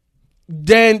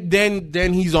 then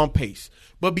he's on pace.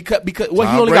 But because he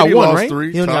only got 1, right?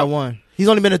 3. He only got 1. He's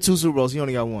only been to 2 Super Bowls. He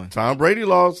only got 1. Tom Brady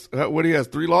lost. What he has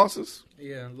 3 losses.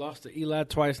 Yeah, lost to Eli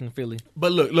twice in Philly.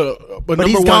 But look. But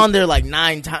he's gone there like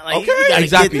 9 times. Like, okay,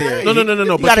 exactly. Get there.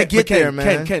 No. You got to get there,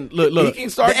 man. Ken, look. He can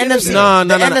start. The NFC,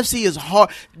 NFC is hard.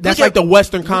 That's like the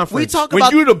Western Conference. We talk when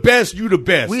about you're the best, you're the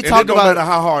best. We and talk it don't about matter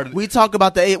how hard. We talk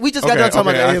about the. We just got done talking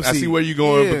about the AFC. I see where you're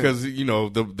going because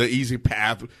the easy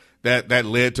path that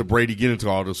led to Brady getting to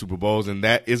all the Super Bowls, and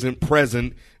that isn't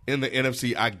present in the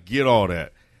NFC. I get all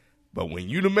that, but when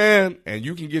you the man and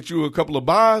you can get you a couple of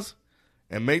buys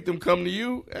and make them come to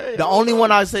you. Hey, the only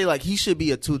one I say he should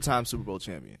be a 2-time Super Bowl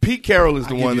champion. Pete Carroll is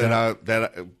the one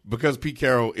that because Pete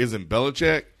Carroll isn't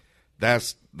Belichick.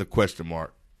 That's the question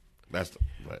mark.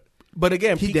 But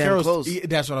again, Pete Carroll's close.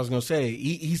 That's what I was gonna say.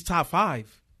 He's top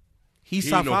 5. He's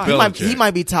top 5. He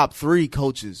might be top 3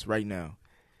 coaches right now.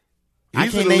 I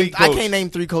can't name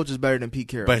 3 coaches better than Pete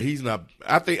Carroll. But he's not.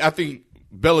 I think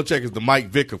Belichick is the Mike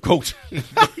Vick of coaching.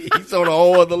 He's on a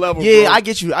whole other level. Yeah, bro. I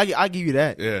get you. I give you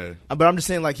that. Yeah, but I'm just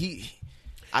saying, I think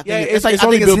it's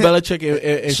only Bill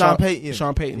Belichick and Sean Payton. Yeah.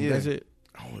 Sean Payton. Yeah. That's it.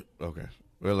 Okay.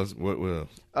 Well,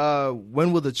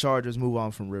 when will the Chargers move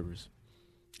on from Rivers?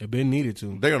 They've been needed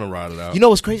to. They're gonna ride it out. You know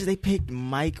what's crazy? They picked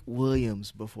Mike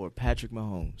Williams before Patrick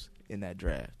Mahomes in that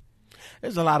draft.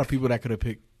 There's a lot of people that could have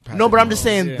picked Patrick No, but I'm Mahomes. just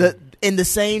saying that in the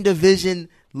same division,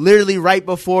 literally right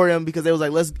before him, because they was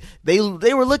like, they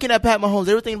were looking at Pat Mahomes.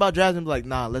 They were thinking about drafting him, like,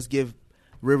 nah, let's give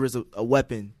Rivers a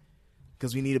weapon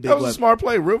because we need a big weapon. That was a smart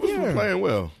play. Rivers was playing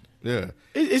well. Yeah.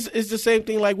 It's the same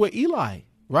thing like with Eli,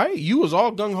 right? You was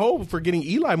all gung-ho for getting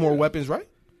Eli more weapons, right?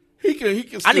 He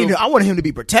can still, I wanted him to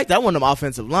be protected. I want him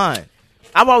offensive line.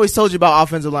 I've always told you about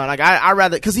offensive line. Like I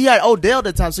rather because he had Odell at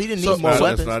the time, so he didn't need more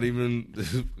weapons. That's not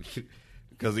even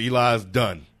because Eli's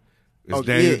done.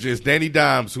 It's It's Danny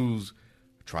Dimes who's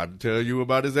tried to tell you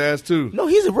about his ass too. No,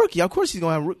 he's a rookie. Of course, he's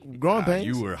gonna have growing pains.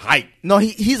 You were hyped. No,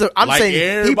 he's a. I'm like saying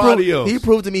everybody else. He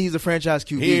proved to me he's a franchise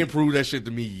QB. He ain't proved that shit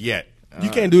to me yet. You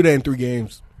can't do that in 3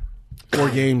 games, 4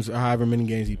 games, or however many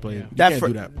games he played. You can't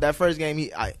do that. That first game,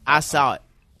 I saw it.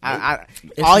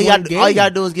 All you gotta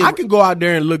do is get. I can go out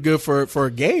there and look good for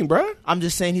a game, bro. I'm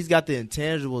just saying he's got the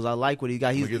intangibles. I like what he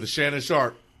got. He's Look at the Shannon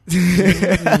Sharp.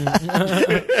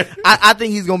 I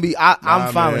think he's gonna be.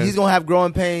 I'm fine. He's gonna have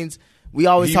growing pains. We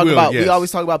always talk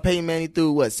about Peyton Manning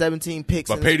threw 17 picks.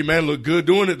 But Peyton Manning looked good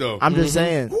doing it though. I'm just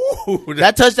saying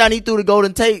that touchdown he threw to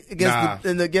Golden Tate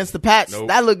against the Pats. Nope.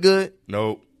 That looked good.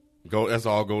 Nope. That's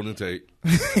all Golden Tate.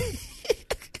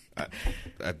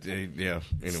 Yeah.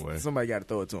 Anyway, Somebody got to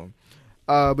throw it to him.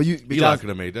 But Eli could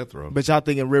have made that throw. But y'all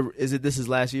thinking this is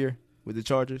last year with the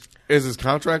Chargers? Is his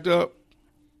contract up?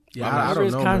 Yeah, I don't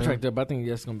his know, contract man. up. I think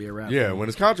that's gonna be a wrap. Yeah, when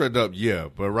his contract up, yeah.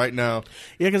 But right now,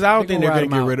 Yeah, because I don't think they're going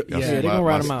to get rid of. Yeah, Yeah, they're gonna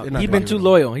ride him out. they're not He's gonna been get too rid of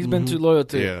loyal. He's been too loyal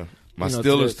to. yeah, my you know,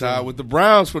 Steelers to tied the- with the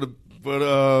Browns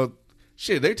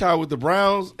shit. They tied with the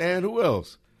Browns and who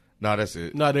else? No, that's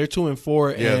it. No, they're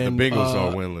 2-4. Yeah, and, the Bengals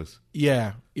are winless,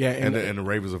 Yeah, and the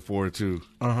Ravens are 4-2,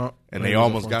 uh-huh. and they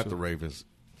almost got the Ravens.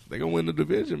 They gonna win the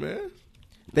division, man.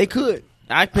 They could.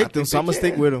 I picked them, so I'm gonna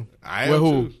stick with them. I With am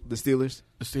who? too. The Steelers.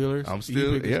 The Steelers. I'm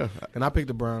still and I picked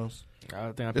the Browns.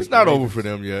 I think I It's picked not the over Ravens. for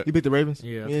them yet. You picked the Ravens.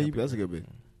 Yeah, that's a good pick.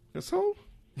 So,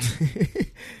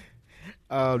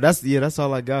 That's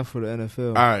all I got for the NFL.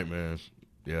 all right, man.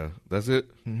 Yeah, that's it.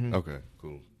 Mm-hmm. Okay,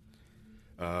 cool.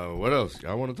 What else?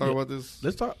 Y'all want to talk about this?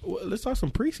 Let's talk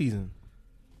some preseason.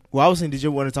 Well, I was saying, did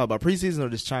you want to talk about preseason or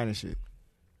this China shit?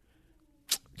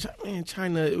 Man,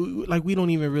 China, like we don't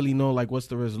even really know like what's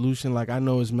the resolution. Like I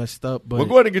know it's messed up, but Well,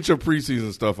 go ahead and get your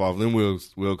preseason stuff off. Then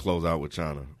we'll close out with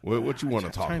China. What you want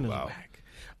to talk China's about? back.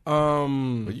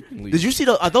 But you can leave. Did you see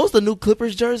are those the new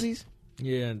Clippers jerseys?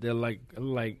 Yeah, they're like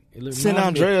it looks San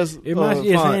Andreas. It reminds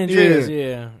San font. Andreas.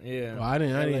 Yeah. Yeah. Well, I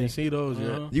didn't see those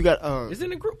yet. You got It's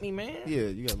in the group me, man. yeah,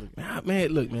 you got look. Man,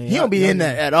 look, man, He don't be in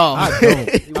that at all. I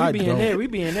don't. I We be in don't. there. We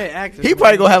be in there active. He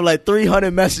probably gonna have like 300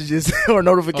 messages or Oh,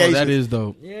 notifications. that is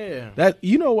dope. Yeah. That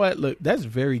you know what? Look, that's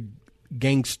very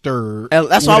gangster. And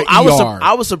that's with why an ER.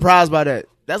 I was surprised by that.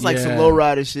 That's like some Yeah. low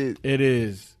rider shit. It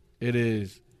is.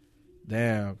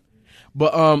 Damn.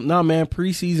 But nah, man,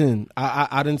 preseason.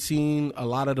 I done seen a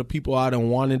lot of the people I done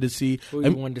wanted to see. Who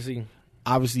you wanted to see?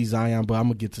 Obviously Zion, but I'm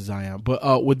gonna get to Zion.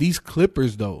 But with these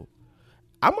Clippers though,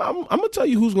 I'm gonna tell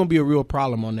you who's gonna be a real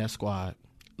problem on that squad.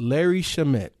 Larry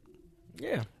Shamet.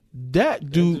 Yeah. That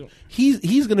dude,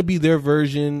 he's gonna be their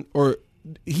version, or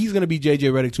he's gonna be JJ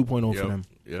Redick 2.0 for them.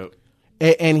 Yep.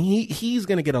 And he's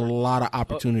gonna get a lot of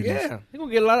opportunities. Yeah. He's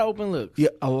gonna get a lot of open looks. Yeah,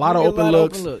 a lot of He'll get open a lot of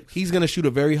looks. open looks. He's gonna shoot a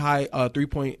very high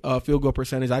 3-point field goal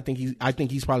percentage. I think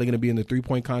he's probably gonna be in the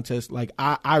 3-point contest. Like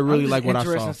I really like what I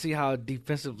Interested saw. to see how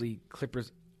defensively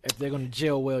Clippers, if they're gonna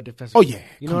gel well defensively. Oh yeah,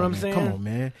 You know what I'm saying? Come on,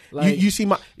 man. Like, you see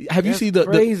have you that's seen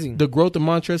crazy. the growth of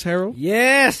Montrezl Harrell?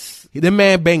 Yes. The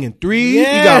man banging threes.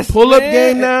 Yes, he got pull up man.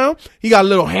 game now. He got a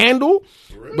little handle.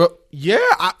 But yeah,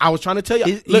 I was trying to tell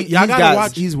you. Look, y'all gotta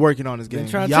watch. He's working on his game.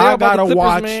 trying to tell you Y'all about the gotta Clippers,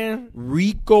 watch man.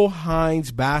 Rico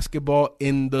Hines basketball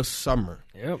in the summer.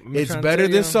 Yep. It's better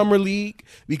than summer league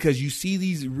because you see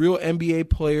these real NBA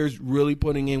players really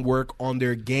putting in work on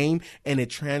their game, and it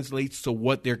translates to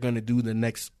what they're going to do the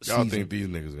next Y'all season. think these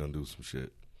niggas gonna do some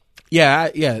shit? Yeah.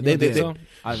 They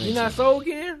You not sold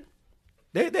again?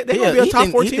 gonna be a top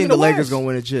 14 He think in the the Lakers West. gonna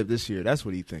win a chip this year. That's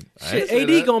what he think. I ain't Shit, say AD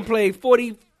that. gonna play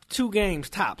 42 games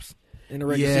tops in the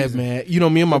regular Yeah, season. man. You know,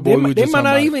 me and my boy, we were They just might talking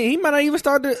not about even. He might not even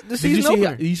start the it. Did season you see?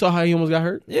 opener. You saw how he almost got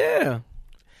hurt? Yeah,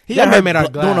 He That got man hurt made out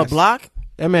of doing a glass. block.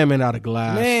 That man made out of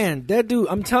glass. man, that dude.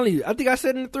 I'm telling you. I think I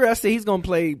said in the 3. I said he's gonna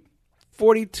play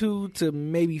 42 to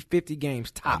maybe 50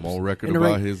 games tops. I'm on record in the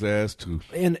about his ass too.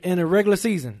 in a regular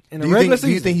season. In a Do you, regular think, do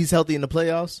you season, think he's healthy in the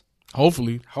playoffs?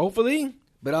 Hopefully. hopefully.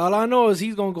 But all I know is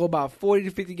he's gonna go about 40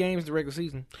 to 50 games in the regular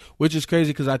season. Which is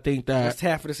crazy because I think That's that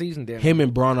half of the season. Damn. him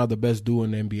and Braun are the best duo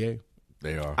in the NBA.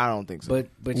 They are. I don't think so.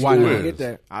 But Why you not? don't get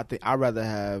that. I think I'd rather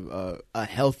have a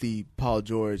healthy Paul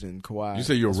George and Kawhi. You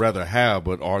say you'd rather have,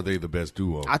 but are they the best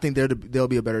duo? I think they'll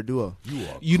be a better duo.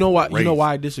 You know what? You know crazy.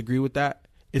 why I disagree with that?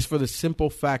 It's for the simple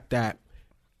fact that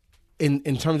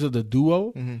in terms of the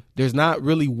duo, there's not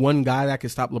really one guy that can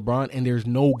stop LeBron, and there's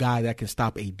no guy that can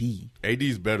stop AD.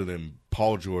 AD's better than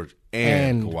Paul George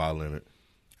and Kawhi Leonard.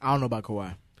 I don't know about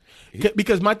Kawhi.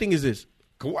 Because my thing is this: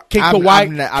 Kawhi, can I've-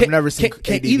 Kawhi? I've never seen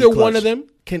Can AD be either one clutch. of them?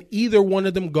 Can either one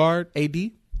of them guard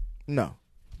AD? No.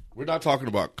 We're not talking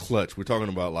about clutch. We're talking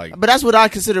about like. But that's what I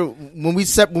consider when we're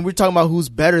talking about who's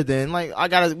better than. Like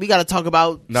we gotta talk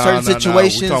about certain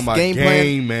situations, We're talking about game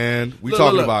plan. man. We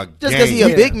talking about just because he's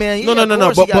a big man. No.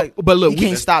 But look, you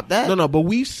can't stop that. No. But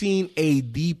we've seen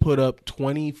AD put up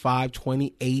 25,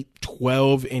 28,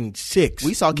 12, and 6.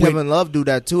 We saw Kevin Love do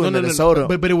that too in Minnesota.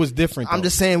 But it was different. I'm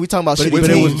just saying we talking about shitty but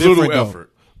it was teams. different. Little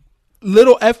effort.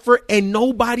 Little effort and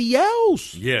nobody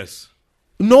else. Yes.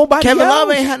 Nobody. Kevin else. Love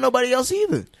ain't had nobody else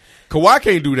either. Kawhi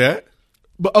can't do that.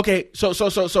 But okay, so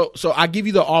I give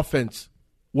you the offense.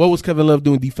 What was Kevin Love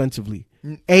doing defensively?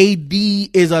 AD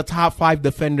is a top 5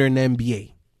 defender in the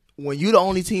NBA. When you the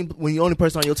only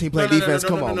person on your team playing defense,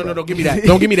 come on. No, don't give me that.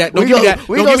 Don't give me that. Don't give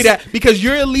me that. Because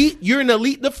you're elite. You're an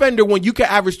elite defender when you can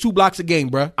average 2 blocks a game,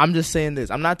 bro. I'm just saying this.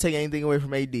 I'm not taking anything away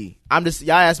from AD.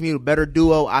 Y'all asked me a better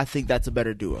duo. I think that's a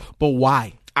better duo. But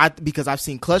why? Because I've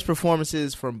seen clutch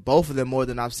performances from both of them more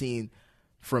than I've seen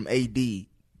from AD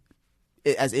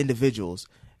as individuals.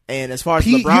 And as far as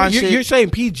LeBron, you're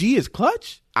saying PG is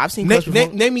clutch? I've seen clutch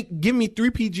give me 3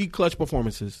 PG clutch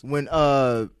performances. When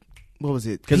what was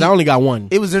it? Because I only got one.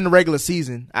 It was in the regular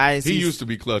season. He used to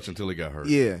be clutch until he got hurt.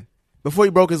 Yeah, before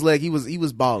he broke his leg, he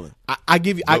was balling. I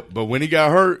give you. But when he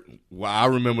got hurt, I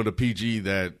remember the PG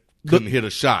that couldn't hit a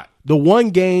shot. The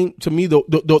one game to me, the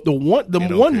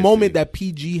one moment that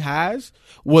PG has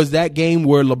was that game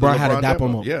where LeBron had a dap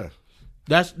him up. Yeah.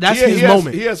 That's his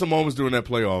moment. He had some moments during that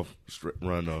playoff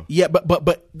run though. Yeah, but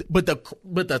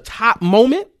the top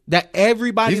moment that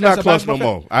everybody he's not clutch no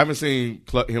more. I haven't seen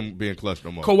him being clutch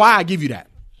no more. Kawhi, I give you that.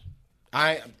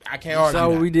 I can't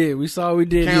argue. We saw what we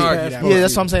did. Can't argue that. Yeah,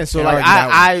 that's what I'm saying. So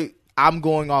like I'm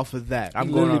going off of that.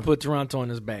 I'm going literally put Toronto on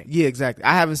his back. Yeah, exactly.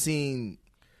 I haven't seen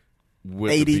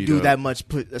AD do that much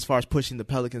as far as pushing the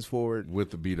Pelicans forward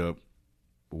with the beat up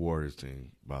Warriors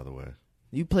team. By the way.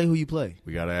 You play who you play.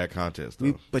 We got to add context,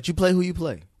 though. But you play who you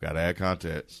play. Got to add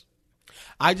context.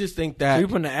 I just think that... So you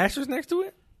putting the asterisk next to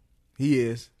it? He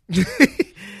is.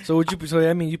 So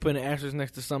that mean you putting the asterisk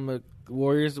next to some of the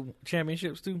Warriors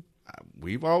championships, too?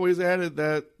 We've always added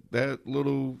that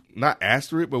little... Not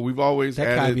asterisk, but we've always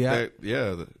added that...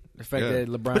 Yeah. The fact that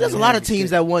LeBron... But there's a lot of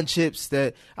teams that won chips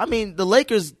that... I mean, the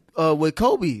Lakers... with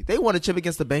Kobe, they won a chip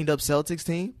against the banged up Celtics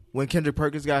team when Kendrick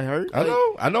Perkins got hurt.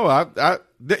 I know.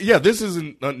 This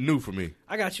isn't new for me.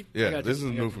 I got you. Yeah, this is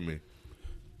new for me.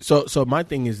 So my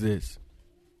thing is this: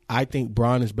 I think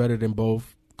Bron is better than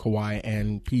both Kawhi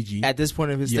and PG at this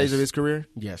point of his stage of his career.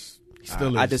 Yes, he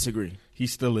still is. I disagree. He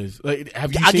still is. Like,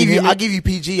 have you? I'll give you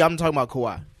PG. I'm talking about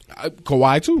Kawhi.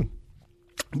 Kawhi too,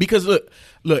 because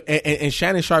look, and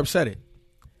Shannon Sharp said it.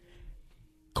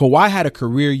 Kawhi had a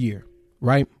career year,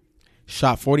 right?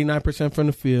 Shot 49% from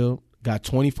the field, got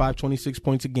 25, 26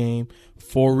 points a game,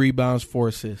 4 rebounds, 4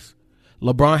 assists.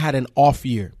 LeBron had an off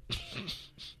year.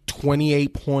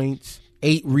 28 points,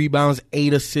 8 rebounds,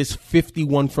 8 assists,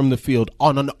 51 from the field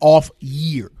on an off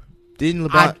year. Didn't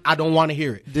LeBron? I don't want to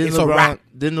hear it. Didn't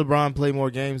LeBron play more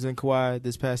games than Kawhi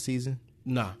this past season?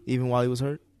 Nah. Even while he was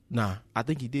hurt? Nah. I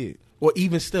think he did. Or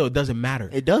even still, it doesn't matter.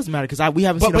 It does matter because we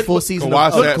haven't seen a full season Kawhi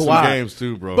of sat Kawhi. some games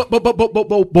too, bro. But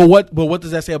what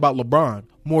does that say about LeBron?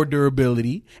 More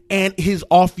durability, and his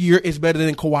off year is better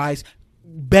than Kawhi's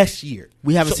best year.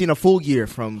 We haven't seen a full year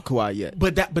from Kawhi yet.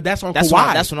 But that's on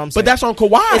Kawhi. That's what I'm saying. But that's on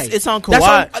Kawhi. It's on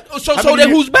Kawhi. So then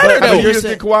who's better though? Years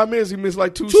did Kawhi miss? He missed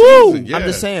like 2 seasons. Yeah. I'm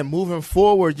just saying, moving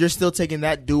forward, you're still taking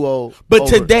that duo. But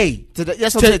over. today,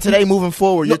 that's what I'm saying. Today, moving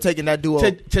forward, you're taking that duo.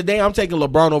 Today, I'm taking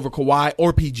LeBron over Kawhi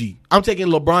or PG. I'm taking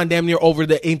LeBron damn near over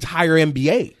the entire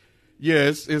NBA.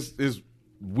 Yeah, it's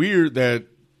weird that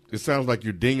it sounds like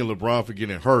you're dinging LeBron for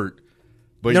getting hurt.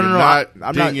 But you're not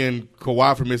dinging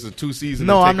Kawhi for missing 2 seasons.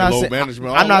 No, I'm not not.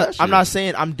 Management I'm not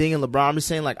saying I'm dinging LeBron. I'm just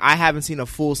saying like I haven't seen a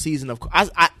full season of.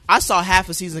 I saw half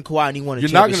a season of Kawhi and he won a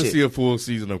championship. You're not going to see a full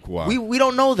season of Kawhi. We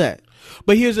don't know that.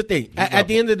 But here's the thing: at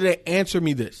the end of the day, answer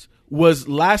me this: was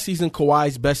last season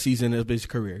Kawhi's best season of his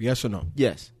career? Yes or no?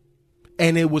 Yes.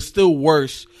 And it was still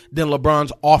worse than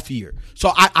LeBron's off year.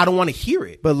 So I don't want to hear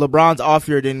it. But LeBron's off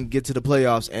year didn't get to the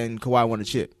playoffs and Kawhi won a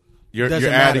chip. You're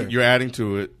adding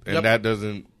to it, and that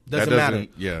doesn't matter.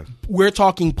 Yeah, we're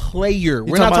talking player.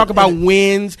 We're not talking about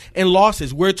wins and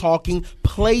losses. We're talking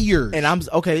players. And I'm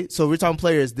okay. So we're talking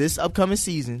players. This upcoming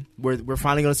season, we're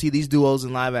finally going to see these duos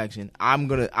in live action. I'm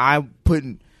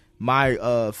putting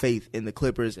my faith in the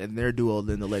Clippers and their duo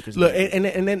than the Lakers. Look, and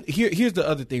then here's the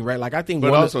other thing, right? Like I think,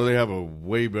 but also they have a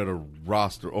way better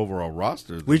overall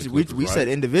roster. Than we Clippers, said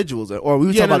individuals, or we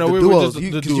were Yeah, talking no, about we the were duos. just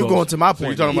the Because duos. you're going to my So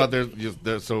you're point. talking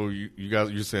about so you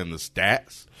guys you're saying the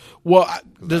stats. Well,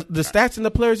 the stats and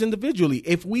the players individually.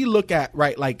 If we look at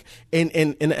right, like in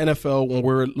the NFL when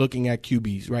we're looking at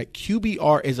QBs, right?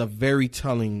 QBR is a very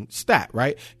telling stat,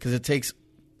 right? Because it takes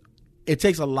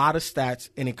a lot of stats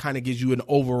and it kind of gives you an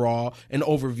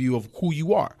overview of who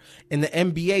you are. In the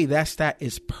NBA, that stat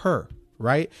is per,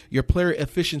 right? Your player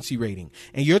efficiency rating.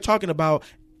 And you're talking about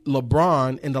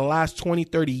LeBron in the last 20,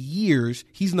 30 years,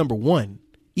 he's number one.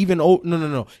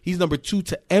 No. He's number 2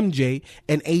 to MJ,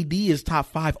 and AD is top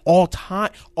 5 all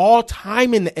time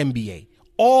in the NBA.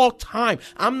 All time.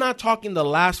 I'm not talking the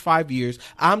last 5 years.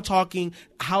 I'm talking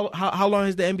how long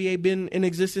has the NBA been in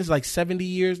existence? Like 70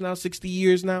 years now, 60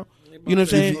 years now? You know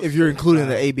what I'm saying? If you're including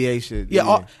the ABA shit.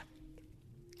 Yeah.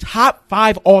 Top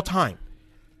 5 all time.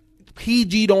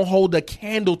 PG don't hold a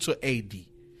candle to AD.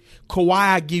 Kawhi,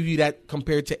 I give you that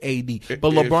compared to AD.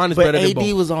 But LeBron is better than both.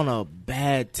 AD was on a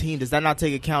bad team. Does that not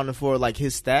take account for like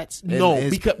his stats? No,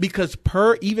 because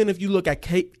per, even if you look at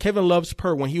Kevin Love's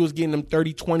per, when he was getting them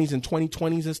 30-20s and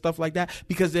 20-20s and stuff like that,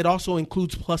 because it also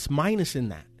includes plus minus in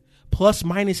that. Plus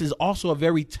minus is also a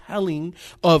very telling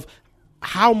of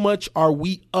how much are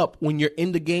we up when you're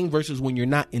in the game versus when you're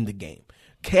not in the game.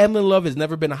 Kevin Love has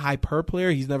never been a high per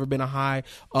player. He's never been a high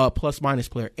plus minus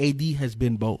player. AD has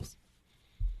been both.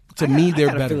 To me, they're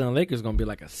I got better. a feeling the Lakers going to be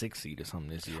like a 6 seed or something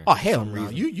this year. Oh, hell no.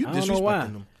 You I don't know why.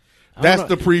 disrespecting them. That's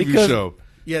the preview show.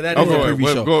 Yeah, that is a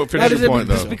preview show. Go finish your point,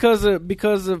 just though.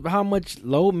 because of how much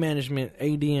load management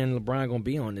AD and LeBron going to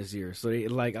be on this year. So,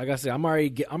 like I said, I'm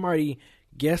already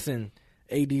guessing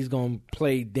AD's going to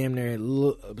play damn near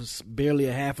barely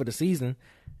a half of the season.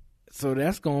 So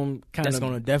that's going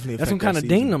to definitely kind of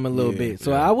ding them a little bit.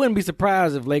 So I wouldn't be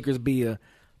surprised if Lakers be a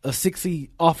 6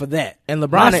 seed off of that. And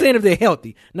LeBron, not saying if they're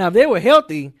healthy. Now, if they were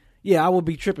healthy, yeah, I would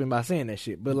be tripping by saying that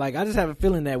shit. But like, I just have a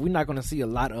feeling that we're not going to see a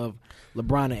lot of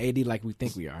LeBron and AD like we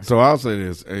think we are. So I'll say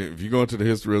this: if you go into the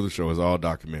history of the show, it's all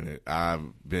documented. I've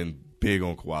been big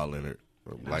on Kawhi Leonard.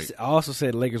 Like, I also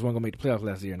said the Lakers weren't going to make the playoffs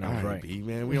last year. And I was right.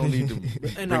 Man, we don't need to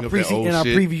in bring our up that old in our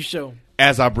shit. preview show.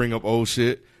 As I bring up old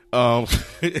shit,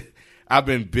 I've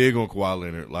been big on Kawhi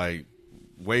Leonard, like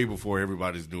way before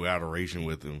everybody's new adoration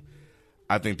with him.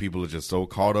 I think people are just so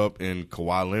caught up in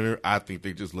Kawhi Leonard. I think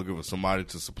they're just looking for somebody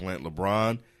to supplant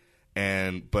LeBron.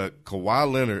 But Kawhi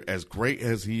Leonard, as great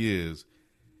as he is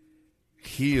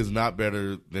not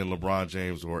better than LeBron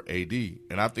James or AD.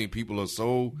 And I think people are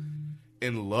so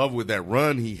in love with that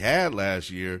run he had last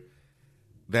year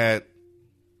that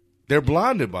they're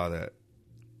blinded by that.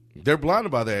 They're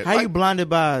blinded by that. How you blinded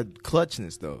by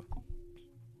clutchness though?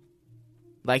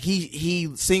 Like he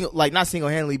not single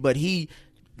handedly, but he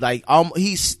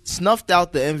snuffed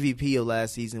out the MVP of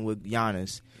last season with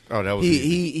Giannis. Oh, that was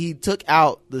he took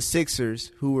out the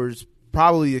Sixers, who were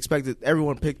probably expected.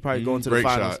 Everyone picked probably going to the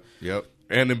finals. Shot. Yep.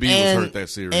 And Embiid was hurt that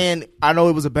series. And I know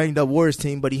it was a banged up Warriors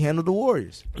team, but he handled the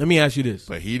Warriors. Let me ask you this.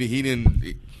 But he didn't.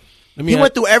 He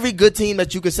went through every good team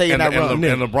that you could say in that run.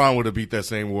 And LeBron would have beat that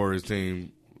same Warriors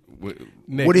team.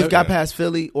 Would he have got past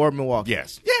Philly or Milwaukee?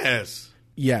 Yes.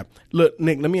 Yeah. Look,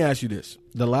 Nick, let me ask you this.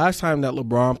 The last time that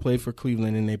LeBron played for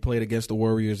Cleveland and they played against the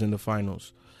Warriors in the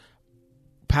finals,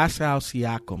 Pascal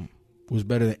Siakam was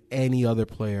better than any other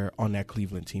player on that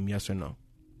Cleveland team, yes or no?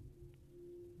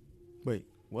 Wait,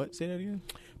 what? Say that again?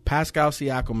 Pascal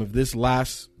Siakam of this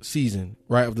last season,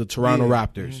 right, of the Toronto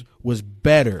Raptors, was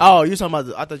better. Oh, you're talking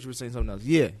about I thought you were saying something else.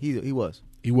 Yeah, he was.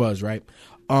 He was, right?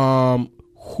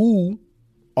 Who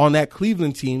on that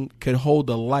Cleveland team could hold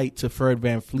the light to Fred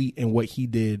VanVleet and what he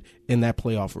did in that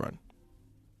playoff run?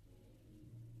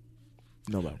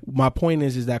 Nobody. My point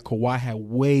is that Kawhi had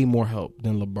way more help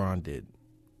than LeBron did.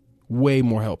 Way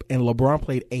more help. And LeBron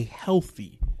played a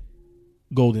healthy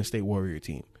Golden State Warrior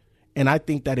team. And I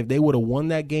think that if they would have won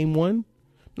that game one,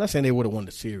 I'm not saying they would have won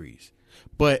the series,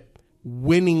 but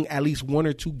winning at least one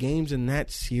or two games in that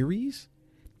series,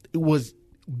 it was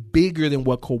bigger than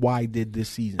what Kawhi did this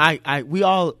season. We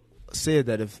all said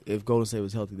that if Golden State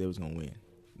was healthy, they was going to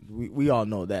win. We all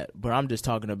know that. But I'm just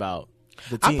talking about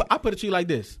the team. I put it to you like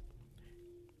this.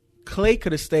 Clay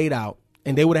could have stayed out,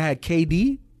 and they would have had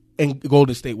KD, and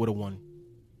Golden State would have won.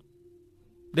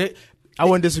 I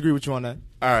wouldn't disagree with you on that.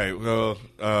 All right, well,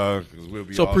 we'll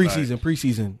be so all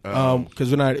preseason,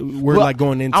 because we're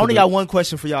going into. I only got one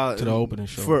question for y'all to the opening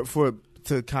show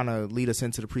to kind of lead us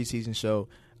into the preseason show.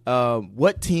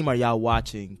 What team are y'all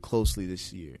watching closely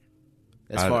this year?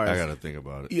 As far I as got to think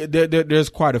about it. Yeah, there's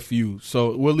quite a few,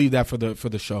 so we'll leave that for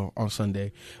the show on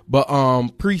Sunday. But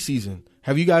preseason,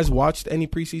 have you guys watched any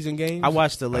preseason games? I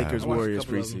watched the Lakers I watched a Warriors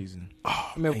couple of them. preseason.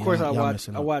 I mean, of course, y'all I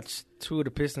missing out. watched 2 of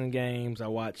the Pistons games. I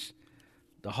watched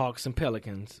the Hawks and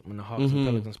Pelicans when the Hawks and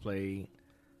Pelicans played.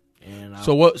 And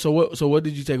So what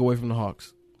did you take away from the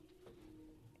Hawks?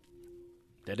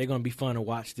 that they're going to be fun to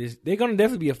watch. They're going to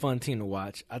definitely be a fun team to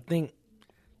watch. I think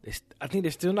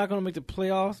they're still not going to make the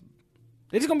playoffs.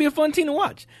 They're just going to be a fun team to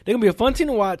watch. They're going to be a fun team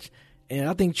to watch. And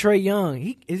I think Trae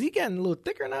Young, is he getting a little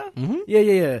thicker now? Mm-hmm.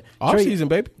 Yeah. Off season,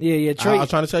 baby. Yeah. Trae, I was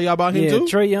trying to tell y'all about him too.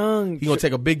 Trae Young, He's gonna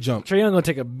take a big jump. Trae Young gonna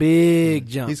take a big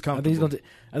jump. He's comfortable. I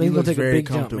think he's gonna take a very big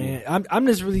jump, comfortable. man.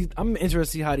 I'm interested to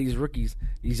see how these rookies,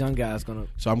 these young guys, gonna.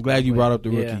 So I'm glad you brought up the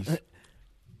Yeah. rookies.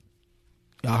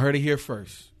 Y'all heard it here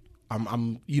first.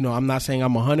 I'm not saying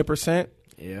I'm 100%,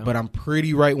 Yeah. but I'm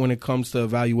pretty right when it comes to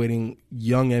evaluating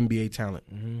young NBA talent.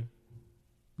 Mm-hmm.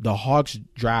 The Hawks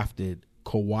drafted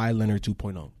Kawhi Leonard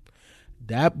 2.0.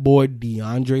 That boy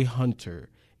DeAndre Hunter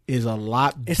is a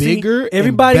lot And see, bigger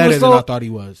everybody and was better so- than I thought he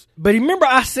was. But remember,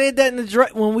 I said that in the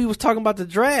when we was talking about the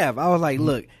draft. I was like, Mm-hmm.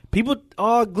 look, people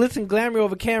all glitz and glamour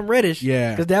over Cam Reddish,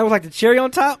 Yeah. because that was like the cherry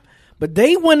on top. But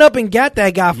they went up and got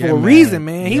that guy for Yeah, a man. reason,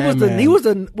 man. He Yeah, was man.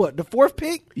 the 4th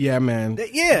pick. Yeah, man.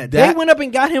 Yeah, they That- went up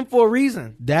and got him for a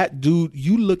reason. That dude,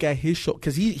 you look at his show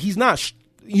because he's not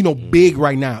big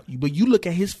right now, but you look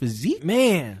at his physique,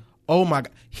 Man, oh my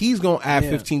god, he's gonna add Yeah.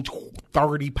 15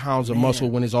 30 pounds of muscle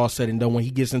when it's all said and done, when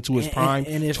he gets into his prime,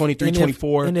 if- 23 and if-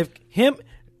 24. And if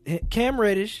Cam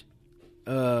Reddish,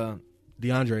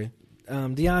 DeAndre,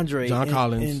 DeAndre, John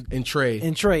Collins, and Trey.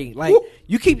 and Trey, like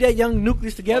you keep that young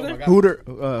nucleus together. Hooter.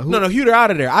 No, Hooter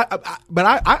out of there.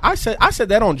 I said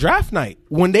that on draft night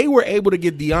when they were able to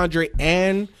get DeAndre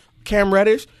and Cam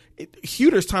Reddish.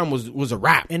 Hooter's time was a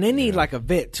wrap. And they need like a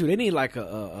vet too. They need like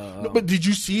a No, but did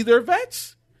you see their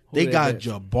vets? They their got vets?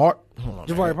 Jabbar. Hold on,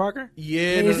 Jabari man. Parker.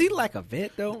 Yeah, Man, no- is he like a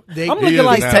vet though? They- I'm he looking is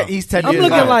like now. He's I'm 10 years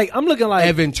looking old. like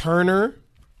Evan Turner.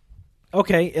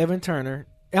 Okay, Evan Turner.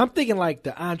 And I'm thinking like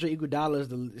the Andre Iguodala's,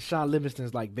 the Sean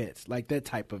Livingston's, like vets, like that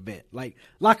type of vet, like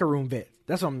locker room vet.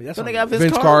 That's what I'm. That's Don't what they I'm- got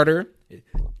Vince Carter.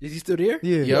 Is he still there?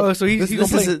 Yeah. Yep. Oh, so he's This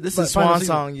gonna is play. this final is Swan season.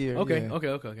 Song year. Okay, yeah.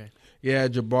 okay. Yeah,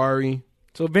 Jabari.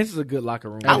 So Vince is a good locker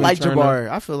room. I Evan like Turner. Jabari.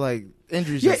 I feel like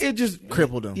injuries Yeah, just it just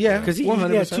crippled him. Yeah, because he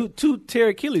 100%. had two tear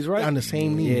Achilles, right? on the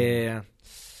same knee. Yeah.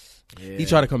 He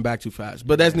tried to come back too fast,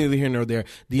 but that's neither here nor there.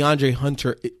 DeAndre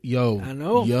Hunter, I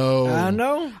know. I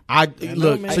know,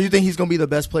 look. man. So you think he's gonna be the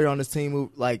best player on this team,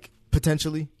 like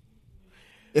potentially?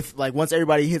 If like once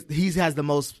everybody hits, he has the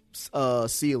most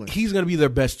ceiling. He's gonna be their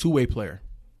best two-way player.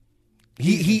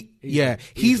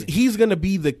 He's gonna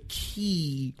be the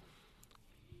key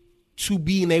to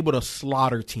being able to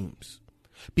slaughter teams,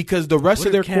 because the rest What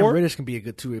of their if Cam core, Reddish can be a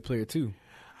good two-way player too.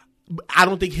 I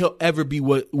don't think he'll ever be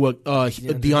what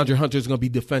DeAndre Hunter is going to be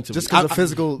defensively. Just 'cause of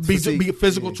physical be physique.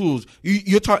 physical Yeah. tools.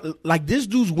 You're talking like this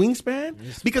dude's wingspan,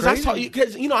 because crazy.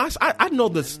 because I know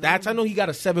the stats. I know he got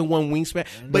a 7'1" wingspan,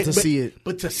 but to see it.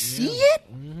 but to see it,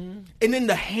 and then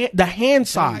the hand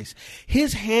size,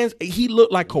 his hands, he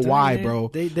looked like Kawhi, Man, bro.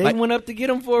 They Like, went up to get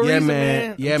him for a Yeah, reason, man.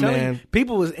 man. Yeah, I'm telling man.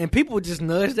 you, people just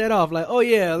nudged that off, like, oh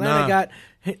yeah, Atlanta Nah. got.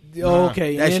 Oh,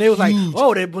 okay, That's and it was like, huge.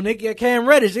 oh, when they get Cam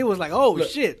Reddish, it was like, oh Look,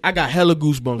 shit. I got hella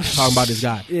goosebumps talking about this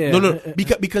guy. Yeah. No,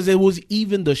 because it was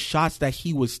even the shots that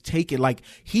he was taking. Like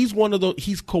he's one of those.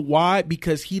 He's Kawhi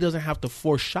because he doesn't have to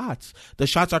force shots. The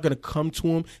shots are going to come to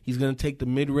him. He's going to take the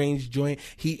mid range joint.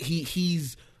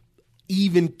 He's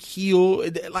even keel.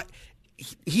 Like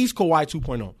he's Kawhi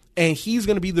 2.0. And he's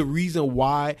going to be the reason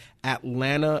why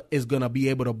Atlanta is going to be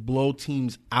able to blow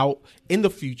teams out in the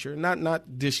future. Not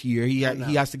this year. He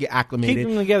has to get acclimated. Keep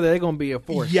them together, they're gonna be a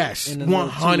force. Yes, in the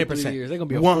next 100%. 2 years. They're gonna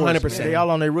be a 100%. force, man. They all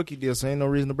on their rookie deal, so ain't no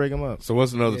reason to break them up. So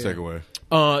what's another takeaway?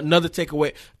 Another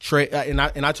takeaway, Trey, and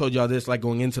I told y'all this like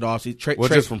going into the offseason. Well,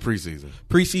 just from preseason.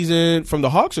 Preseason from the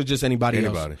Hawks or just anybody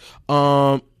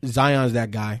else? Zion's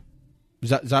that guy.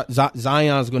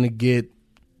 Zion's going to get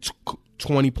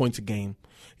 20 points a game.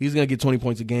 He's going to get 20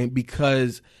 points a game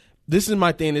because this is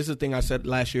my thing. This is the thing I said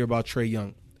last year about Trae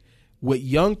Young. With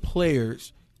young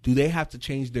players, do they have to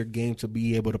change their game to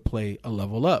be able to play a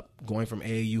level up, going from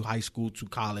AAU high school to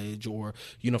college, or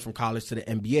from college to the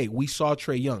NBA? We saw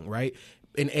Trae Young, right,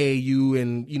 in AAU,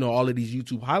 and all of these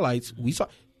YouTube highlights. We saw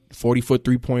 40-foot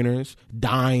three-pointers,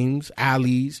 dimes,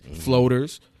 alleys,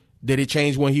 floaters. Did it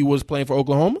change when he was playing for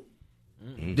Oklahoma?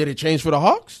 Did it change for the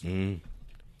Hawks?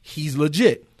 He's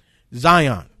legit.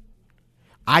 Zion.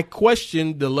 I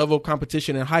questioned the level of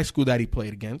competition in high school that he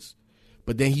played against,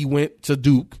 but then he went to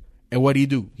Duke, and what did he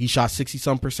do? He shot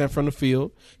 60-some% from the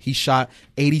field. He shot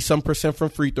 80-some% from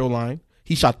free throw line.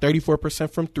 He shot 34%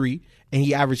 from 3, and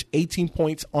he averaged 18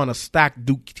 points on a stacked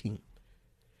Duke team.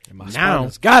 And my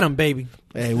Spartans got him, baby.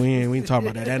 Hey, we ain't talking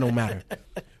about that. That don't matter.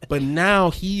 But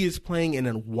now he is playing in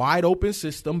a wide open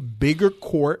system, bigger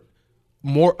court,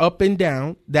 more up and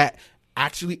down, that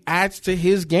actually adds to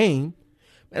his game.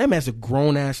 Man, that man's a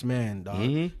grown-ass man, dog.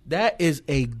 Mm-hmm. That is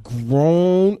a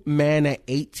grown man at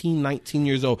 18, 19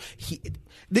 years old.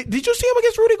 Did you see him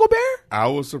against Rudy Gobert? I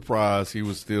was surprised he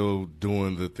was still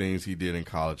doing the things he did in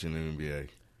college and the NBA.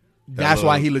 That's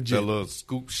why he legit. That little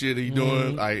scoop shit he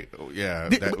doing.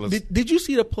 Did you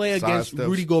see the play against steps.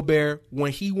 Rudy Gobert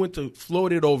when he went to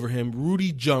float it over him?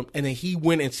 Rudy jumped, and then he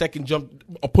went and second jumped,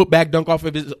 a put back dunk off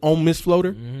of his own missed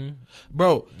floater. Mm-hmm.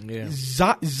 Bro, yeah.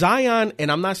 Zion, and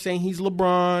I'm not saying he's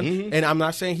LeBron, and I'm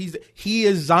not saying he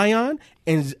is Zion,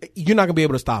 and you're not gonna be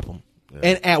able to stop him.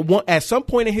 Yeah. And at some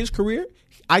point in his career,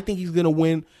 I think he's gonna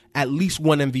win at least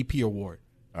one MVP award.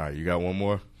 All right, you got one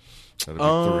more? I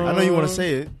know you want to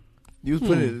say it. You was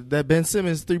putting that Ben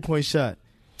Simmons 3-point shot.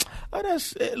 Oh,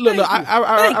 that's look.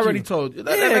 I already told you.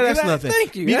 That's nothing.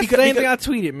 Thank you. That's the same thing I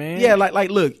tweeted, man. Yeah,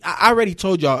 like look. I already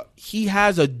told y'all he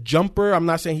has a jumper. I'm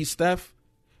not saying he's Steph,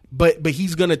 but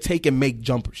he's gonna take and make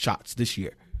jumper shots this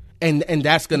year, and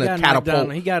that's gonna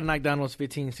catapult. He got to knock down those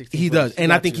 15, 16. He does,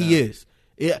 and I think he is.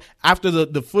 Yeah, after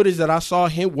the footage that I saw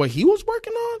him, what he was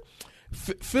working on,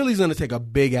 Philly's gonna take a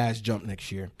big ass jump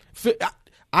next year.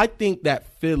 I think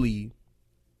that Philly.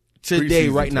 Today,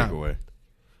 right now. Takeaway.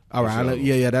 All right,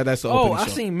 yeah, that's the opening show. I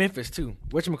seen Memphis too.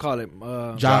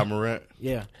 Whatchamacallit? Ja Morant.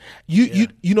 Yeah.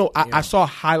 You know, I saw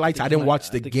highlights. I didn't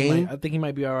watch the game. I think he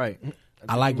might be all right.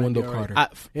 I like Wendell Carter.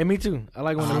 Yeah, me too. I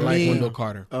like Wendell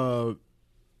Carter.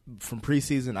 From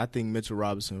preseason, I think Mitchell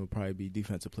Robinson will probably be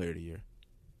Defensive Player of the Year.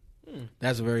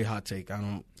 That's a very hot take. I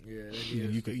don't. Yeah,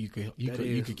 you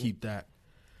could keep that.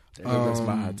 That's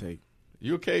my hot take.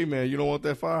 You okay, man? You don't want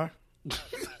that fire?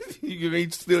 You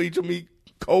still eat your meat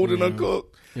cold and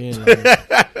uncooked?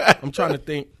 Yeah, I'm trying to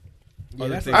think. All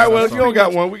right, well, if you don't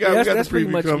got one, we got the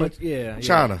preview coming. Yeah,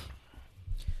 China.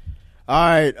 All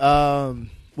right.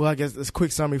 Well, I guess this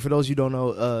quick summary for those you don't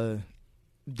know.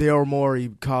 Daryl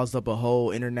Morey caused up a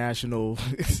whole international,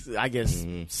 I guess,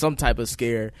 some type of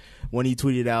scare when he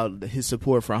tweeted out his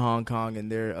support for Hong Kong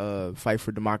and their fight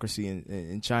for democracy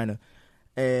in China.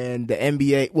 And the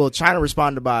NBA, well, China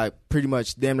responded by pretty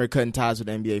much damn near cutting ties with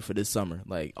the NBA for this summer.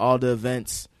 Like all the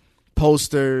events,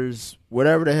 posters,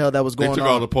 whatever the hell that was going on. They took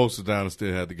all the posters down and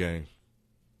still had the game.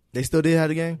 They still did have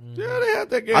the game? Yeah, they had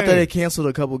that game. I thought they canceled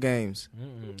a couple games.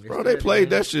 Bro, they played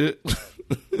that shit.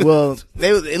 Well,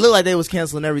 it looked like they was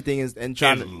canceling everything and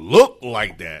trying to look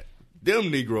like that.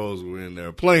 Them Negroes were in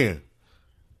there playing.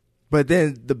 But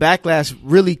then the backlash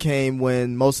really came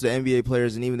when most of the NBA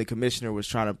players and even the commissioner was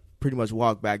trying to pretty much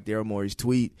walk back Daryl Morey's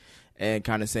tweet and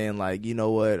kind of saying like, you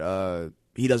know what,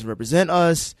 he doesn't represent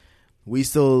us. We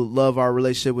still love our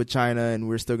relationship with China and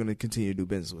we're still going to continue to do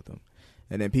business with them.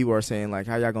 And then people are saying like,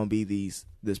 how y'all going to be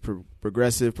this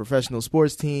progressive professional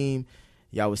sports team?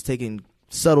 Y'all was taking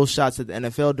subtle shots at the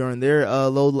NFL during their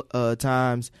low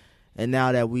times. And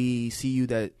now that we see you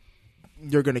that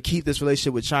you're going to keep this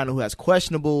relationship with China who has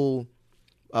questionable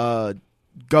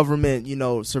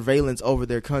government, surveillance over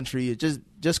their country,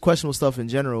 just questionable stuff in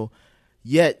general,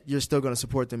 yet you're still going to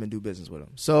support them and do business with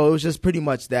them. So it was just pretty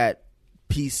much that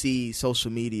PC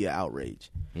social media outrage.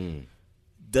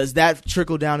 Does that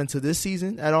trickle down into this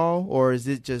season at all, or is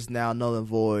it just now null and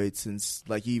void since,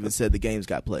 like you even said, the games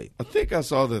got played? I think I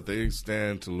saw that they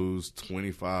stand to lose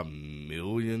 $25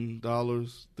 million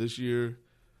this year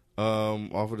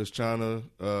off of this China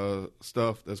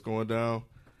stuff that's going down.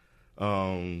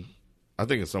 I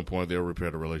think at some point they'll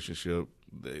repair the relationship.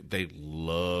 They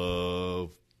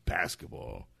love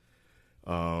basketball.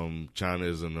 China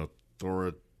is an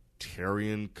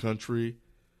authoritarian country.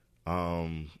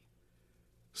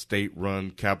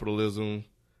 State-run capitalism.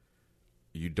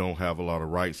 You don't have a lot of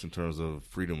rights in terms of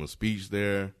freedom of speech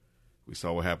there. We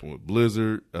saw what happened with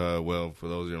Blizzard. Well, for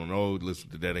those who don't know, listen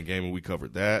to Dead and Gaming. We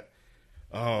covered that.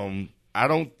 I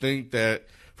don't think that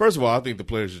 – first of all, I think the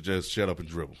players should just shut up and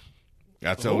dribble.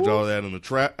 I told y'all that in the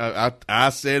trap. I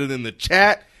said it in the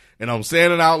chat, and I'm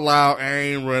saying it out loud. I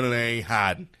ain't running. I ain't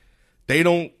hiding.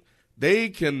 They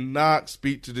cannot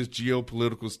speak to this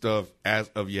geopolitical stuff as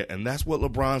of yet, and that's what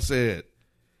LeBron said.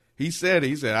 He said,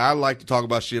 I like to talk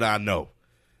about shit I know.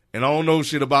 And I don't know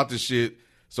shit about this shit,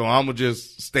 so I'm going to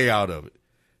just stay out of it.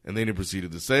 And then he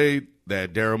proceeded to say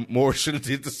that Daryl Morey should have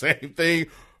did the same thing.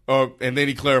 And then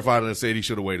he clarified it and said he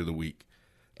should have waited a week.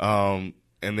 And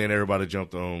then everybody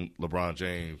jumped on LeBron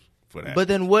James for that. But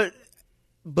then what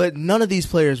But none of these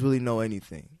players really know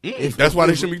anything. That's why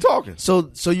they shouldn't be talking.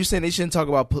 So you're saying they shouldn't talk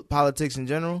about politics in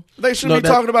general? They shouldn't be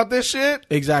talking about this shit.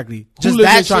 Exactly. Just Who lives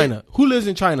in that China? shit? Who lives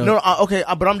in China? No, okay,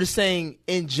 but I'm just saying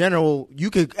in general, you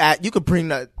could bring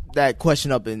that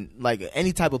question up in like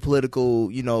any type of political,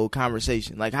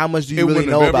 conversation. Like, how much do you really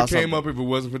know about something? It wouldn't have ever came up if it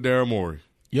wasn't for Daryl Morey.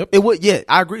 Yep. It would. Yeah,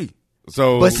 I agree.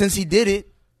 So, but since he did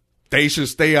it, they should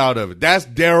stay out of it. That's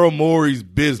Daryl Morey's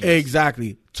business.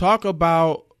 Exactly. Talk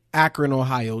about Akron,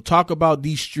 Ohio. Talk about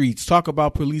these streets. Talk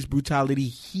about police brutality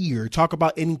here. Talk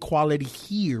about inequality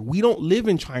here. We don't live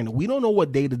in China. We don't know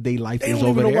what day-to-day life is over there. They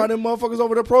don't even know why them motherfuckers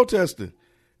over there protesting.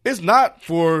 It's not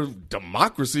for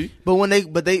democracy.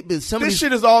 But this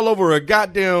shit is all over a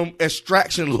goddamn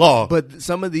extraction law. But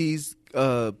some of these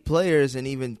players and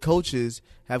even coaches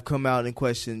have come out and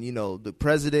questioned, the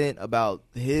president about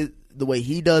the way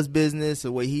he does business,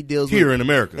 the way he deals here in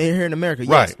America. Here in America,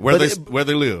 right, yes. where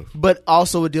they live. But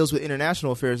also it deals with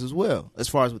international affairs as well, as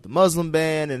far as with the Muslim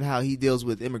ban and how he deals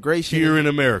with immigration. Here in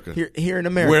America. Here in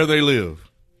America. Where they live.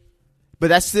 But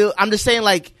that's still, I'm just saying,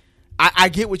 like, I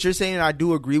get what you're saying, and I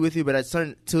do agree with you, but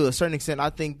to a certain extent, I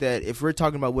think that if we're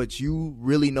talking about what you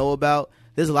really know about,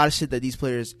 there's a lot of shit that these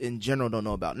players in general don't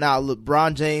know about. Now,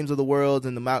 LeBron James of the world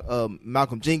and the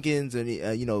Malcolm Jenkins and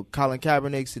Colin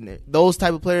Kaepernick and those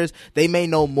type of players, they may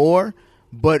know more,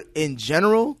 but in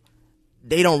general,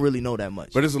 they don't really know that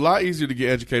much. But it's a lot easier to get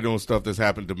educated on stuff that's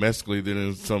happened domestically than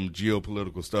in some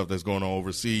geopolitical stuff that's going on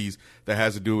overseas that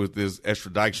has to do with this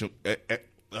extradition.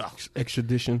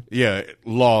 Yeah,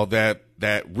 law that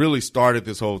really started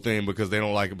this whole thing because they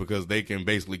don't like it because they can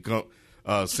basically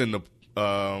send the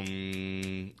I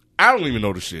don't even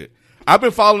know the shit. I've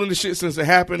been following the shit since it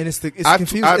happened, and it's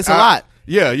confusing. It's a lot.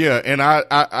 Yeah, and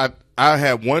I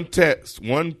had one post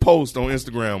on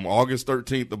Instagram August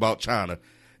 13th about China,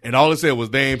 and all it said was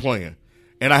they ain't playing,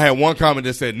 and I had one comment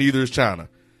that said neither is China,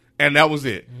 and that was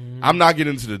it. I'm not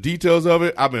getting into the details of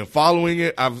it. I've been following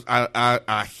it.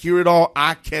 I hear it all.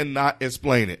 I cannot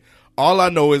explain it. All I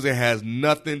know is it has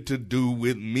nothing to do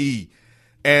with me,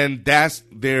 and that's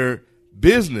their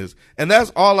business. And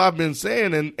that's all I've been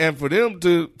saying. And for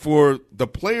the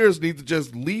players need to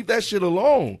just leave that shit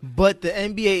alone. But the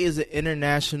NBA is an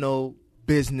international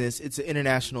business. It's an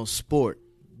international sport.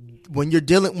 When you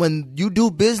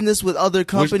do business with other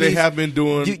companies, which they have been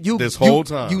doing this whole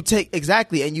time, you take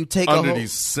under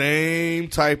these same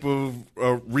type of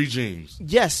regimes.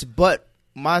 Yes, but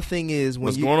my thing is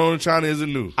what's going on in China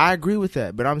isn't new. I agree with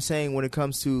that, but I'm saying when it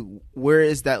comes to where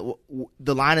is that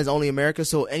the line is only America.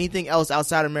 So anything else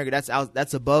outside of America,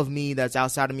 that's above me, that's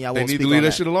outside of me. I won't speak on that. They need to leave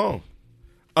that shit alone,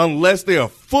 unless they are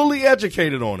fully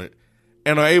educated on it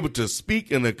and are able to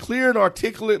speak in a clear and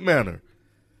articulate manner,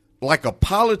 like a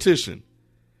politician.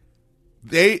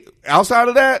 They outside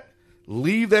of that,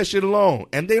 leave that shit alone,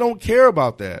 and they don't care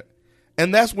about that,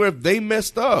 and that's where they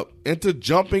messed up into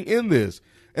jumping in this.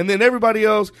 And then everybody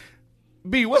else,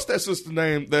 B, what's that sister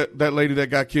name, that lady that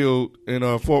got killed in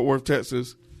Fort Worth,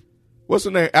 Texas? What's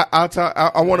her name?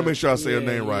 I want to make sure I say her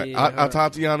name right.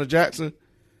 Tatiana Jackson?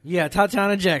 Yeah,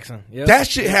 Tatiana Jackson. Yep. That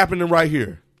shit happening right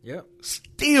here. Yep.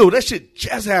 Still, that shit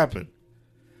just happened.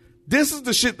 This is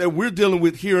the shit that we're dealing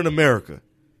with here in America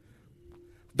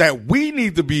that we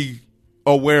need to be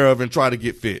aware of and try to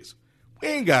get fixed. We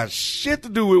ain't got shit to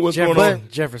do with what's going on.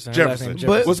 Jefferson.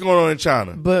 But what's going on in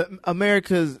China? But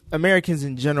Americans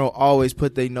in general always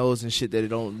put their nose in shit that they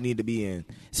don't need to be in.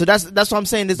 So that's what I'm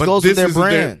saying. This goes with their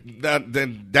brand.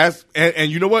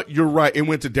 And you know what? You're right. It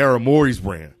went to Daryl Morey's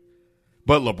brand.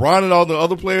 But LeBron and all the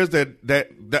other players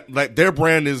that like their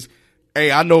brand is,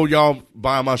 hey, I know y'all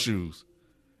buying my shoes,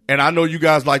 and I know you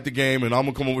guys like the game, and I'm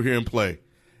gonna come over here and play.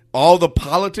 All the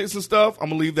politics and stuff, I'm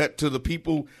going to leave that to the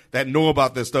people that know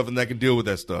about that stuff and that can deal with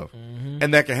that stuff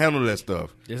and that can handle that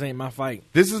stuff. This ain't my fight.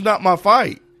 This is not my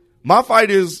fight. My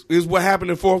fight is what happened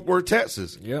in Fort Worth,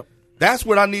 Texas. Yep. That's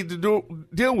what I need to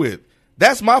deal with.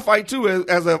 That's my fight, too,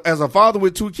 as a father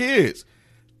with 2 kids.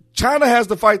 China has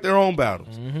to fight their own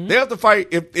battles. They have to fight.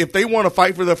 If they want to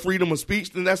fight for their freedom of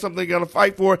speech, then that's something they're going to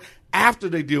fight for after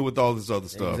they deal with all this other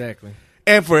stuff. Exactly.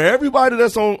 And for everybody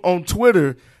that's on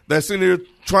Twitter that's in there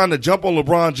trying to jump on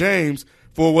LeBron James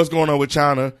for what's going on with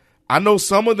China, I know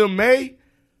some of them may,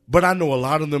 but I know a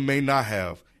lot of them may not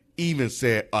have even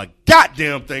said a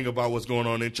goddamn thing about what's going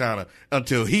on in China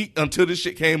until this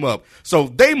shit came up. So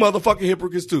they motherfucking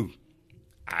hypocrites too.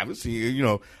 I haven't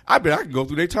seen, I bet I can go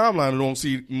through their timeline and don't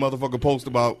see motherfucker post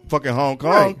about fucking Hong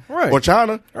Kong or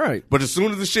China. Right. But as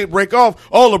soon as the shit break off,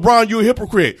 oh, LeBron, you a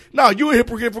hypocrite. No, you a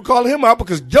hypocrite for calling him out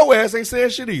because your ass ain't saying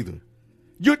shit either.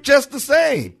 You're just the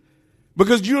same.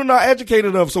 Because you're not educated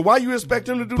enough. So why you expect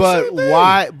them to do the same thing?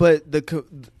 Why? But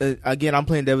again, I'm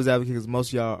playing devil's advocate because most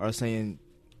of y'all are saying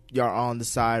y'all are on the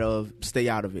side of stay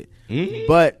out of it. Mm-hmm.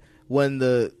 But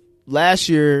when last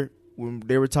year when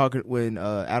they were talking, when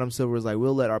Adam Silver was like,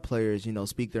 we'll let our players,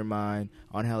 speak their mind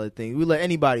on how they think. We let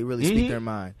anybody really speak their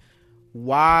mind.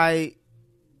 Why?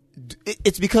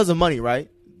 It's because of money,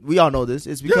 right? We all know this.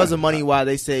 It's because of money why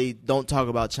they say don't talk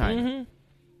about China. Mm-hmm.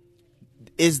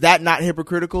 Is that not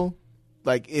hypocritical?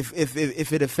 Like if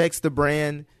it affects the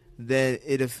brand,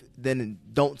 then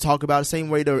don't talk about it. Same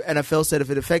way the NFL said if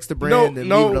it affects the brand, then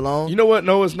leave it alone. You know what?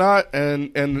 No, it's not.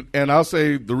 And I'll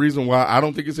say the reason why I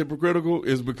don't think it's hypocritical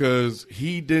is because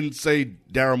he didn't say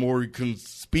Daryl Morey couldn't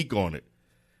speak on it.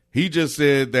 He just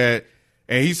said that,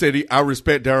 and he said I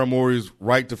respect Daryl Morey's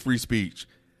right to free speech.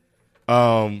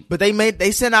 But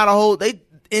they sent out a whole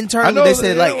internally they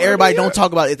said everybody don't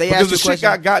talk about it. If they because ask the shit question,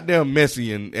 got goddamn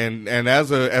messy, and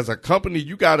as a company,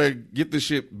 you gotta get this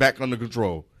shit back under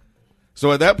control.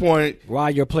 So at that point, why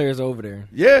your players over there?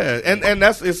 Yeah, and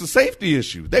it's a safety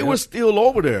issue. They were still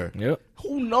over there. Yep.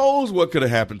 Who knows what could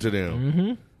have happened to them?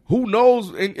 Mm-hmm. Who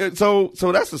knows? And so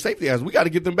that's the safety aspect. We got to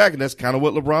get them back, and that's kind of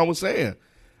what LeBron was saying.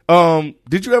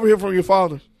 Did you ever hear from your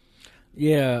father?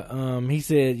 Yeah, he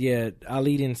said,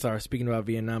 Ali didn't start speaking about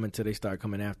Vietnam until they started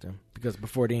coming after him. Because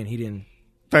before then, he didn't.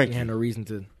 He had no reason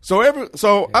to.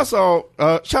 I saw.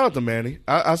 Shout out to Manny.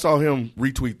 I saw him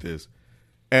retweet this,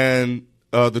 and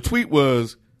the tweet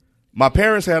was, "My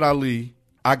parents had Ali.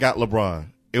 I got LeBron.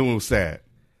 It was sad."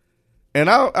 And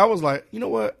I was like, you know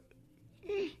what?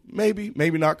 Maybe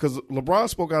not, because LeBron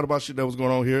spoke out about shit that was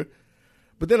going on here.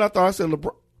 But then I said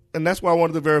LeBron. And that's why I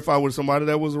wanted to verify with somebody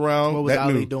that was around. What was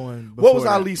Ali doing? What was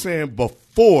Ali saying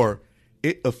before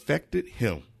it affected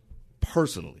him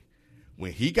personally?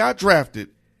 When he got drafted,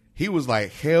 he was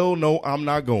like, hell no, I'm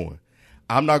not going.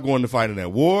 I'm not going to fight in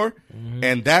that war. Mm-hmm.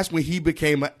 And that's when he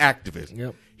became an activist.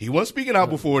 Yep. He wasn't speaking out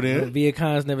before then. Viet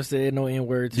Conn's never said no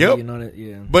N-words. Yep.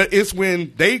 Yeah. But it's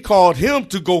when they called him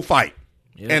to go fight.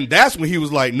 Yep. And that's when he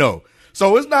was like, no.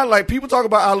 So it's not like people talk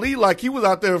about Ali like he was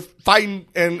out there fighting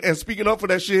and speaking up for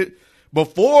that shit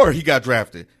before he got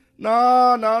drafted.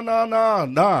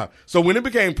 Nah. So when it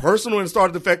became personal and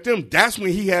started to affect him, that's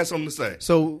when he had something to say.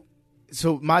 So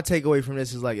my takeaway from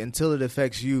this is like, until it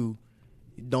affects you,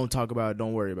 don't talk about it.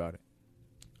 Don't worry about it.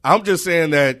 I'm just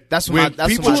saying that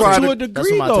people try to a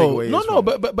degree though. No,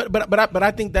 but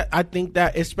I think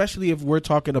that especially if we're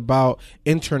talking about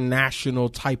international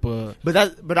type of.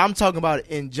 But I'm talking about it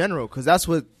in general, because that's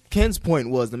what Ken's point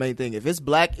was. The main thing, if it's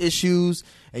black issues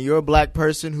and you're a black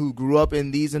person who grew up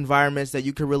in these environments that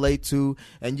you can relate to,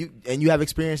 and you have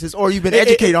experiences, or you've been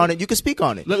educated on it, you can speak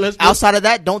on it. Outside of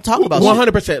that, don't talk about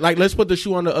 100%. Like, let's put the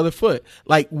shoe on the other foot.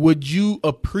 Like, would you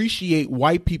appreciate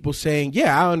white people saying,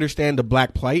 yeah, I understand the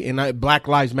black plight and Black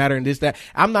Lives Matter and this, that.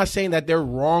 I'm not saying that they're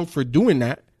wrong for doing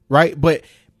that, right? But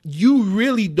you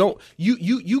really don't.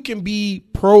 You can be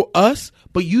pro us,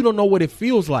 but you don't know what it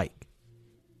feels like.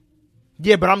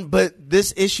 Yeah, but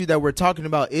this issue that we're talking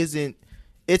about isn't.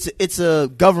 It's a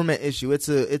government issue. It's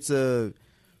definitely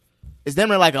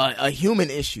like a human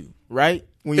issue, right?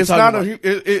 When you're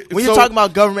talking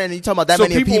about government and you're talking about that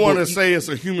many people, people want to say it's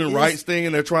a human rights thing,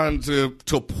 and they're trying to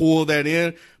pull that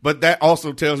in. But that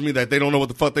also tells me that they don't know what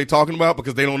the fuck they're talking about,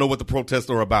 because they don't know what the protests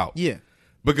are about. Yeah,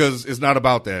 because it's not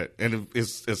about that, and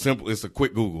it's as simple. It's a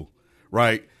quick Google,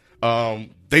 right?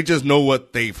 They just know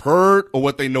what they've heard or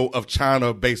what they know of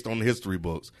China based on the history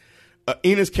books.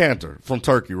 Enes Kanter from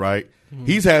Turkey, right? Mm-hmm.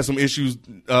 He's had some issues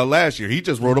last year. He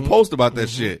just wrote a post about that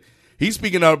shit. He's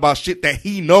speaking out about shit that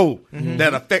he know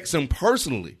that affects him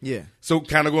personally. Yeah. So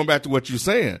kind of going back to what you're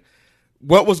saying,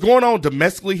 what was going on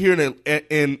domestically here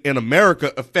in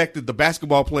America affected the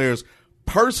basketball players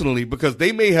personally, because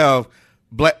they may have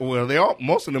black. Well,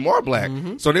 most of them are black,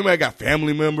 so they may have got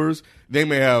family members. They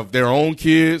may have their own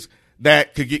kids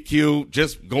that could get killed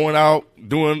just going out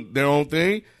doing their own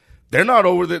thing. They're not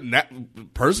over there.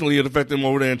 Personally, it affected them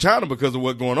over there in China because of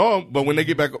what's going on. But when they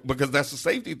get back, because that's a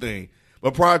safety thing.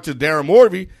 But prior to Darren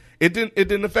Morey, it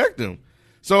didn't affect them.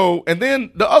 So, and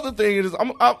then the other thing is,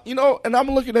 I'm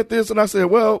looking at this and I said,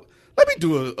 well, let me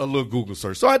do a little Google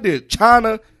search. So I did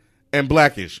China and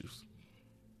black issues.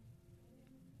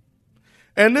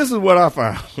 And this is what I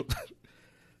found.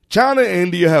 China and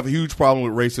India have a huge problem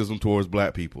with racism towards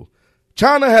black people.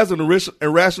 China has an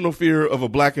irrational fear of a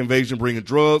black invasion bringing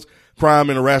drugs, crime,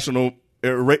 and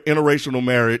interracial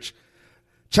marriage.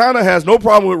 China has no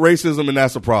problem with racism, and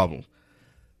that's a problem.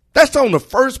 That's on the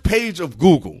first page of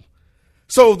Google.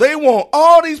 So they want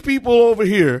all these people over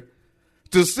here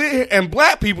to sit here, and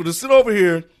black people to sit over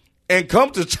here and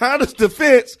come to China's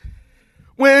defense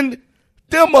when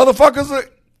them motherfuckers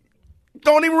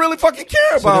don't even really fucking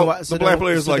care about the black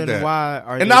players like that.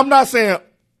 And I'm not saying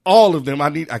all of them. I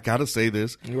gotta say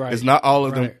this. Right. It's not all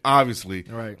of them, obviously.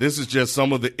 Right. This is just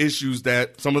some of the issues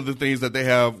some of the things that they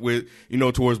have with,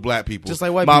 towards black people. Just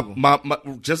like white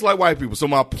people. Just like white people. So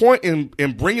my point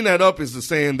in bringing that up is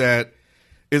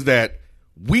that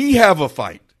we have a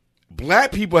fight.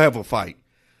 Black people have a fight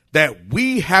that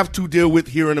we have to deal with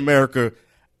here in America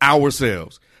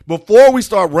ourselves. Before we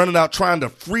start running out trying to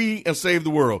free and save the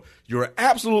world, you're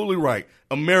absolutely right.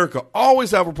 America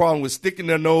always have a problem with sticking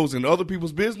their nose in other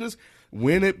people's business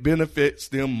when it benefits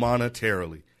them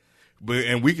monetarily.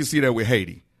 And we can see that with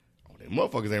Haiti. Oh, them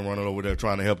motherfuckers ain't running over there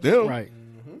trying to help them. Right.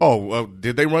 Mm-hmm. Oh,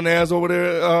 did they run their ass over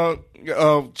there?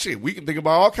 Shit, we can think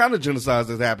about all kind of genocides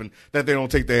that's happened that they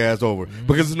don't take their ass over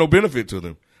because there's no benefit to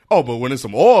them. Oh, but when it's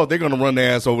some oil, they're going to run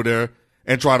their ass over there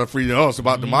and try to free them. Oh, it's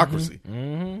about democracy.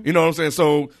 Mm-hmm. You know what I'm saying?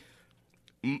 So,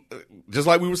 just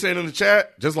like we were saying in the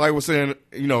chat, just like we're saying,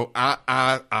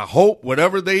 I hope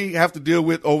whatever they have to deal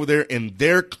with over there in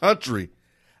their country,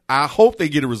 I hope they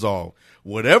get it resolved.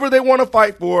 Whatever they want to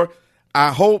fight for,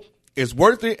 I hope it's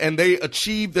worth it and they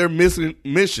achieve their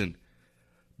mission.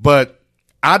 But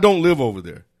I don't live over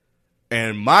there.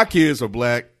 And my kids are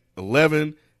black,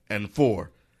 11 and 4.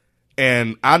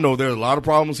 And I know there's a lot of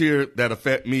problems here that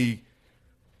affect me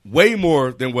way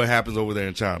more than what happens over there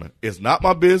in China. It's not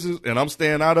my business, and I'm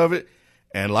staying out of it.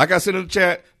 And like I said in the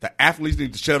chat, the athletes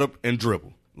need to shut up and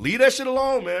dribble. Leave that shit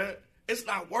alone, man. It's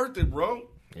not worth it, bro.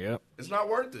 Yep. It's not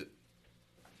worth it.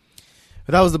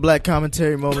 But that was the black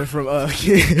commentary moment from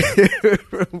Kid.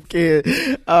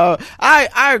 I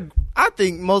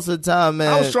think most of the time,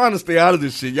 man. I was trying to stay out of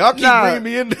this shit. Y'all keep bringing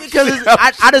me in this because shit.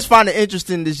 I just find it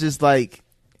interesting. It's just like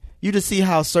you just see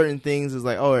how certain things is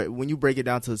like. Oh, when you break it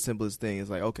down to the simplest thing, it's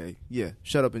like, okay, yeah,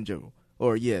 shut up and dribble,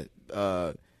 or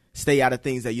stay out of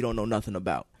things that you don't know nothing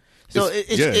about. So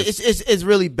it's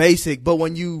really basic. But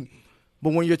when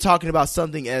you're talking about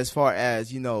something as far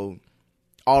as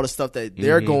all the stuff that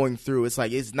they're going through, it's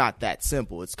like it's not that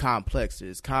simple. It's complex.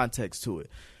 There's context to it.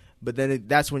 But then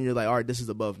that's when you're like, all right, this is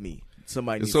above me.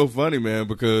 It's so funny, man,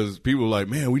 because people are like,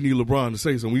 man, we need LeBron to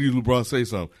say something. We need LeBron to say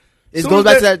something. It goes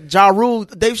back to that Ja Rule,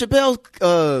 Dave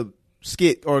Chappelle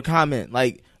skit or comment.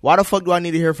 Like, why the fuck do I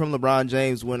need to hear from LeBron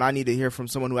James when I need to hear from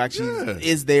someone who actually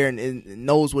is there and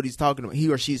knows what he's talking about? He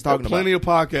or she's talking about. Plenty of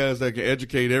podcasts that can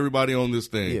educate everybody on this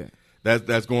thing. Yeah.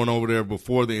 That's going over there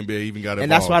before the NBA even got involved.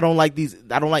 And that's why I don't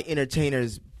like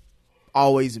entertainers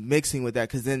always mixing with that,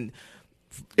 because then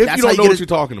if you don't know what you're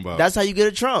talking about, that's how you get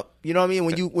a Trump. You know what I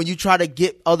mean? When you try to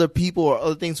get other people or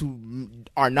other things who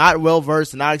are not well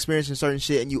versed and not experiencing certain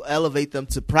shit, and you elevate them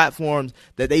to platforms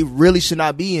that they really should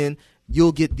not be in,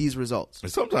 you'll get these results.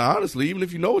 And sometimes, honestly, even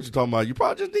if you know what you're talking about, you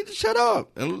probably just need to shut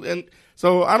up. And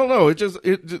so I don't know.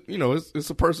 It's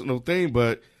a personal thing,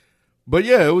 but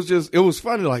yeah, it was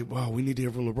funny. Like, wow, we need to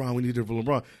hear from LeBron. We need to hear from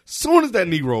LeBron. Soon as that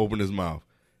Negro opened his mouth,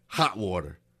 hot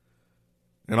water.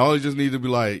 And all he just needs to be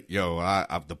like, yo,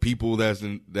 the people that's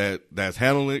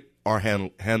handling it are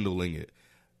handling it.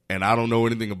 And I don't know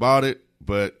anything about it,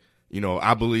 but,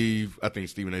 I think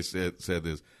Stephen A. said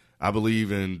this, I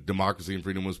believe in democracy and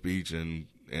freedom of speech and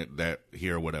that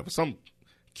here or whatever. Some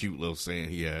cute little saying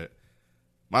he had.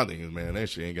 My thing is, man, that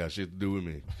shit ain't got shit to do with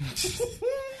me.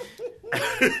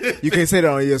 You can't say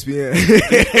that on ESPN.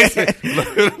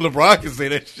 LeBron can say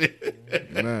that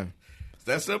shit. Man. It's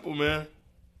that simple, man.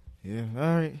 Yeah, all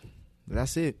right.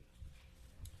 That's it.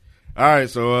 All right,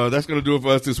 so that's going to do it for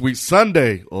us this week.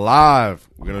 Sunday, live.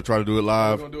 We're going to try to do it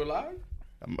live. We're going to do it live?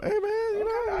 Hey,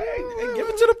 man, give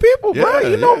it to the people, bro.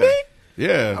 You know me.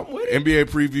 Yeah, NBA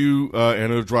preview,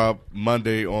 and it'll drop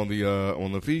Monday on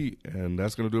the feed. And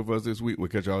that's going to do it for us this week. We'll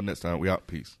catch y'all next time. We out.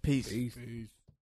 Peace. Peace.